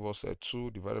B2, that gives us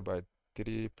 2 divided by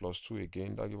 3 plus 2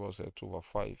 again. That gives us 2 over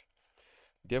 5.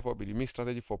 Therefore, the main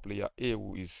strategy for player A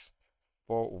is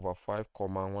 4 over 5,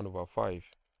 comma 1 over 5.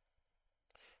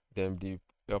 Then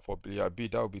for player B,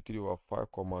 that will be 3 over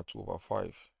 5, comma 2 over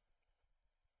 5.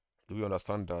 Do we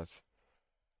understand that?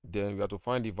 Then we have to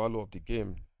find the value of the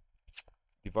game.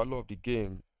 The value of the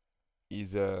game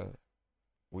is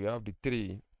we have the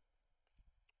 3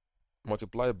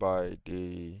 multiplied by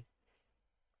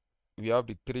we have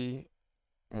the 3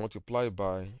 multiplied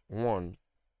by 1.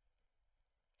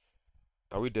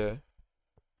 Are we there?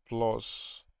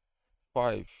 Plus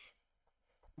 5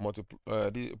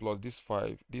 plus this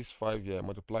 5 here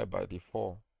multiplied by the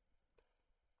 4.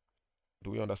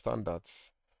 Do we understand that?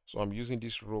 So I'm using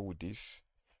this row with this.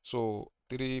 So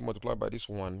 3 multiplied by this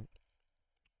 1.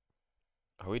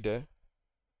 Are we there?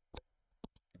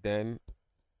 Then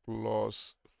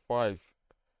plus 5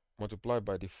 multiplied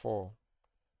by the 4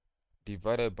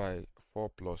 divided by 4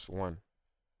 plus 1.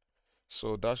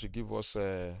 So that should give us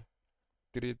 3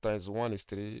 times 1 is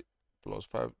 3 plus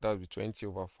 5. That will be 20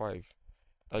 over 5.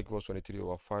 That gives us 23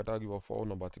 over 5. That gives us 4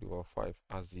 number 3 over 5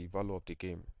 as the value of the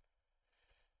game.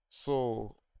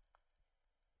 So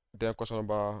then question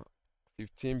number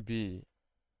 15b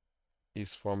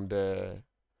is from the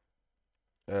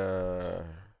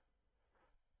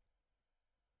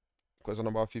question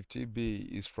number 50b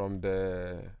is from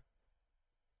the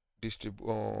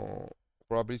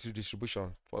probability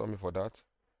distribution. Follow me for that,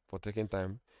 for taking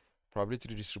time.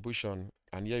 Probability distribution,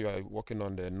 and here you are working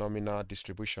on the nominal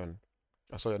distribution.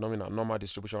 Sorry, normal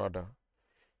distribution rather.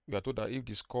 You are told that if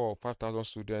the score of 5,000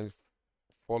 students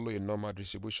follow a normal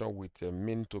distribution with a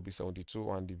mean to be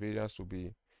 72 and the variance to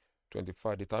be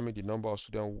 25, determine the number of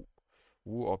students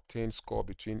who obtain score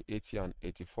between 80 and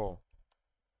 84.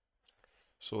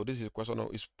 So this is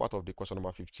part of the question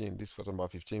number 15. This is question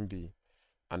number 15b,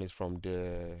 and it's from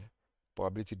the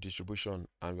probability distribution,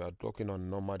 and we are talking on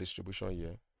normal distribution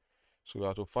here. So we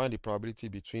have to find the probability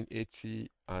between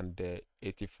 80 and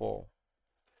 84,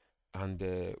 and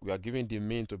we are giving the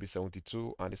mean to be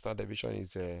 72, and the standard deviation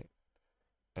is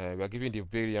we are giving the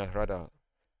variance rather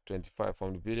 25.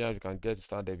 From the variance, you can get the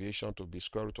standard deviation to be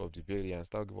square root of the variance.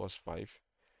 That will give us 5.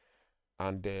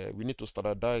 And we need to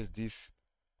standardize these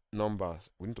numbers.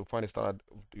 We need to find a standard.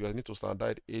 We need to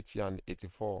standardize 80 and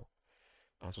 84.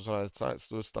 And so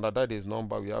standardize this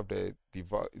number, we have the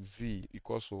z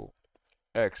equals to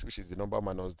x, which is the number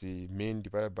minus the mean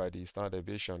divided by the standard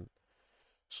deviation.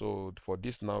 So for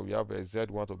this now, we have a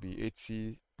z1 to be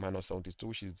 80 minus 72,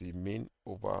 which is the mean,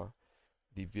 over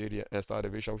the variance standard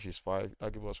deviation, which is 5.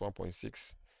 That gives us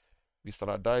 1.6. We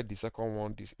standardize the second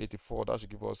one, this 84. That should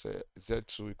give us a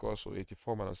z2 equals to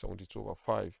 84 minus 72 over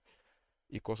 5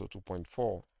 equals to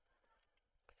 2.4.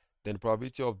 Then the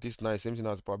probability of this now is same thing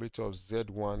as the probability of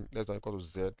z1 less than or equal to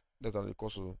z less than or equal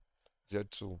to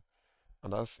z2.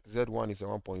 And that's z1 is a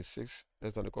 1.6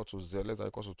 less than or equal to z less than or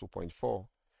equal to 2.4.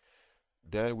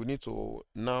 Then we need to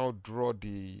now draw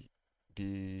the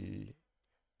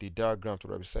diagram to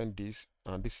represent this,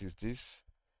 and this is this,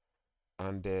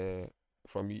 and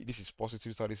from this is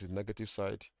positive side, this is negative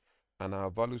side, and our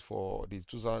values for the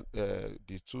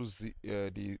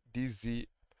dz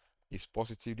is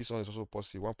positive. This one is also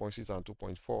positive, 1.6 and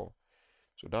 2.4.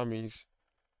 So that means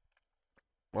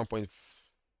 1 point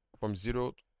from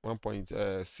 0,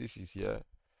 1.6 is here,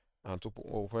 and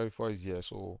 2.4 is here.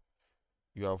 So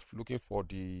you are looking for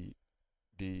the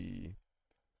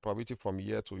probability from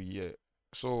year to year.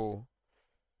 So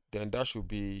then that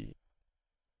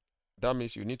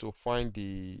means you need to find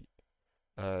the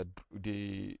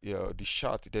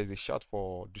chart. There's a chart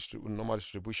for normal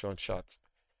distribution chart.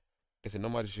 There's a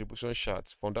normal distribution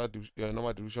chart. From that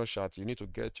normal distribution chart, you need to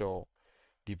get the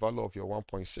value of your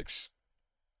 1.6.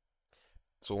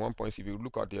 So 1.6, if you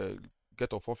look at the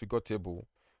get a four-figure table,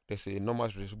 there's a normal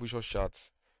distribution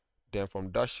chart. Then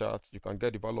from that chart, you can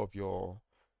get the value of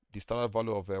the standard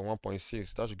value of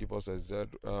 1.6. That should give us a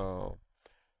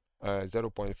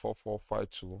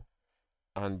 0.4452,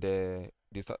 and the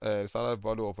standard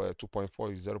value of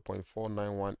 2.4 is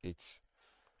 0.4918.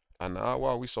 And how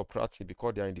are we subtracting?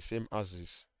 Because they are in the same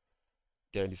axis.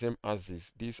 They are in the same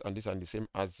axis. This and this are in the same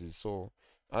axis. So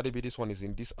RDB, this one is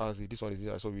in this axis, this one is in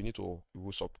this. So we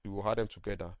will add them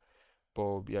together.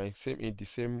 But we are in the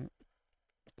same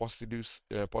positive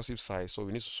side. So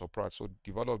we need to subtract. So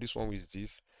the value of this one is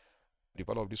this. The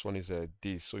value of this one is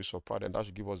this. So you subtract, and that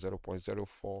should give us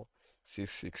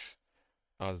 0.0466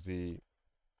 as the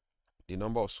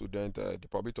number of students, the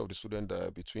probability of the student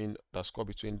that score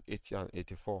between 80 and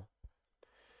 84.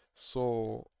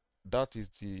 So that is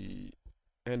the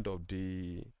end of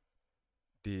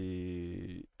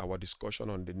our discussion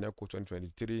on the Neco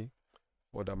 2023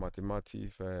 other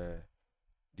mathematics, the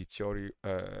theory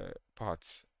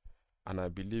part. And I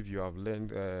believe you have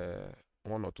learned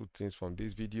one or two things from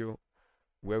this video.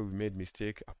 Where we made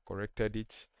mistake, I've corrected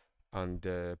it. And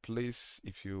please,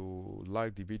 if you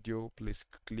like the video, please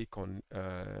click on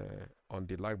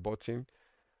the like button.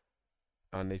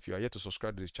 And if you are yet to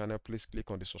subscribe to this channel, please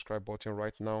click on the subscribe button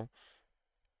right now,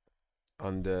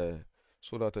 and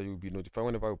so that you'll be notified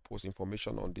whenever we post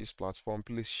information on this platform.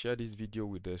 Please share this video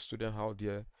with the student out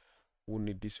there who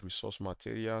need these resource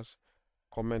materials.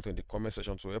 Comment in the comment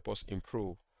section to help us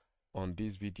improve on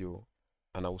this video,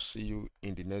 and I will see you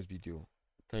in the next video.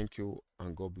 Thank you,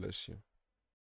 and God bless you.